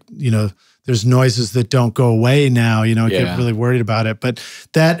there's like, there's noises that don't go away now, I get really worried about it. But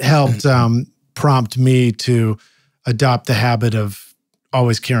that helped prompt me to adopt the habit of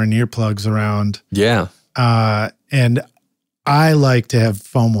always carrying earplugs around. Yeah. And I like to have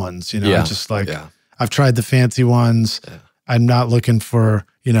foam ones, just like, I've tried the fancy ones. Yeah. I'm not looking for,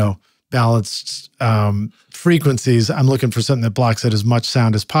 balanced frequencies. I'm looking for something that blocks out as much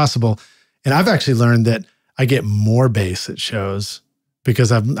sound as possible. And I've actually learned that I get more bass at shows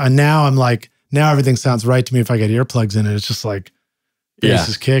because now everything sounds right to me if I get earplugs in it. It's just like bass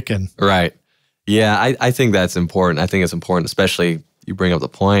is kicking. Right. Yeah, I think that's important. I think it's important, especially you bring up the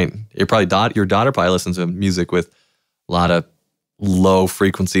point. Your daughter probably listens to music with a lot of low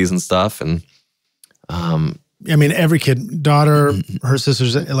frequencies and stuff. And every kid, daughter, her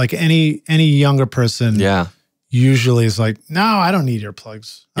sisters, like any younger person, usually is like, no, I don't need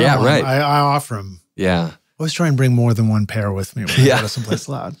earplugs. I offer them. Yeah. I always try and bring more than one pair with me when I go to someplace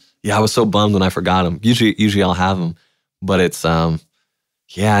loud. Yeah, I was so bummed when I forgot them. Usually I'll have them, but it's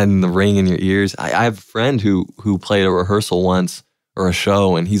and the ring in your ears. I have a friend who played a rehearsal once or a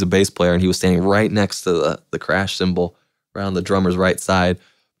show, and he's a bass player, and he was standing right next to the crash cymbal, right on the drummer's right side,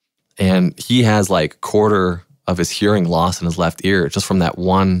 and he has like quarter of his hearing loss in his left ear just from that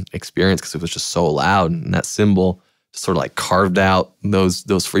one experience because it was just so loud, and that cymbal just sort of like carved out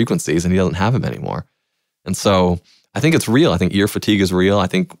those frequencies, and he doesn't have them anymore. And so I think it's real. I think ear fatigue is real. I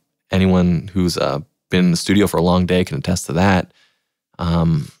think anyone who's been in the studio for a long day can attest to that.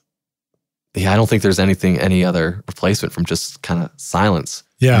 I don't think there's any other replacement from just kind of silence,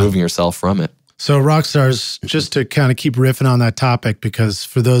 moving yourself from it. So rock stars, just to kind of keep riffing on that topic, because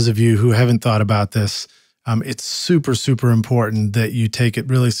for those of you who haven't thought about this, it's super, super important that you take it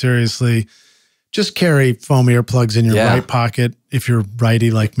really seriously. Just carry foam earplugs in your right pocket if you're righty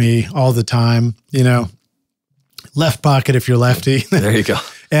like me all the time, left pocket if you're lefty. There you go.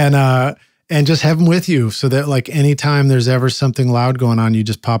 And just have them with you so that like anytime there's ever something loud going on, you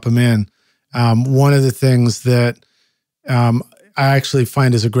just pop them in. One of the things that I actually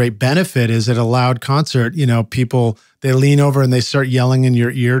find is a great benefit is at a loud concert, people, they lean over and they start yelling in your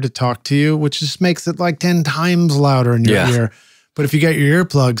ear to talk to you, which just makes it like 10 times louder in your ear. But if you got your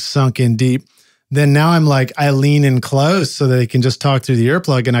earplugs sunk in deep, then now I'm like, I lean in close so that they can just talk through the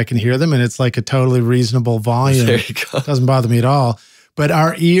earplug and I can hear them. And it's like a totally reasonable volume. There you go. It doesn't bother me at all. But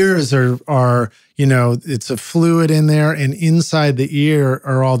our ears are, it's a fluid in there, and inside the ear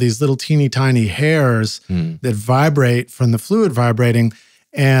are all these little teeny tiny hairs that vibrate from the fluid vibrating,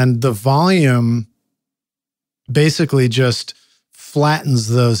 and the volume basically just flattens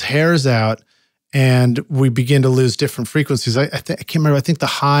those hairs out, and we begin to lose different frequencies. I can't remember. I think the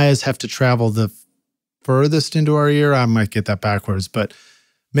highs have to travel the furthest into our ear. I might get that backwards, but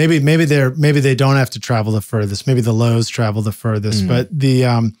maybe they don't have to travel the furthest. Maybe the lows travel the furthest. But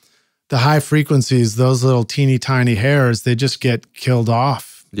the high frequencies, those little teeny tiny hairs, they just get killed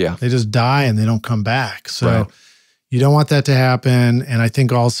off. Yeah, they just die and they don't come back. So you don't want that to happen. And I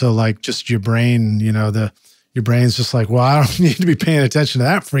think also like just your brain, your brain's just like, well, I don't need to be paying attention to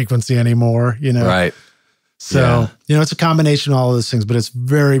that frequency anymore. Right. So it's a combination of all of those things, but it's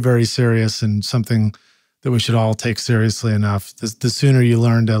very, very serious and something that we should all take seriously enough. The sooner you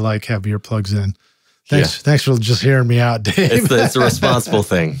learn to like have earplugs in, Thanks for just hearing me out, Dave. It's a responsible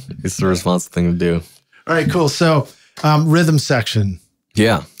thing. It's the responsible thing to do. All right, cool. So rhythm section.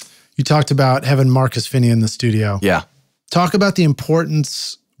 Yeah. You talked about having Marcus Finney in the studio. Yeah. Talk about the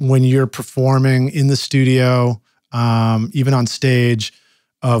importance when you're performing in the studio, even on stage,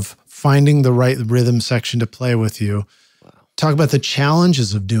 of finding the right rhythm section to play with you. Wow. Talk about the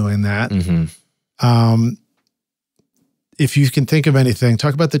challenges of doing that. If you can think of anything,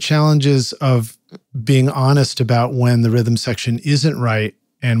 talk about the challenges of being honest about when the rhythm section isn't right.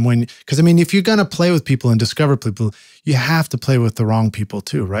 And because I mean, if you're going to play with people and discover people, you have to play with the wrong people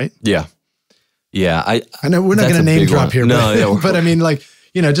too, right? Yeah. Yeah. I know we're not going to name drop here, but I mean, like,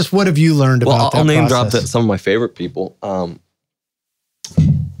 just what have you learned about that I'll name process? drop some of my favorite people.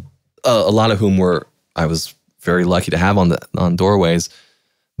 A lot of whom I was very lucky to have on Doorways.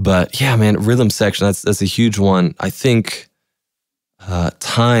 But yeah, man, rhythm section, that's a huge one. I think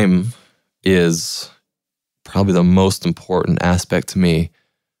time is probably the most important aspect to me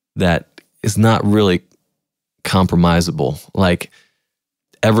that is not really compromisable. Like,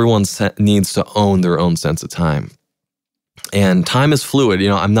 everyone needs to own their own sense of time. And time is fluid.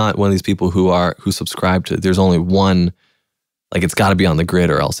 I'm not one of these people who subscribe to there's only one, like, it's got to be on the grid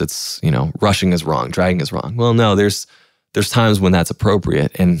or else it's, rushing is wrong, dragging is wrong. Well, no, there's times when that's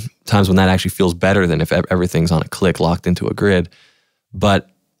appropriate and times when that actually feels better than if everything's on a click locked into a grid. But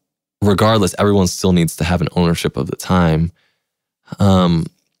regardless, everyone still needs to have an ownership of the time.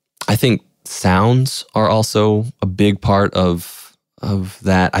 I think sounds are also a big part of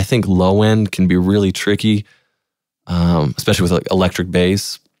that. I think low end can be really tricky, especially with like electric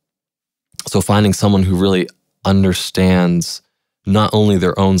bass. So finding someone who really understands not only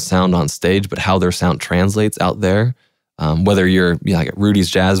their own sound on stage, but how their sound translates out there. Whether you're like at Rudy's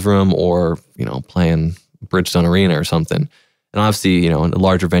Jazz Room or, playing Bridgestone Arena or something. And obviously, in the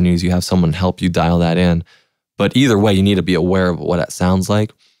larger venues, you have someone help you dial that in. But either way, you need to be aware of what that sounds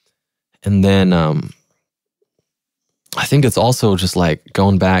like. And then I think it's also just like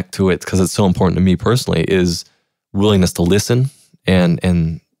going back to it, because it's so important to me personally, is willingness to listen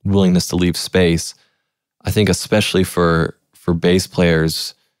and willingness to leave space. I think especially for bass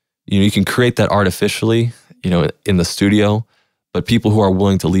players, you can create that artificially, in the studio, but people who are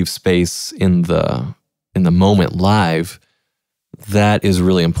willing to leave space in the moment live, that is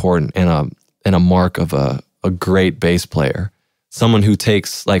really important and a mark of a great bass player. Someone who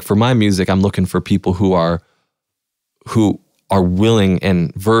takes, like, for my music, I'm looking for people who are willing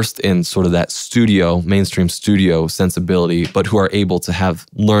and versed in sort of that mainstream studio sensibility, but who are able to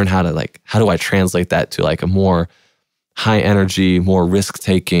learn how do I translate that to like a more high energy, more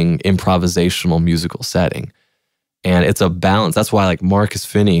risk-taking, improvisational musical setting. And it's a balance. That's why like Marcus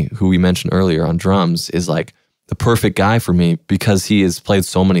Finney, who we mentioned earlier on drums, is like the perfect guy for me, because he has played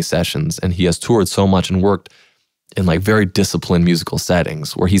so many sessions and he has toured so much and worked in like very disciplined musical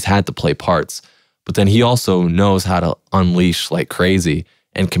settings where he's had to play parts. But then he also knows how to unleash like crazy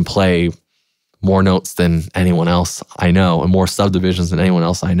and can play more notes than anyone else I know and more subdivisions than anyone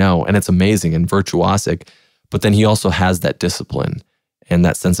else I know. And it's amazing and virtuosic. But then he also has that discipline and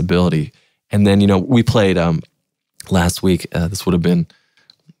that sensibility. And then, we played last week, this would have been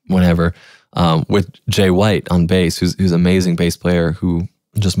whenever, with Jay White on bass, who's an amazing bass player who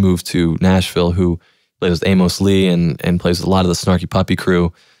just moved to Nashville, who plays with Amos Lee and plays with a lot of the Snarky Puppy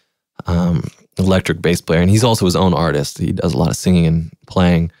crew, electric bass player. And he's also his own artist. He does a lot of singing and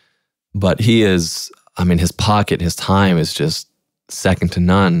playing. But he is, his pocket, his time is just second to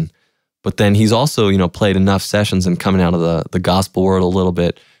none. But then he's also, played enough sessions and coming out of the gospel world a little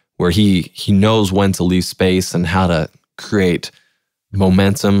bit where he knows when to leave space and how to create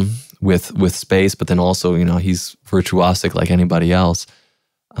momentum with space, but then also, he's virtuosic like anybody else.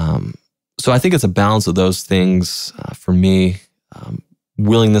 So I think it's a balance of those things for me.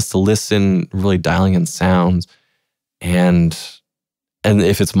 Willingness to listen, really dialing in sounds, and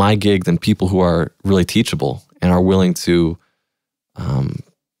if it's my gig, then people who are really teachable and are willing to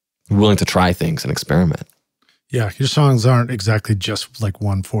try things and experiment. Yeah, your songs aren't exactly just like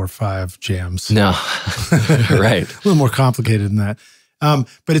 1-4-5 jams. No, right. A little more complicated than that.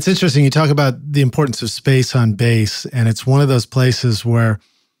 But it's interesting. You talk about the importance of space on bass, and it's one of those places where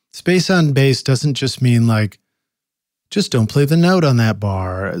space on bass doesn't just mean like, just don't play the note on that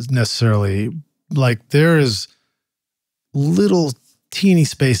bar necessarily. Like, there is little teeny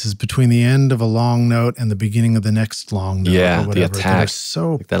spaces between the end of a long note and the beginning of the next long note. Yeah, or whatever. the attack.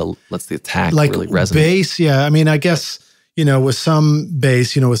 So like that lets the attack like really resonate. Bass, yeah. I guess, with some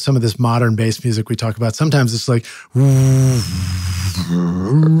bass, with some of this modern bass music we talk about, sometimes it's like, right,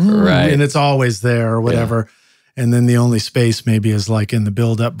 and it's always there or whatever. and then the only space maybe is like in the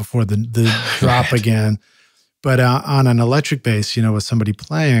build up before the drop again. But on an electric bass, you know, with somebody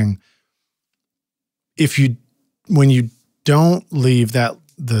playing, when you don't leave that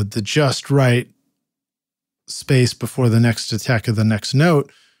the just right space before the next attack of the next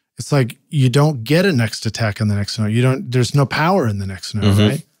note, it's like you don't get a next attack on the next note. There's no power in the next note,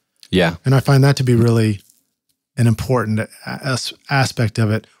 right? Yeah. And I find that to be really an important aspect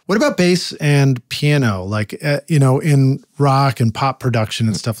of it. What about bass and piano? Like, you know, in rock and pop production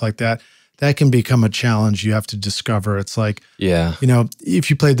and stuff like that, that can become a challenge you have to discover. It's like, you know, if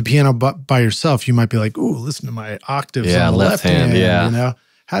you played the piano by yourself, you might be like, ooh, listen to my octaves on the left hand. You know,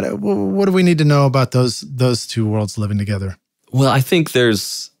 what do we need to know about those two worlds living together? Well, I think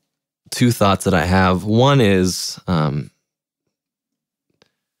there's two thoughts that I have. One is,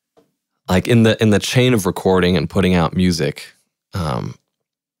 like in the chain of recording and putting out music,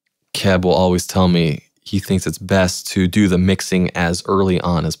 Keb will always tell me he thinks it's best to do the mixing as early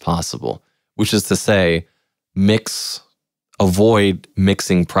on as possible, which is to say, avoid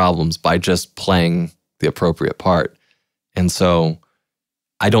mixing problems by just playing the appropriate part. And so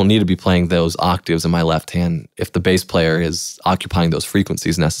I don't need to be playing those octaves in my left hand if the bass player is occupying those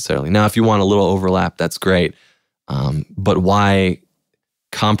frequencies necessarily. Now, if you want a little overlap, that's great. But why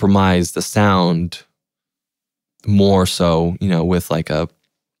compromise the sound more so, you know, with like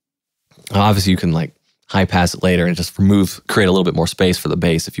obviously you can like high pass it later and just create a little bit more space for the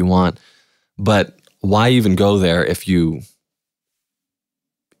bass if you want. But why even go there if you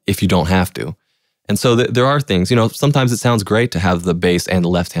don't have to? And so there are things, you know, sometimes it sounds great to have the bass and the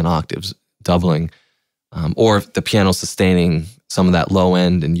left-hand octaves doubling, or if the piano's sustaining some of that low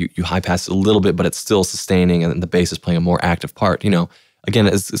end and you high pass it a little bit, but it's still sustaining and the bass is playing a more active part. You know, again,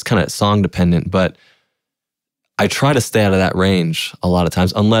 it's kind of song dependent, but I try to stay out of that range a lot of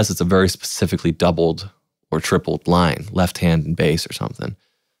times, unless it's a very specifically doubled or tripled line, left hand and bass or something.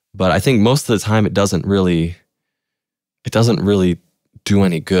 But I think most of the time it doesn't really do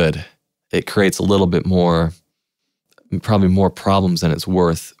any good. It creates a little bit more, probably more problems than it's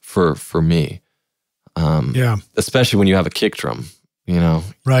worth for me. Especially when you have a kick drum, you know.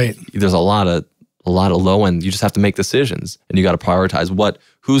 Right. There's a lot of low end. You just have to make decisions, and you got to prioritize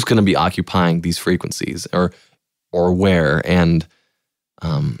who's going to be occupying these frequencies or where, and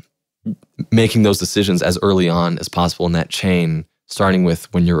making those decisions as early on as possible in that chain, starting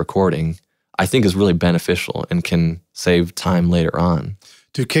with when you're recording, I think is really beneficial and can save time later on.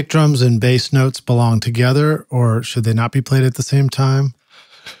 Do kick drums and bass notes belong together, or should they not be played at the same time?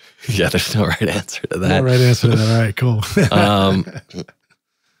 Yeah, there's no right answer to that. No right answer to that. All right, cool.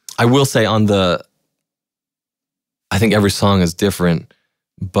 I will say I think every song is different,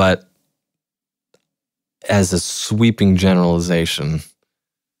 but as a sweeping generalization,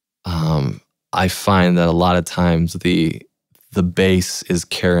 I find that a lot of times the bass is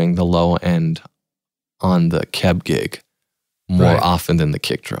carrying the low end on the Keb gig more often than the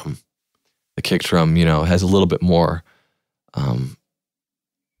kick drum. The kick drum, you know, has a little bit more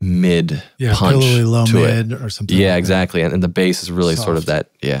mid punch pillowy low to mid it. Or something. Yeah, like exactly. And the bass is really soft. Sort of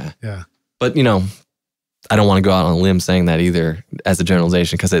that, Yeah. But, you know, I don't want to go out on a limb saying that either as a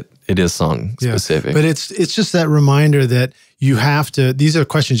generalization, because it is song specific. But it's just that reminder that you have to, these are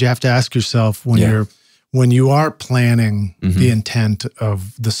questions you have to ask yourself when you are planning the intent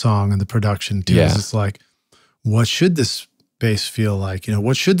of the song and the production too. It's like, what should this bass feel like? You know,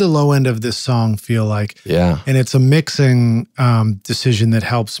 what should the low end of this song feel like? Yeah. And it's a mixing decision that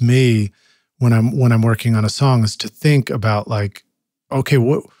helps me when I'm working on a song, is to think about like, okay,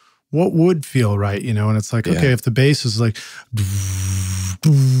 what would feel right, you know? And it's like, okay, if the bass is like,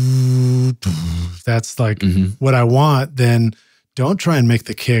 that's like what I want, then don't try and make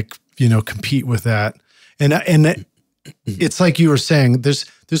the kick, you know, compete with that. And it's like you were saying,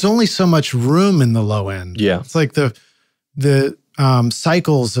 there's only so much room in the low end. Yeah. It's like the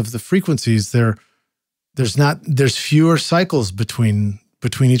cycles of the frequencies, there's fewer cycles between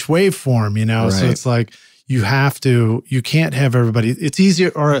each waveform, you know? Right. So it's like, you can't have everybody, it's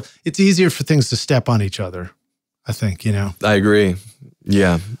easier for things to step on each other, I think, you know? I agree.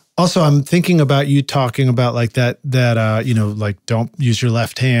 Yeah. Also, I'm thinking about you talking about like that, you know, like don't use your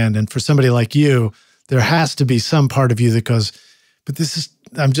left hand. And for somebody like you, there has to be some part of you that goes, but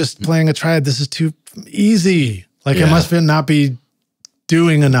I'm just playing a triad. This is too easy. Like I must not be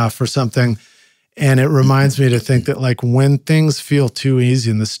doing enough or something. And it reminds me to think that like when things feel too easy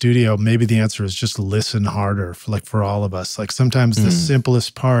in the studio, maybe the answer is just listen harder for all of us. Like sometimes the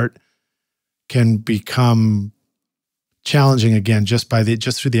simplest part can become challenging again just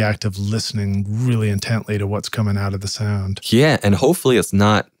through the act of listening really intently to what's coming out of the sound. Yeah, and hopefully it's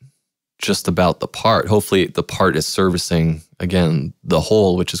not just about the part. Hopefully the part is servicing, again, the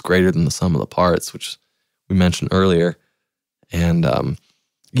whole, which is greater than the sum of the parts, which we mentioned earlier. And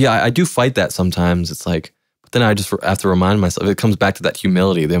I do fight that sometimes. It's like, but then I just have to remind myself, it comes back to that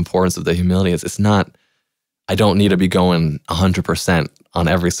humility, the importance of the humility. It's not, I don't need to be going 100% on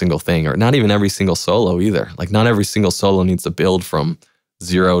every single thing, or not even every single solo either. Like, not every single solo needs to build from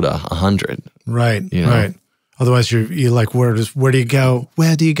 0 to 100. Right, you know? Right. Otherwise, you're like, where do you go?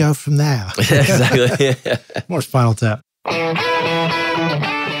 Where do you go from there? Exactly. More Spinal Tap.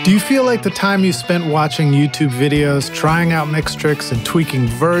 Do you feel like the time you spent watching YouTube videos, trying out mix tricks, and tweaking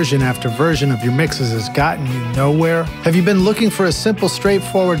version after version of your mixes has gotten you nowhere? Have you been looking for a simple,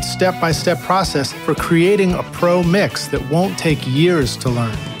 straightforward, step-by-step process for creating a pro mix that won't take years to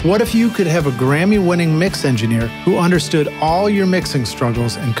learn? What if you could have a Grammy-winning mix engineer who understood all your mixing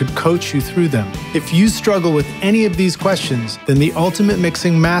struggles and could coach you through them? If you struggle with any of these questions, then the Ultimate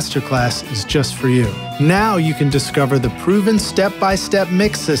Mixing Masterclass is just for you. Now you can discover the proven step-by-step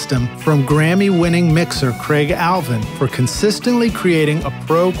mix system from Grammy-winning mixer Craig Alvin for consistently creating a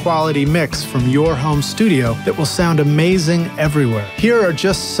pro-quality mix from your home studio that will sound amazing everywhere. Here are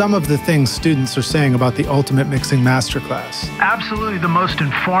just some of the things students are saying about the Ultimate Mixing Masterclass. Absolutely the most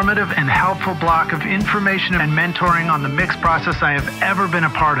informative and helpful block of information and mentoring on the mix process I have ever been a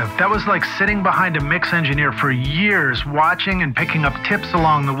part of. That was like sitting behind a mix engineer for years, watching and picking up tips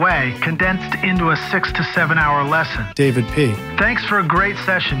along the way, condensed into a 6 to 7 hour lesson. David P. Thanks for a great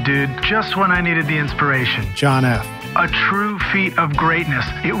session, dude. Just when I needed the inspiration. John F. A true feat of greatness.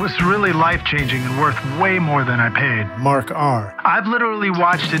 It was really life-changing and worth way more than I paid. Mark R. I've literally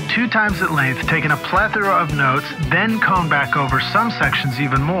watched it 2 times at length, taken a plethora of notes, then combed back over some sections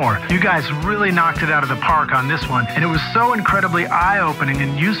even more. You guys really knocked it out of the park on this one, and it was so incredibly eye-opening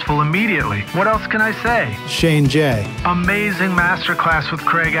and useful immediately. What else can I say? Shane J. Amazing masterclass with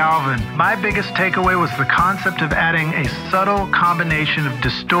Craig Alvin. My biggest takeaway was the concept of adding a subtle combination of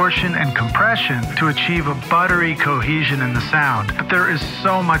distortion and compression to achieve a buttery cohesion in the sound. But there is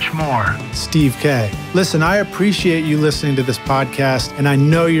so much more. Steve K. Listen, I appreciate you listening to this podcast, and I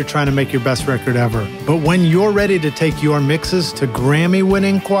know you're trying to make your best record ever. But when you're ready to take your mixes to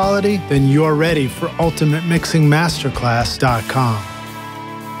Grammy-winning quality, then you're ready for UltimateMixingMasterclass.com.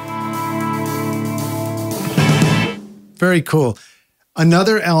 Very cool.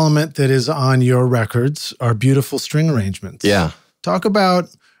 Another element that is on your records are beautiful string arrangements. Yeah. Talk about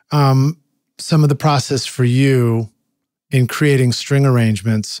some of the process for you in creating string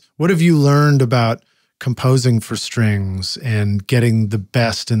arrangements. What have you learned about composing for strings and getting the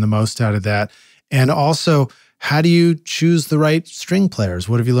best and the most out of that? And also, how do you choose the right string players?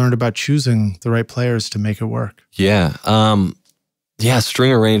 What have you learned about choosing the right players to make it work? Yeah.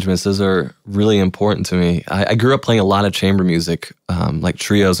 String arrangements, those are really important to me. I grew up playing a lot of chamber music, like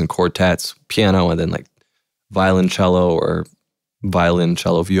trios and quartets, piano, and then like violoncello or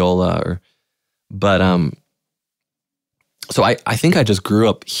violoncello viola. So I think I just grew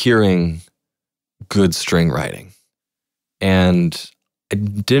up hearing good string writing. And I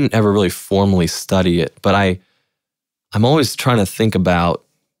didn't ever really formally study it, but I'm always trying to think about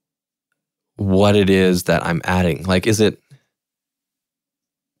what it is that I'm adding. Like, is it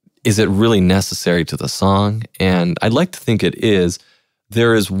really necessary to the song? And I'd like to think it is.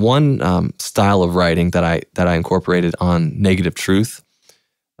 There is one style of writing that I incorporated on Negative Truth.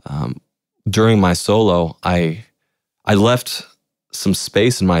 During my solo, I left some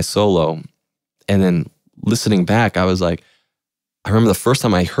space in my solo, and then listening back, I was like, I remember the first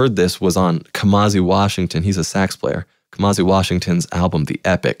time I heard this was on Kamasi Washington. He's a sax player. Kamasi Washington's album, The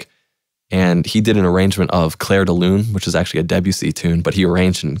Epic. And he did an arrangement of Clair de Lune, which is actually a Debussy tune, but he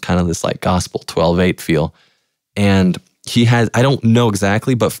arranged in kind of this like gospel 12/8 feel. And he has, I don't know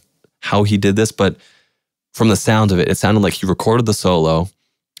exactly but how he did this, but from the sound of it, it sounded like he recorded the solo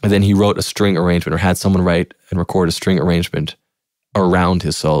and then he wrote a string arrangement or had someone write and record a string arrangement around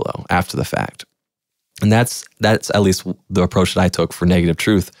his solo after the fact. And that's at least the approach that I took for Negative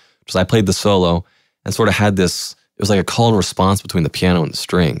Truth, because I played the solo and sort of had this, it was like a call and response between the piano and the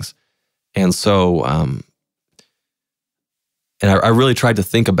strings. And so, I really tried to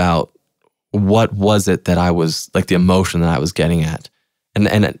think about what was it that I was, like the emotion that I was getting at.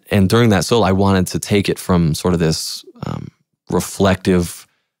 And during that solo, I wanted to take it from sort of this reflective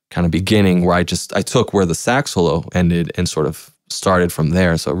kind of beginning where I took where the sax solo ended and sort of started from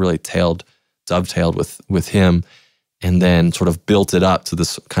there. So it really dovetailed with him, and then sort of built it up to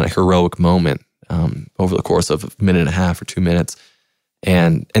this kind of heroic moment over the course of a minute and a half or 2 minutes.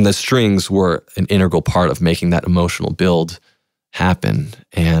 And the strings were an integral part of making that emotional build happen.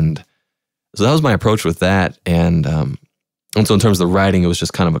 And so that was my approach with that. And And so in terms of the writing, it was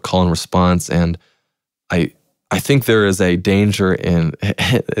just kind of a call and response. And I think there is a danger in,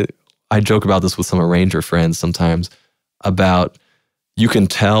 I joke about this with some arranger friends sometimes, about you can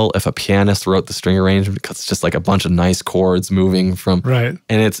tell if a pianist wrote the string arrangement because it's just like a bunch of nice chords moving from, right.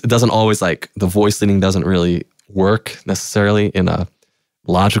 And it doesn't always like, the voice leading doesn't really work necessarily in a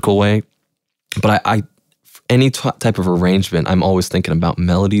logical way. But I any type of arrangement, I'm always thinking about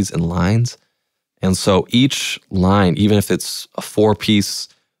melodies and lines. And so each line, even if it's a 4-piece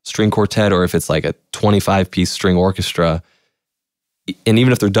string quartet or if it's like a 25-piece string orchestra, and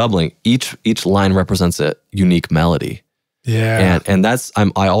even if they're doubling, each line represents a unique melody. Yeah. And that's,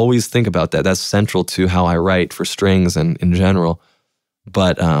 I always think about that. That's central to how I write for strings and in general.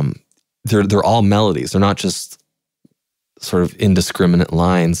 But they're all melodies. They're not just sort of indiscriminate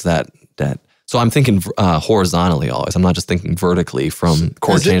lines that so I'm thinking horizontally always. I'm not just thinking vertically from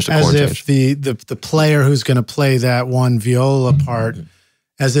chord change to chord change. As if the player who's going to play that one viola part,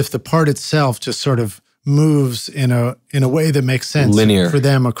 as if the part itself just sort of moves in a way that makes sense linear for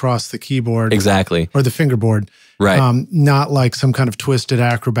them across the keyboard. Exactly. Or the fingerboard. Right. Not like some kind of twisted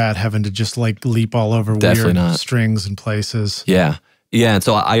acrobat having to just like leap all over Definitely weird not. strings and places. Yeah. Yeah, and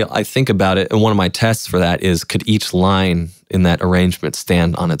so I think about it, and one of my tests for that is, could each line in that arrangement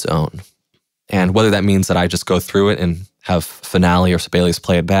stand on its own? And whether that means that I just go through it and have Finale or Sibelius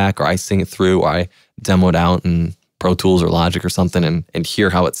play it back, or I sing it through, or I demo it out in Pro Tools or Logic or something and hear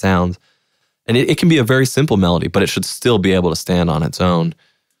how it sounds. And it can be a very simple melody, but it should still be able to stand on its own.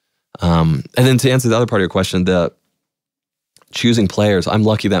 And then to answer the other part of your question, the choosing players, I'm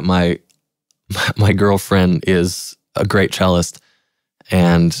lucky that my girlfriend is a great cellist.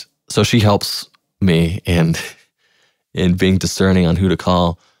 And so she helps me in being discerning on who to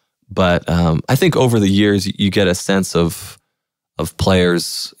call. But I think over the years, you get a sense of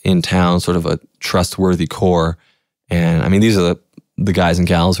players in town, sort of a trustworthy core. And I mean, these are the guys and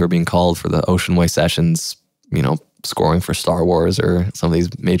gals who are being called for the Ocean Way sessions, you know, scoring for Star Wars or some of these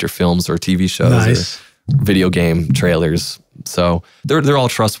major films or TV shows Nice. or video game trailers. So they're all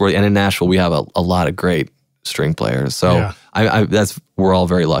trustworthy. And in Nashville, we have a lot of great string players. So Yeah. we're all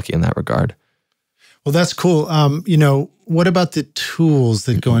very lucky in that regard. Well, that's cool. You know, what about the tools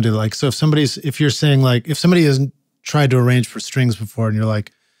that go into like, so if you're saying like, if somebody hasn't tried to arrange for strings before and you're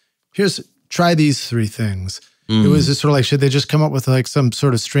like, try these 3 things. It was just sort of like, should they just come up with like some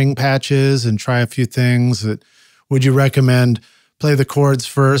sort of string patches and try a few things? Would you recommend play the chords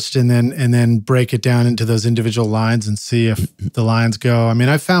first and then break it down into those individual lines and see if the lines go? I mean,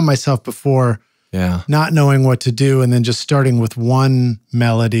 I found myself before not knowing what to do and then just starting with one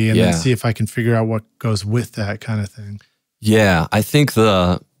melody and then see if I can figure out what goes with that kind of thing. Yeah, I think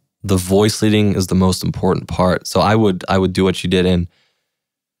the voice leading is the most important part. So I would do what you did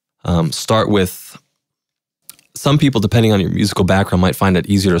and start with. Some people, depending on your musical background, might find it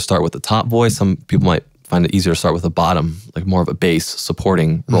easier to start with the top voice. Some people might find it easier to start with the bottom, like more of a bass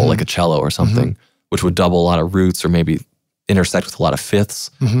supporting role, like a cello or something, which would double a lot of roots or maybe intersect with a lot of fifths.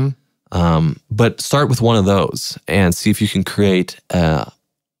 But start with one of those and see if you can create a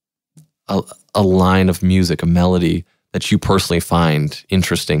line of music, a melody that you personally find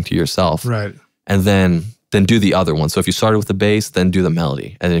interesting to yourself. Right. And then do the other one. So if you started with the bass, then do the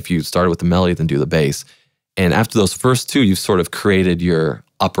melody. And if you started with the melody, then do the bass. And after those first 2, you've sort of created your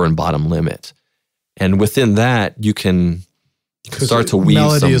upper and bottom limit. And within that, you can start to weave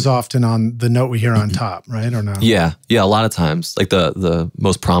melody is often on the note we hear on top, right? Or no? Yeah, a lot of times, like the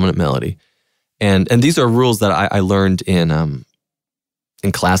most prominent melody. And these are rules that I learned in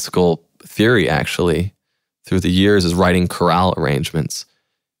classical theory, actually, through the years, is writing chorale arrangements.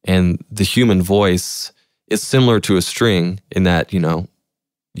 And the human voice is similar to a string in that, you know,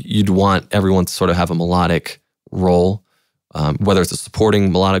 you'd want everyone to sort of have a melodic role, whether it's a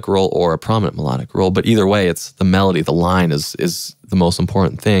supporting melodic role or a prominent melodic role. But either way, it's the melody, the line is the most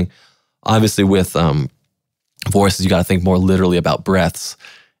important thing. Obviously, with voices, you got to think more literally about breaths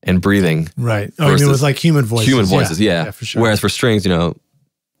and breathing. Right. Oh, I mean, with like human voices. Human voices, yeah. For sure. Whereas for strings, you know,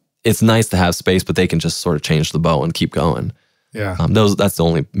 it's nice to have space, but they can just sort of change the bow and keep going. Yeah. That's the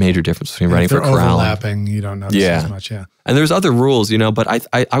only major difference between writing for chorale. Overlapping, you don't notice as much, And there's other rules, you know, but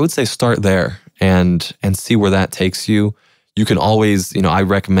I would say start there and see where that takes you. You can always, you know, I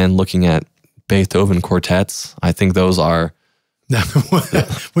recommend looking at Beethoven quartets. I think those are...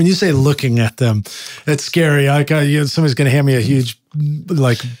 When you say looking at them, it's scary. Somebody's going to hand me a huge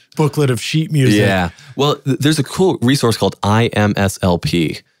like booklet of sheet music. Yeah. Well, there's a cool resource called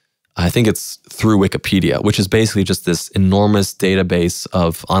IMSLP. I think it's through Wikipedia, which is basically just this enormous database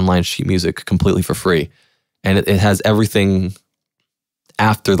of online sheet music completely for free. And it has everything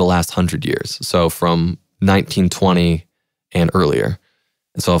after the last 100 years. So from 1920 and earlier.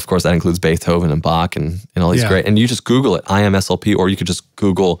 And so, of course, that includes Beethoven and Bach and all these great. And you just Google it, IMSLP, or you could just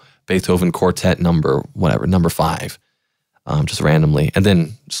Google Beethoven Quartet number 5, just randomly, and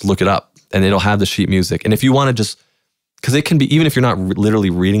then just look it up, and it'll have the sheet music. And if you want to just, because it can be, even if you're not literally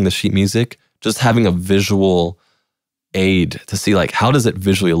reading the sheet music, just having a visual aid to see like, how does it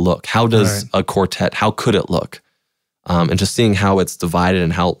visually look? How does a quartet, how could it look? And just seeing how it's divided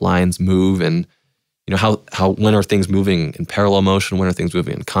and how lines move, and you know, how when are things moving in parallel motion, when are things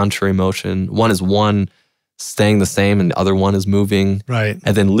moving in contrary motion? One is staying the same and the other one is moving. Right.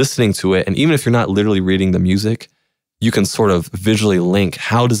 And then listening to it, and even if you're not literally reading the music, you can sort of visually link,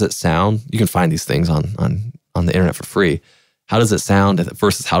 how does it sound? You can find these things on the internet for free. How does it sound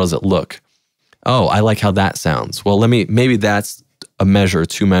versus how does it look? Oh, I like how that sounds. Well, maybe that's a measure,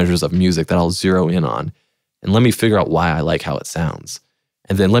 2 measures of music that I'll zero in on. And let me figure out why I like how it sounds.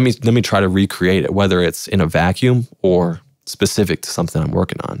 And then let me try to recreate it, whether it's in a vacuum or specific to something I'm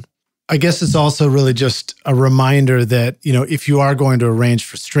working on. I guess it's also really just a reminder that, you know, if you are going to arrange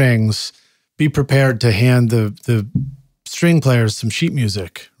for strings, be prepared to hand the string players some sheet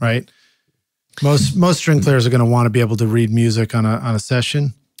music, right? Most string players are going to want to be able to read music on a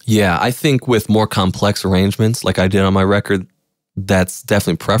session. Yeah, I think with more complex arrangements, like I did on my record, that's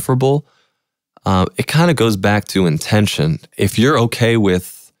definitely preferable. It kind of goes back to intention. If you're okay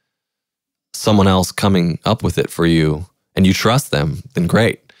with someone else coming up with it for you and you trust them, then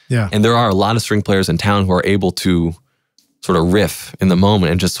great. Yeah. And there are a lot of string players in town who are able to sort of riff in the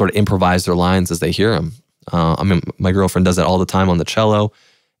moment and just sort of improvise their lines as they hear them. I mean, my girlfriend does that all the time on the cello.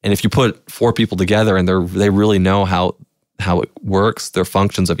 And if you put 4 people together and they really know how it works, their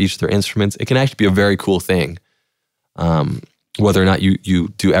functions of each of their instruments, it can actually be a very cool thing. Whether or not you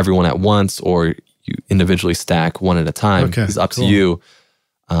do everyone at once or you individually stack one at a time is up to you.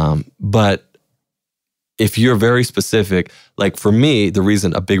 But if you're very specific, like for me,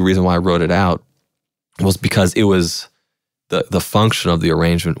 a big reason why I wrote it out was because it was the function of the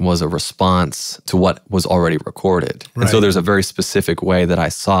arrangement was a response to what was already recorded. Right. And so there's a very specific way that I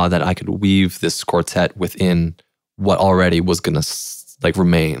saw that I could weave this quartet within what already was going to like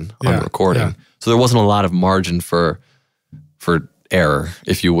remain on the recording. Yeah. So there wasn't a lot of margin for error,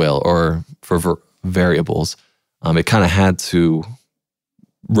 if you will, or for variables. It kind of had to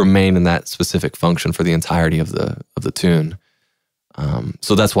remain in that specific function for the entirety of the tune.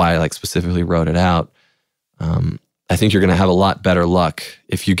 So that's why I like specifically wrote it out. I think you're going to have a lot better luck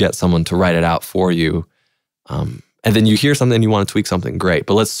if you get someone to write it out for you. And then you hear something and you want to tweak something, great.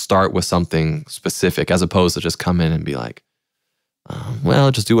 But let's start with something specific as opposed to just come in and be like,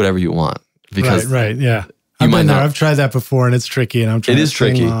 well, just do whatever you want. Because right, yeah. I've tried that before and it's tricky, and I'm trying to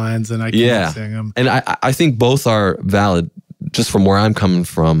sing lines and I can't sing them. And I think both are valid. Just from where I'm coming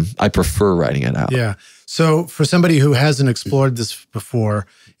from, I prefer writing it out. Yeah. So for somebody who hasn't explored this before,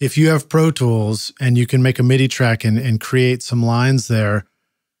 if you have Pro Tools and you can make a MIDI track and create some lines there,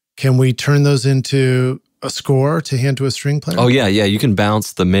 can we turn those into a score to hand to a string player? Oh, yeah. You can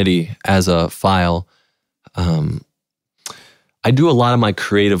bounce the MIDI as a file. I do a lot of my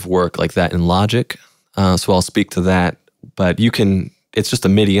creative work like that in Logic, so I'll speak to that. But it's just a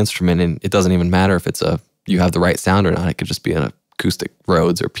MIDI instrument, and it doesn't even matter if you have the right sound or not. It could just be an acoustic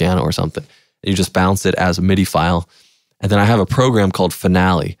Rhodes or piano or something. You just bounce it as a MIDI file. And then I have a program called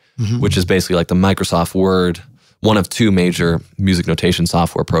Finale, which is basically like the Microsoft Word, one of 2 major music notation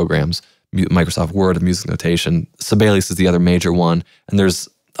software programs, Microsoft Word and music notation. Sibelius is the other major one, and there's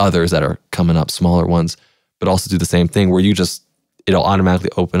others that are coming up, smaller ones, but also do the same thing where it'll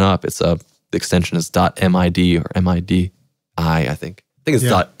automatically open up. The extension is .mid or MIDI, I think. I think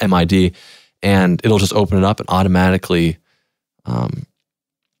it's .mid, and it'll just open it up and automatically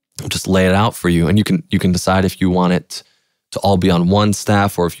just lay it out for you. And you can decide if you want it to all be on one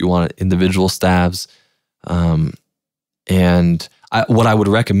staff or if you want it individual staves. And what I would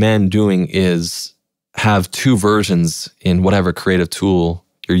recommend doing is have 2 versions in whatever creative tool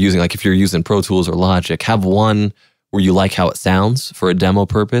you're using. Like if you're using Pro Tools or Logic, have one where you like how it sounds for a demo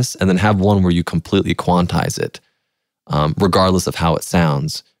purpose, and then have one where you completely quantize it, regardless of how it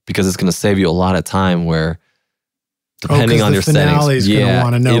sounds, because it's going to save you a lot of time where, depending on your settings,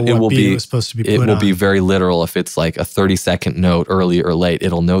 want to know what beat it was supposed to be put on. It will be very literal. If it's like a 30-second note early or late,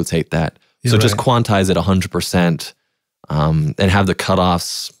 it'll notate that. So just quantize it 100%, and have the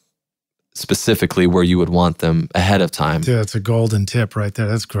cutoffs specifically where you would want them ahead of time. Yeah, that's a golden tip right there.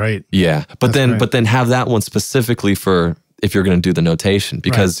 That's great. Yeah, but then have that one specifically for if you're going to do the notation,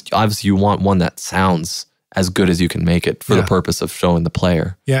 because obviously you want one that sounds as good as you can make it for the purpose of showing the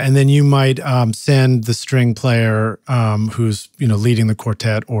player. Yeah, and then you might send the string player who's leading the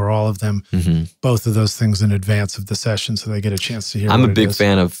quartet or all of them, both of those things in advance of the session so they get a chance to hear. I'm a big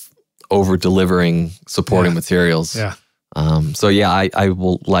fan of over-delivering supporting materials. Yeah. So yeah, I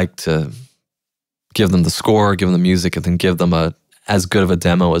will like to give them the score, give them the music, and then give them as good of a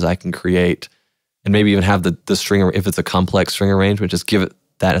demo as I can create, and maybe even have the string, if it's a complex string arrangement, just give it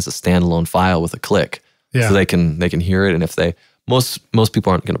that as a standalone file with a click. Yeah. So they can hear it, and if they most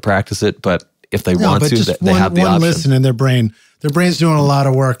people aren't going to practice it, but if they want to, they have the option. One listen in their brain's doing a lot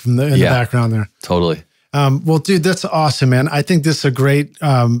of work in the background there. Totally. Well, dude, that's awesome, man. I think this is a great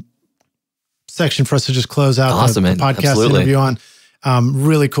section for us to just close out the podcast interview on.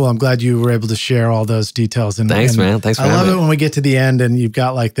 Really cool. I'm glad you were able to share all those details. Thanks, man. Thanks for having me. I love it when we get to the end and you've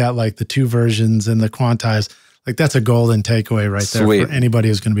got like the two versions and the quantized. Like that's a golden takeaway right there for anybody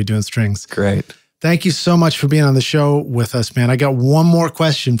who's going to be doing strings. Great. Thank you so much for being on the show with us, man. I got one more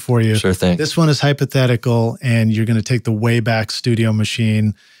question for you. Sure thing. This one is hypothetical, and you're going to take the Wayback Studio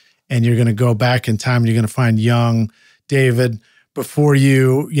machine, and you're going to go back in time, and you're going to find young David before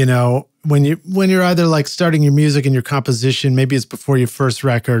when you're either like starting your music and your composition, maybe it's before your first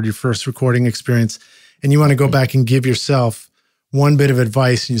record, your first recording experience, and you want to go back and give yourself one bit of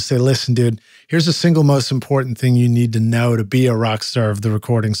advice, and you say, listen, dude, here's the single most important thing you need to know to be a rock star of the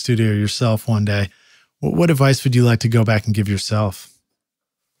recording studio yourself one day. What advice would you like to go back and give yourself?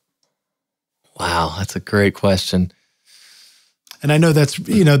 Wow, that's a great question. And I know that's,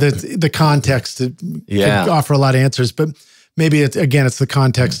 the context could offer a lot of answers, but maybe it's the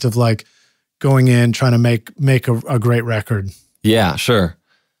context of like going in, trying to make a great record. Yeah, sure.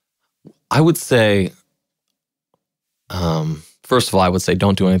 I would say, first of all, I would say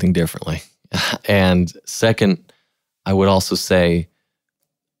don't do anything differently. And second, I would also say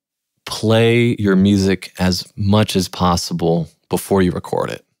play your music as much as possible before you record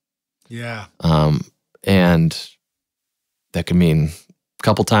it. Yeah. And that could mean a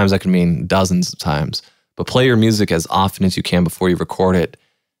couple times, that could mean dozens of times. But play your music as often as you can before you record it,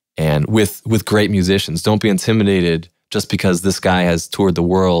 and with great musicians. Don't be intimidated just because this guy has toured the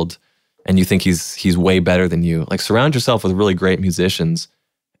world and you think he's way better than you. Like, surround yourself with really great musicians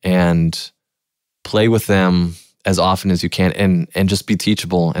and play with them as often as you can, and just be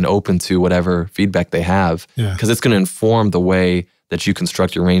teachable and open to whatever feedback they have, because it's going to inform the way that you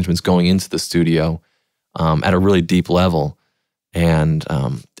construct your arrangements going into the studio at a really deep level. And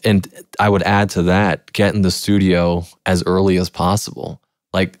I would add to that, get in the studio as early as possible.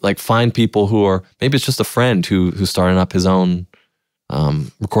 Like find people who are, maybe it's just a friend who's starting up his own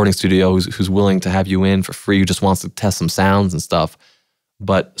recording studio, who's willing to have you in for free, who just wants to test some sounds and stuff.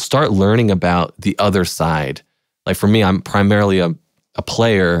 But start learning about the other side. Like for me, I'm primarily a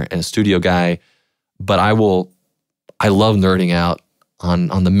player and a studio guy, but I love nerding out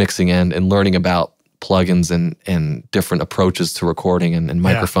on the mixing end and learning about plugins and different approaches to recording and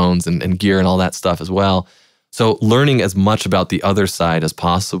microphones and gear and all that stuff as well. So learning as much about the other side as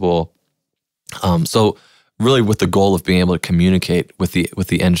possible. So really with the goal of being able to communicate with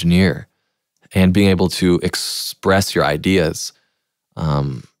the engineer and being able to express your ideas.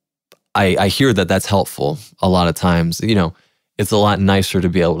 I hear that that's helpful a lot of times. It's a lot nicer to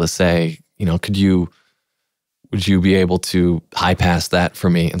be able to say, would you be able to high pass that for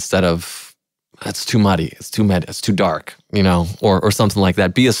me instead of, that's too muddy, it's too dark, or something like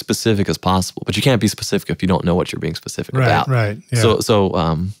that. Be as specific as possible, but you can't be specific if you don't know what you're being specific about. Right. Yeah. So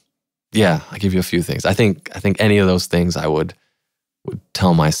I give you a few things. I think any of those things I would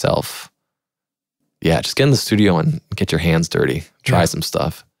tell myself. Yeah, just get in the studio and get your hands dirty. Try some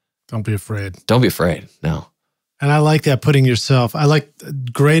stuff. Don't be afraid. Don't be afraid. No. And I like that, putting yourself. I like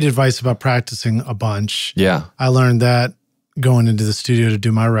great advice about practicing a bunch. Yeah. I learned that going into the studio to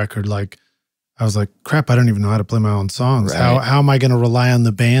do my record. Like, I was like, crap, I don't even know how to play my own songs. Right. How am I going to rely on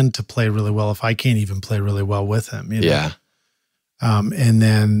the band to play really well if I can't even play really well with them? Yeah. And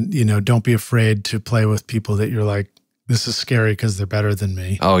then, don't be afraid to play with people that you're like, this is scary because they're better than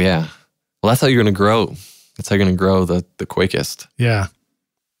me. Oh, yeah. Well, that's how you're going to grow. That's how you're going to grow the quickest. Yeah.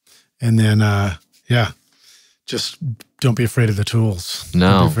 And then, just don't be afraid of the tools.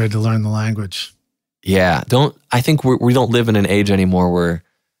 No. Don't be afraid to learn the language. Yeah. I think we don't live in an age anymore where,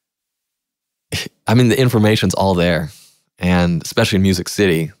 the information's all there. And especially in Music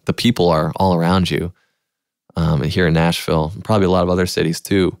City, the people are all around you. And here in Nashville, probably a lot of other cities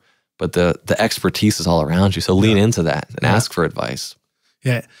too. But the expertise is all around you. So lean into that and ask for advice.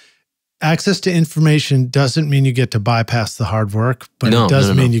 Yeah. access to information doesn't mean you get to bypass the hard work, but it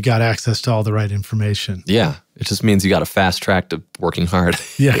does mean you got access to all the right information. Yeah. It just means you got a fast track to working hard.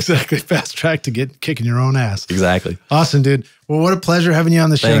 Yeah, exactly. Fast track to kicking your own ass. Exactly. Awesome, dude. Well, what a pleasure having you on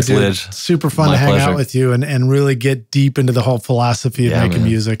the show, Thanks, dude. Lidge. Super fun to hang out with you and really get deep into the whole philosophy of making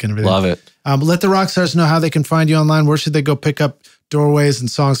music and everything. Love it. Let the rock stars know how they can find you online. Where should they go pick up Doorways and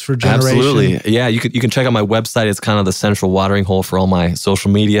Songs for a Generation? Absolutely. Yeah, you can check out my website. It's kind of the central watering hole for all my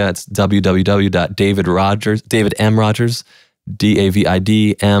social media. It's www.davidrodgers, David M. Rodgers,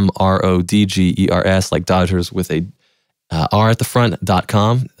 DavidMrodgers, like Dodgers with a R at the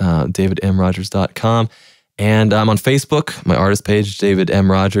front.com, davidmrodgers.com. And I'm on Facebook, my artist page, David M.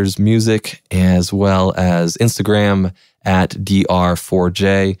 Rodgers Music, as well as Instagram at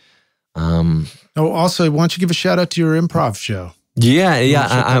DR4J. Also, why don't you give a shout out to your improv show?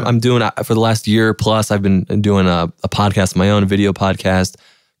 Yeah. I'm doing, for the last year plus, I've been doing a podcast, my own video podcast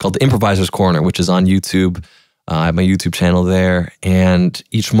called The Improviser's Corner, which is on YouTube. I have my YouTube channel there. And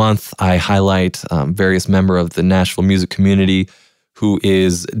each month I highlight various members of the Nashville music community who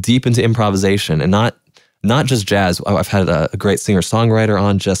is deep into improvisation and not just jazz. I've had a great singer-songwriter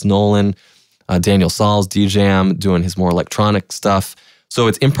on, Jess Nolan, Daniel Sauls, DJam, doing his more electronic stuff. So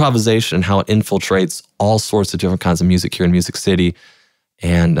it's improvisation and how it infiltrates all sorts of different kinds of music here in Music City.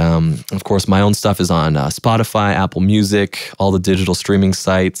 And of course, my own stuff is on Spotify, Apple Music, all the digital streaming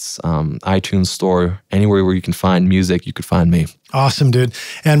sites, iTunes Store, anywhere where you can find music, you could find me. Awesome, dude.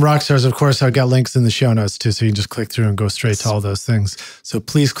 And Rockstars, of course, I've got links in the show notes too, so you can just click through and go straight to all those things. So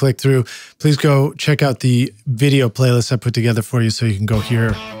please click through. Please go check out the video playlist I put together for you so you can go hear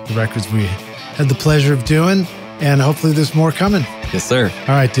the records we had the pleasure of doing. And hopefully there's more coming. Yes, sir.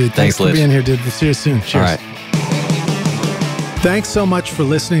 All right, dude. Thanks for being here, dude. We'll see you soon. Cheers. All right. Thanks so much for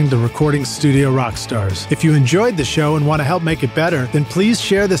listening to Recording Studio Rockstars. If you enjoyed the show and want to help make it better, then please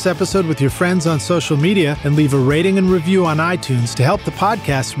share this episode with your friends on social media and leave a rating and review on iTunes to help the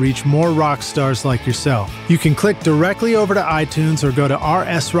podcast reach more rock stars like yourself. You can click directly over to iTunes or go to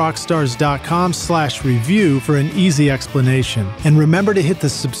rsrockstars.com/review for an easy explanation. And remember to hit the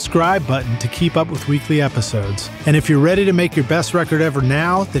subscribe button to keep up with weekly episodes. And if you're ready to make your best record ever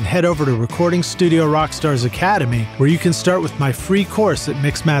now, then head over to Recording Studio Rockstars Academy, where you can start with my free course at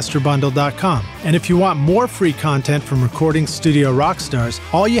mixmasterbundle.com. And if you want more free content from Recording Studio Rockstars,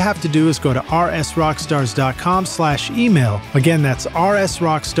 all you have to do is go to rsrockstars.com/email. Again, that's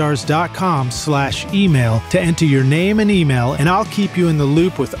rsrockstars.com/email to enter your name and email, and I'll keep you in the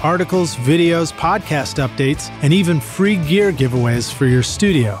loop with articles, videos, podcast updates, and even free gear giveaways for your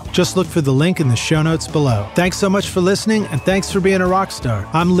studio. Just look for the link in the show notes below. Thanks so much for listening, and thanks for being a rock star.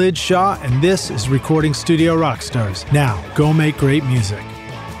 I'm Lidge Shaw, and this is Recording Studio Rockstars. Now, go make great music.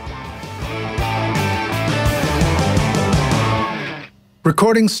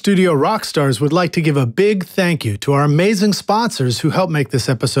 Recording Studio Rockstars would like to give a big thank you to our amazing sponsors who help make this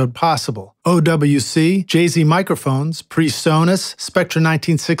episode possible. OWC, Jay-Z Microphones, PreSonus, Spectra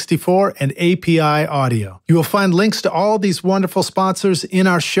 1964, and API Audio. You will find links to all these wonderful sponsors in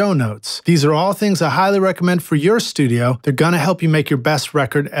our show notes. These are all things I highly recommend for your studio. They're going to help you make your best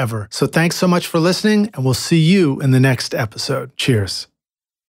record ever. So thanks so much for listening, and we'll see you in the next episode. Cheers.